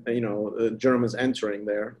 and, the Germans entering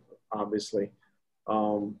there, obviously.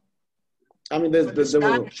 I mean, the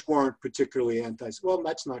Spanish weren't particularly well,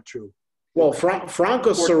 that's not true. Well,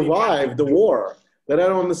 Franco survived the war. That I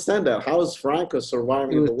don't understand that. How is Franco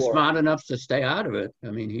surviving the war? He was smart enough to stay out of it.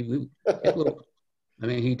 I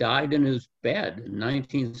mean, he died in his bed in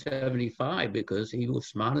 1975 because he was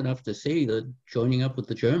smart enough to see that joining up with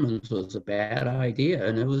the Germans was a bad idea,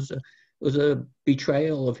 and it was a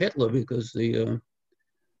betrayal of Hitler because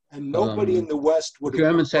and nobody in the West would. The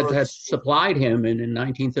Germans had supplied him in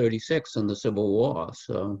 1936 in the Civil War,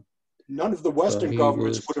 so none of the Western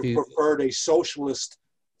governments would have preferred a socialist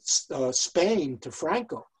Spain to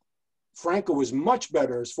Franco. Franco was much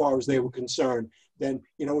better as far as they were concerned than,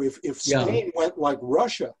 if Spain went like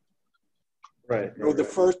Russia,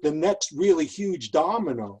 the next really huge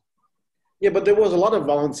domino. Yeah, but there was a lot of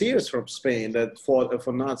volunteers from Spain that fought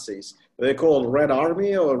for Nazis. They called Red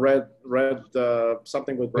Army or Red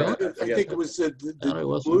something with red. I think it was the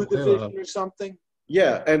Blue Division or something.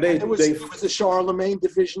 Yeah, and it was the Charlemagne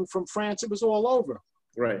Division from France. It was all over.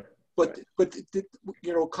 Right. But the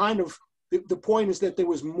point is that there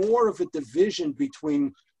was more of a division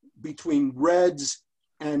between Reds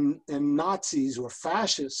and Nazis or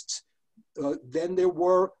fascists than there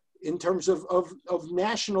were in terms of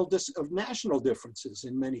national differences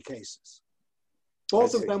in many cases.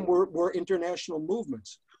 Both of them were international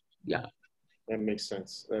movements. Yeah. That makes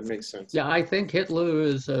sense. That makes sense. Yeah, I think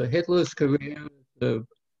Hitler's career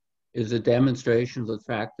is a demonstration of the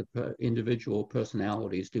fact that individual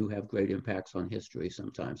personalities do have great impacts on history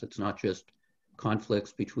sometimes. It's not just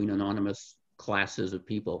conflicts between anonymous classes of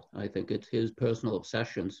people. I think it's his personal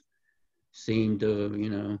obsessions seemed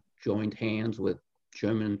to, joined hands with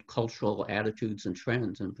German cultural attitudes and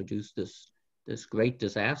trends and produced this great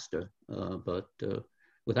disaster. But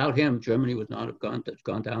without him, Germany would not have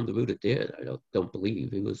gone down the route it did. I don't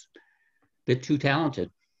believe. He was a bit too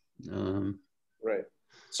talented. Right.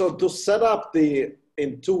 So to set up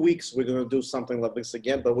in 2 weeks, we're going to do something like this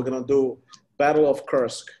again, but we're going to do Battle of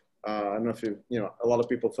Kursk. I don't know if a lot of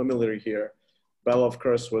people familiar here. Battle of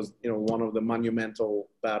Kursk was, one of the monumental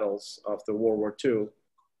battles of the World War II.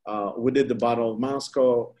 We did the Battle of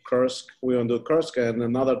Moscow, Kursk. We're going to do Kursk, and in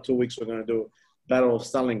another 2 weeks, we're going to do Battle of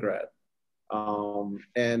Stalingrad.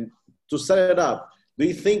 And to set it up, do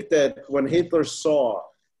you think that when Hitler saw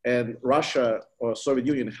and Russia or Soviet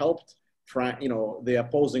Union helped the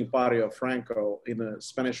opposing party of Franco in the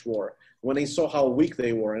Spanish War, when he saw how weak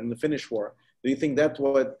they were in the Finnish War, do you think that's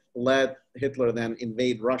what led Hitler then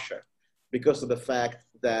invade Russia? Because of the fact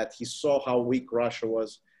that he saw how weak Russia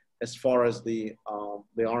was as far as the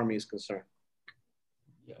army is concerned.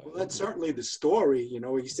 Well, that's certainly the story.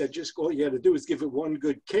 He said just all you had to do is give it one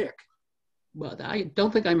good kick. Well, I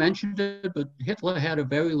don't think I mentioned it, but Hitler had a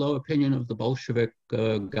very low opinion of the Bolshevik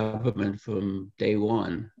government from day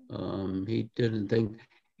one. He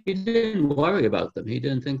didn't worry about them. He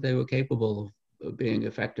didn't think they were capable of being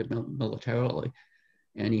effective militarily.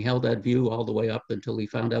 And he held that view all the way up until he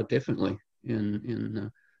found out differently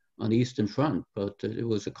on the Eastern Front. But it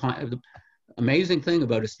was the amazing thing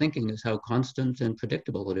about his thinking is how constant and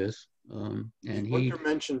predictable it is. And when he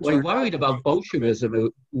worried about Bolshevism,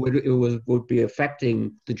 it would be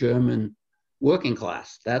affecting the German working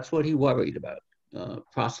class. That's what he worried about.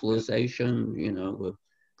 Proselytization,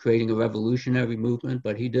 creating a revolutionary movement.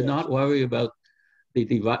 But he did not worry about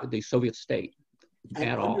the Soviet state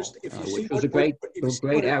at all, which was a great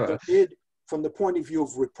error. Did from the point of view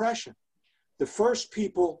of repression, the first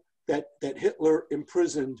people that Hitler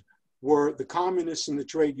imprisoned were the communists and the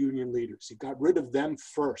trade union leaders. He got rid of them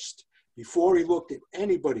first before he looked at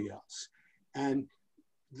anybody else. And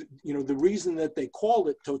the reason that they called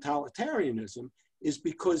it totalitarianism is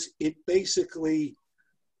because it basically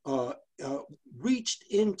reached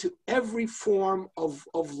into every form of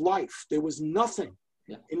life. There was nothing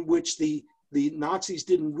in which the Nazis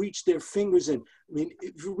didn't reach their fingers in. I mean,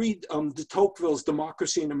 if you read de Tocqueville's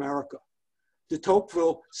Democracy in America, de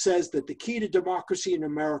Tocqueville says that the key to democracy in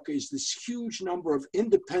America is this huge number of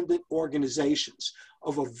independent organizations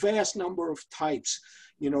of a vast number of types,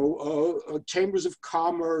 chambers of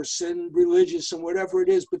commerce and religious and whatever it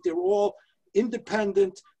is, but they're all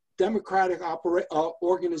independent democratic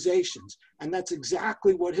organizations. And that's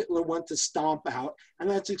exactly what Hitler went to stomp out. And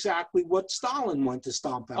that's exactly what Stalin went to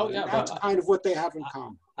stomp out. And that's kind of what they have in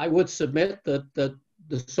common. I would submit that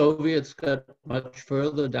the Soviets got much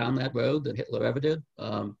further down that road than Hitler ever did.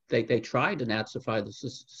 They tried to Nazify the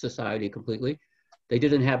society completely.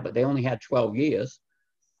 They only had 12 years.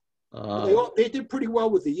 They did pretty well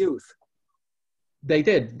with the youth. They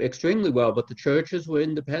did extremely well, but the churches were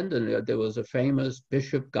independent. There was a famous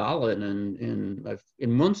Bishop Galen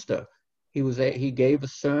in Munster. He gave a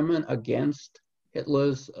sermon against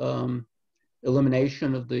Hitler's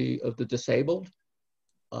elimination of the disabled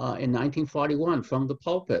in 1941 from the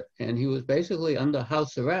pulpit, and he was basically under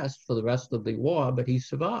house arrest for the rest of the war, but he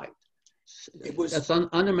survived. That's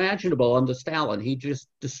unimaginable under Stalin. He just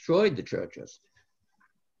destroyed the churches.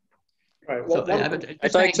 Right. Well,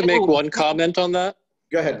 I'd like to make one comment on that.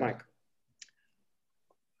 Go ahead, Mike.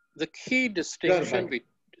 The key distinction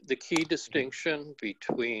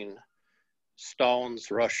between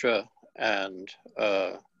Stalin's Russia and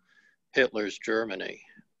Hitler's Germany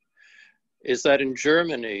is that in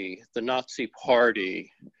Germany, the Nazi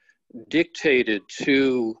Party dictated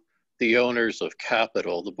to the owners of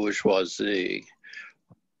capital, the bourgeoisie,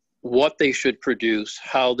 what they should produce,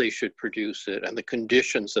 how they should produce it, and the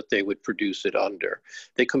conditions that they would produce it under.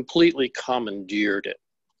 They completely commandeered it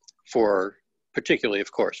particularly,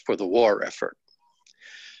 of course, for the war effort.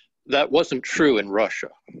 That wasn't true in Russia.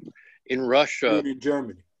 In Russia... In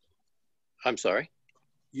Germany. I'm sorry?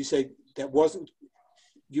 You say that wasn't...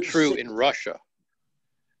 True in Russia.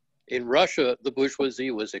 In Russia, the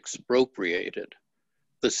bourgeoisie was expropriated.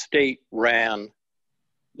 The state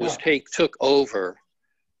took over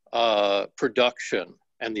production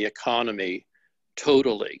and the economy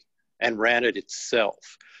totally and ran it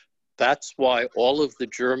itself. That's why all of the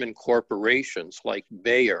German corporations like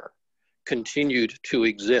Bayer continued to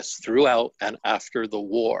exist throughout and after the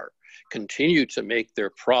war, continued to make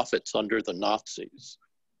their profits under the Nazis.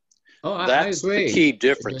 Oh, That's I agree. the key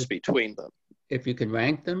difference between them. If you can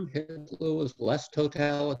rank them, Hitler was less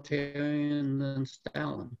totalitarian than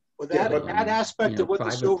Stalin. Well, that aspect of what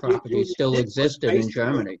the Soviet Union still existed in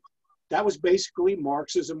Germany. That was basically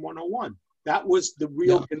Marxism 101. That was the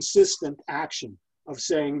real consistent action of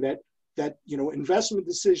saying that investment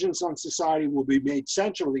decisions on society will be made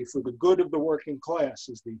centrally for the good of the working class,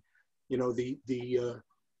 is the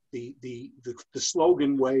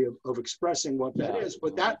slogan way of expressing what that is.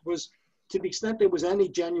 But that was, to the extent there was any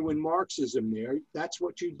genuine Marxism there, that's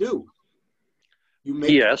what you do.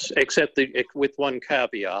 Yes, except with one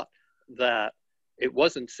caveat, that it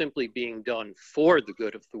wasn't simply being done for the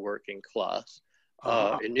good of the working class.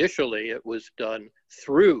 Initially, it was done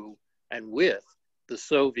through and with the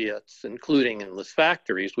Soviets, including in the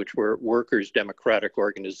factories, which were workers' democratic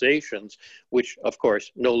organizations, which, of course,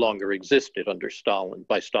 no longer existed under Stalin,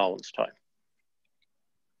 by Stalin's time.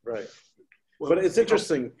 Right. But it's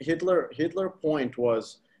interesting. Hitler point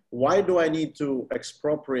was, why do I need to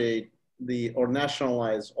expropriate or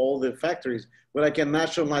nationalize all the factories when I can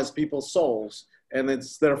nationalize people's souls, and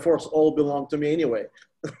it's therefore all belong to me anyway?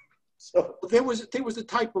 So there was a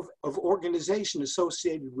type of organization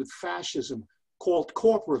associated with fascism called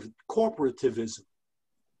corporativism.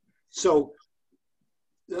 So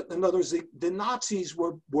in other words, the Nazis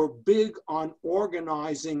were big on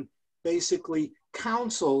organizing basically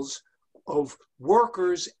councils of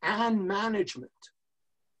workers and management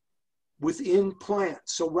within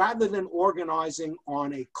plants. So rather than organizing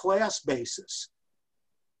on a class basis,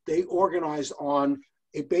 they organized on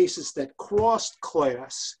a basis that crossed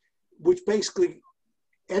class, which basically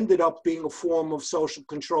ended up being a form of social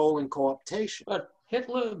control and co-optation. But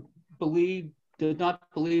Hitler did not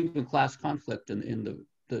believe in class conflict in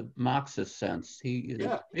the Marxist sense.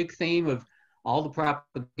 The big theme of all the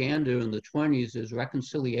propaganda in the 1920s is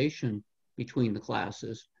reconciliation between the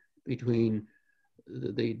classes, between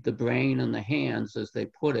the brain and the hands, as they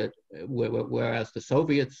put it, whereas the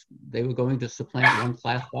Soviets, they were going to supplant one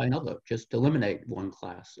class by another, just eliminate one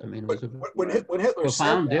class. I mean, it was when Hitler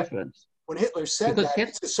profound said that, difference. When Hitler said that,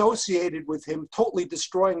 it's associated with him totally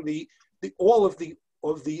destroying all of the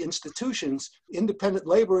institutions, independent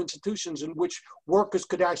labor institutions, in which workers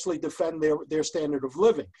could actually defend their standard of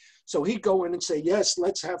living. So he'd go in and say, yes,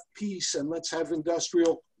 let's have peace and let's have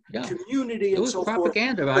industrial community and so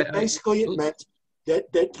propaganda, forth. But basically, it meant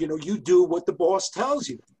that you do what the boss tells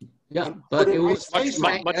you. Yeah, but it was as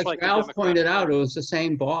Ralph pointed out, it was the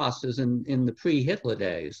same boss as in the pre-Hitler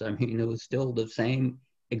days. I mean, it was still the same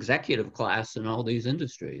executive class in all these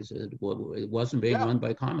industries. It wasn't being run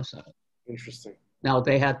by commissars. Interesting. Now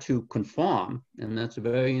they had to conform, and that's a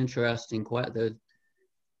very interesting question.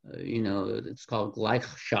 It's called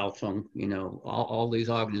Gleichschaltung. All these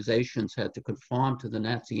organizations had to conform to the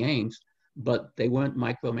Nazi aims, but they weren't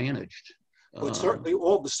micromanaged. But certainly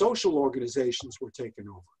all the social organizations were taken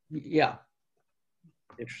over. Yeah.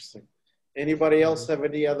 Interesting. Anybody else have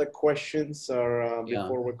any other questions or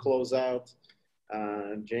before we close out?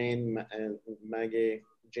 Jane and Maggie,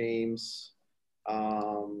 James,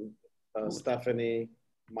 Stephanie,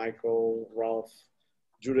 Michael, Ralph,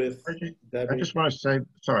 Judith, Debbie. I just want to say,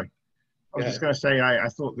 sorry. I was just going to say, I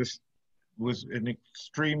thought this was an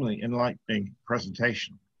extremely enlightening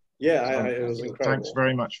presentation. Yeah, it was incredible. Thanks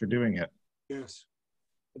very much for doing it. Yes.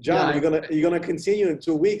 John, you're gonna continue in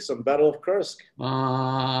 2 weeks on Battle of Kursk.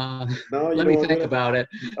 No, let me think about it.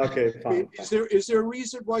 Okay, fine. Is there a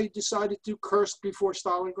reason why you decided to Kursk before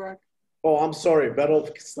Stalingrad? Oh, I'm sorry. Battle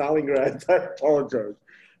of Stalingrad. I apologize.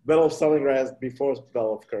 Battle of Stalingrad before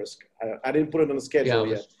Battle of Kursk. I didn't put it on the schedule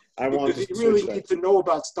yet. I wanted to you really need to know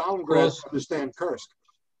about Stalingrad to understand Kursk.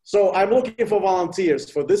 So I'm looking for volunteers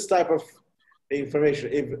for this type of information.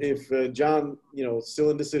 If John, still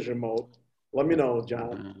in decision mode, let me know,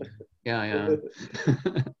 John. Yeah.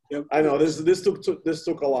 I know this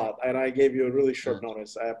took a lot, and I gave you a really short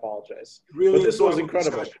notice. I apologize. Really, but this was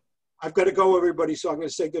incredible. I've got to go, everybody. So I'm going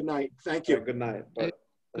to say good night. Thank you. Good night.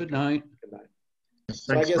 Good night. Good night.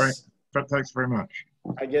 So thanks very much.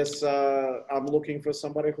 I guess I'm looking for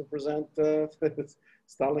somebody who present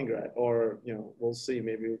Stalingrad, or we'll see.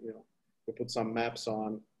 Maybe we'll put some maps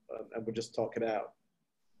on and we'll just talk it out.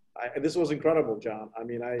 This was incredible, John. I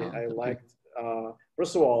mean, I liked.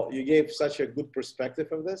 First of all, you gave such a good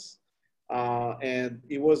perspective of this, and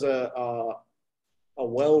it was a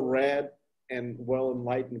well-read and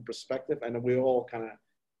well-enlightened perspective, and we all kind of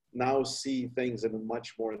now see things in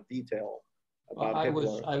much more detail about I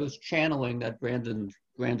Hitler. I was channeling that Brandon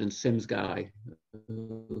Sims guy.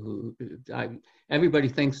 Everybody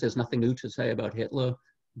thinks there's nothing new to say about Hitler,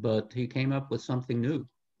 but he came up with something new,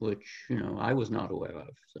 which I was not aware of.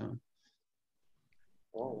 So.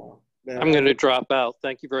 Oh wow. I'm going to drop out.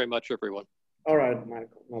 Thank you very much, everyone. All right,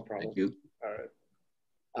 Michael. No problem. Thank you. All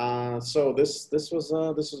right. So this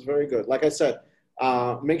was very good. Like I said,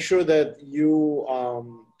 make sure that you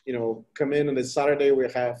come in on this Saturday. We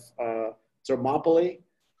have Thermopylae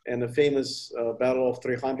and the famous Battle of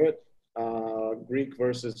 300, Greek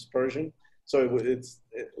versus Persian. So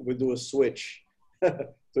we do a switch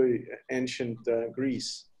to ancient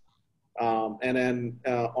Greece. And then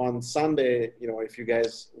on Sunday, if you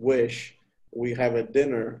guys wish, we have a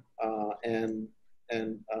dinner and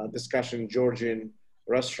discussion Georgian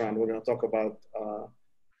restaurant. We're going to talk about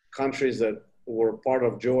countries that were part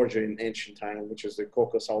of Georgia in ancient time, which is the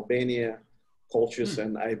Caucasus, Albania, Colchis,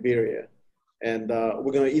 and Iberia. And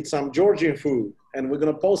we're going to eat some Georgian food, and we're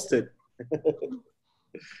going to post it.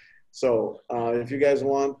 So if you guys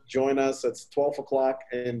want, join us. It's 12 o'clock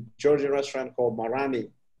in Georgian restaurant called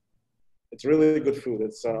Marani. It's really good food.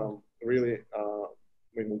 It's really,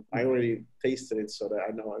 I already tasted it, so that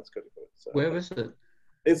I know it's good food. So. Where is it?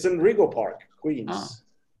 It's in Rego Park, Queens. Ah.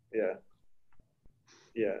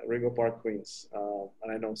 Yeah, Rego Park, Queens.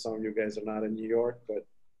 And I know some of you guys are not in New York, but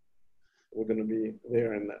we're going to be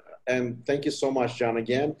there. And thank you so much, John,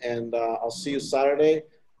 again. And I'll see you Saturday,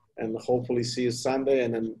 and hopefully see you Sunday.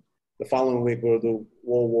 And then the following week, we'll do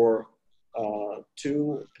World War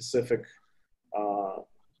II Pacific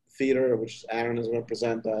Theater, which Aaron is going to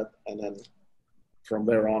present that. And then from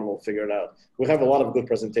there on, we'll figure it out. We have a lot of good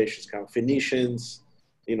presentations coming. Phoenicians,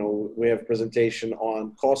 we have presentation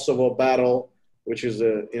on Kosovo battle, which is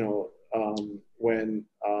when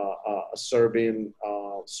a Serbian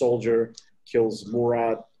soldier kills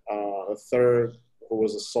Murad III, who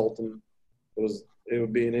was a sultan. It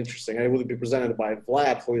would be an interesting. It would be presented by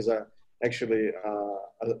Vlad, who is actually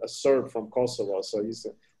a Serb from Kosovo. So he's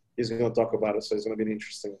going to talk about it. So it's going to be an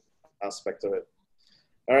interesting aspect of it.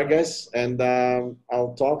 All right, guys, and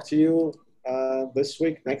I'll talk to you this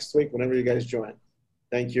week, next week, whenever you guys join.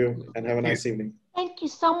 Thank you, and have a nice evening. Thank you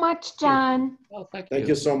so much, John. Oh, thank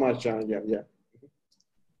you so much, John. Yeah.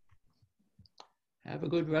 Have a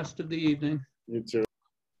good rest of the evening. You too.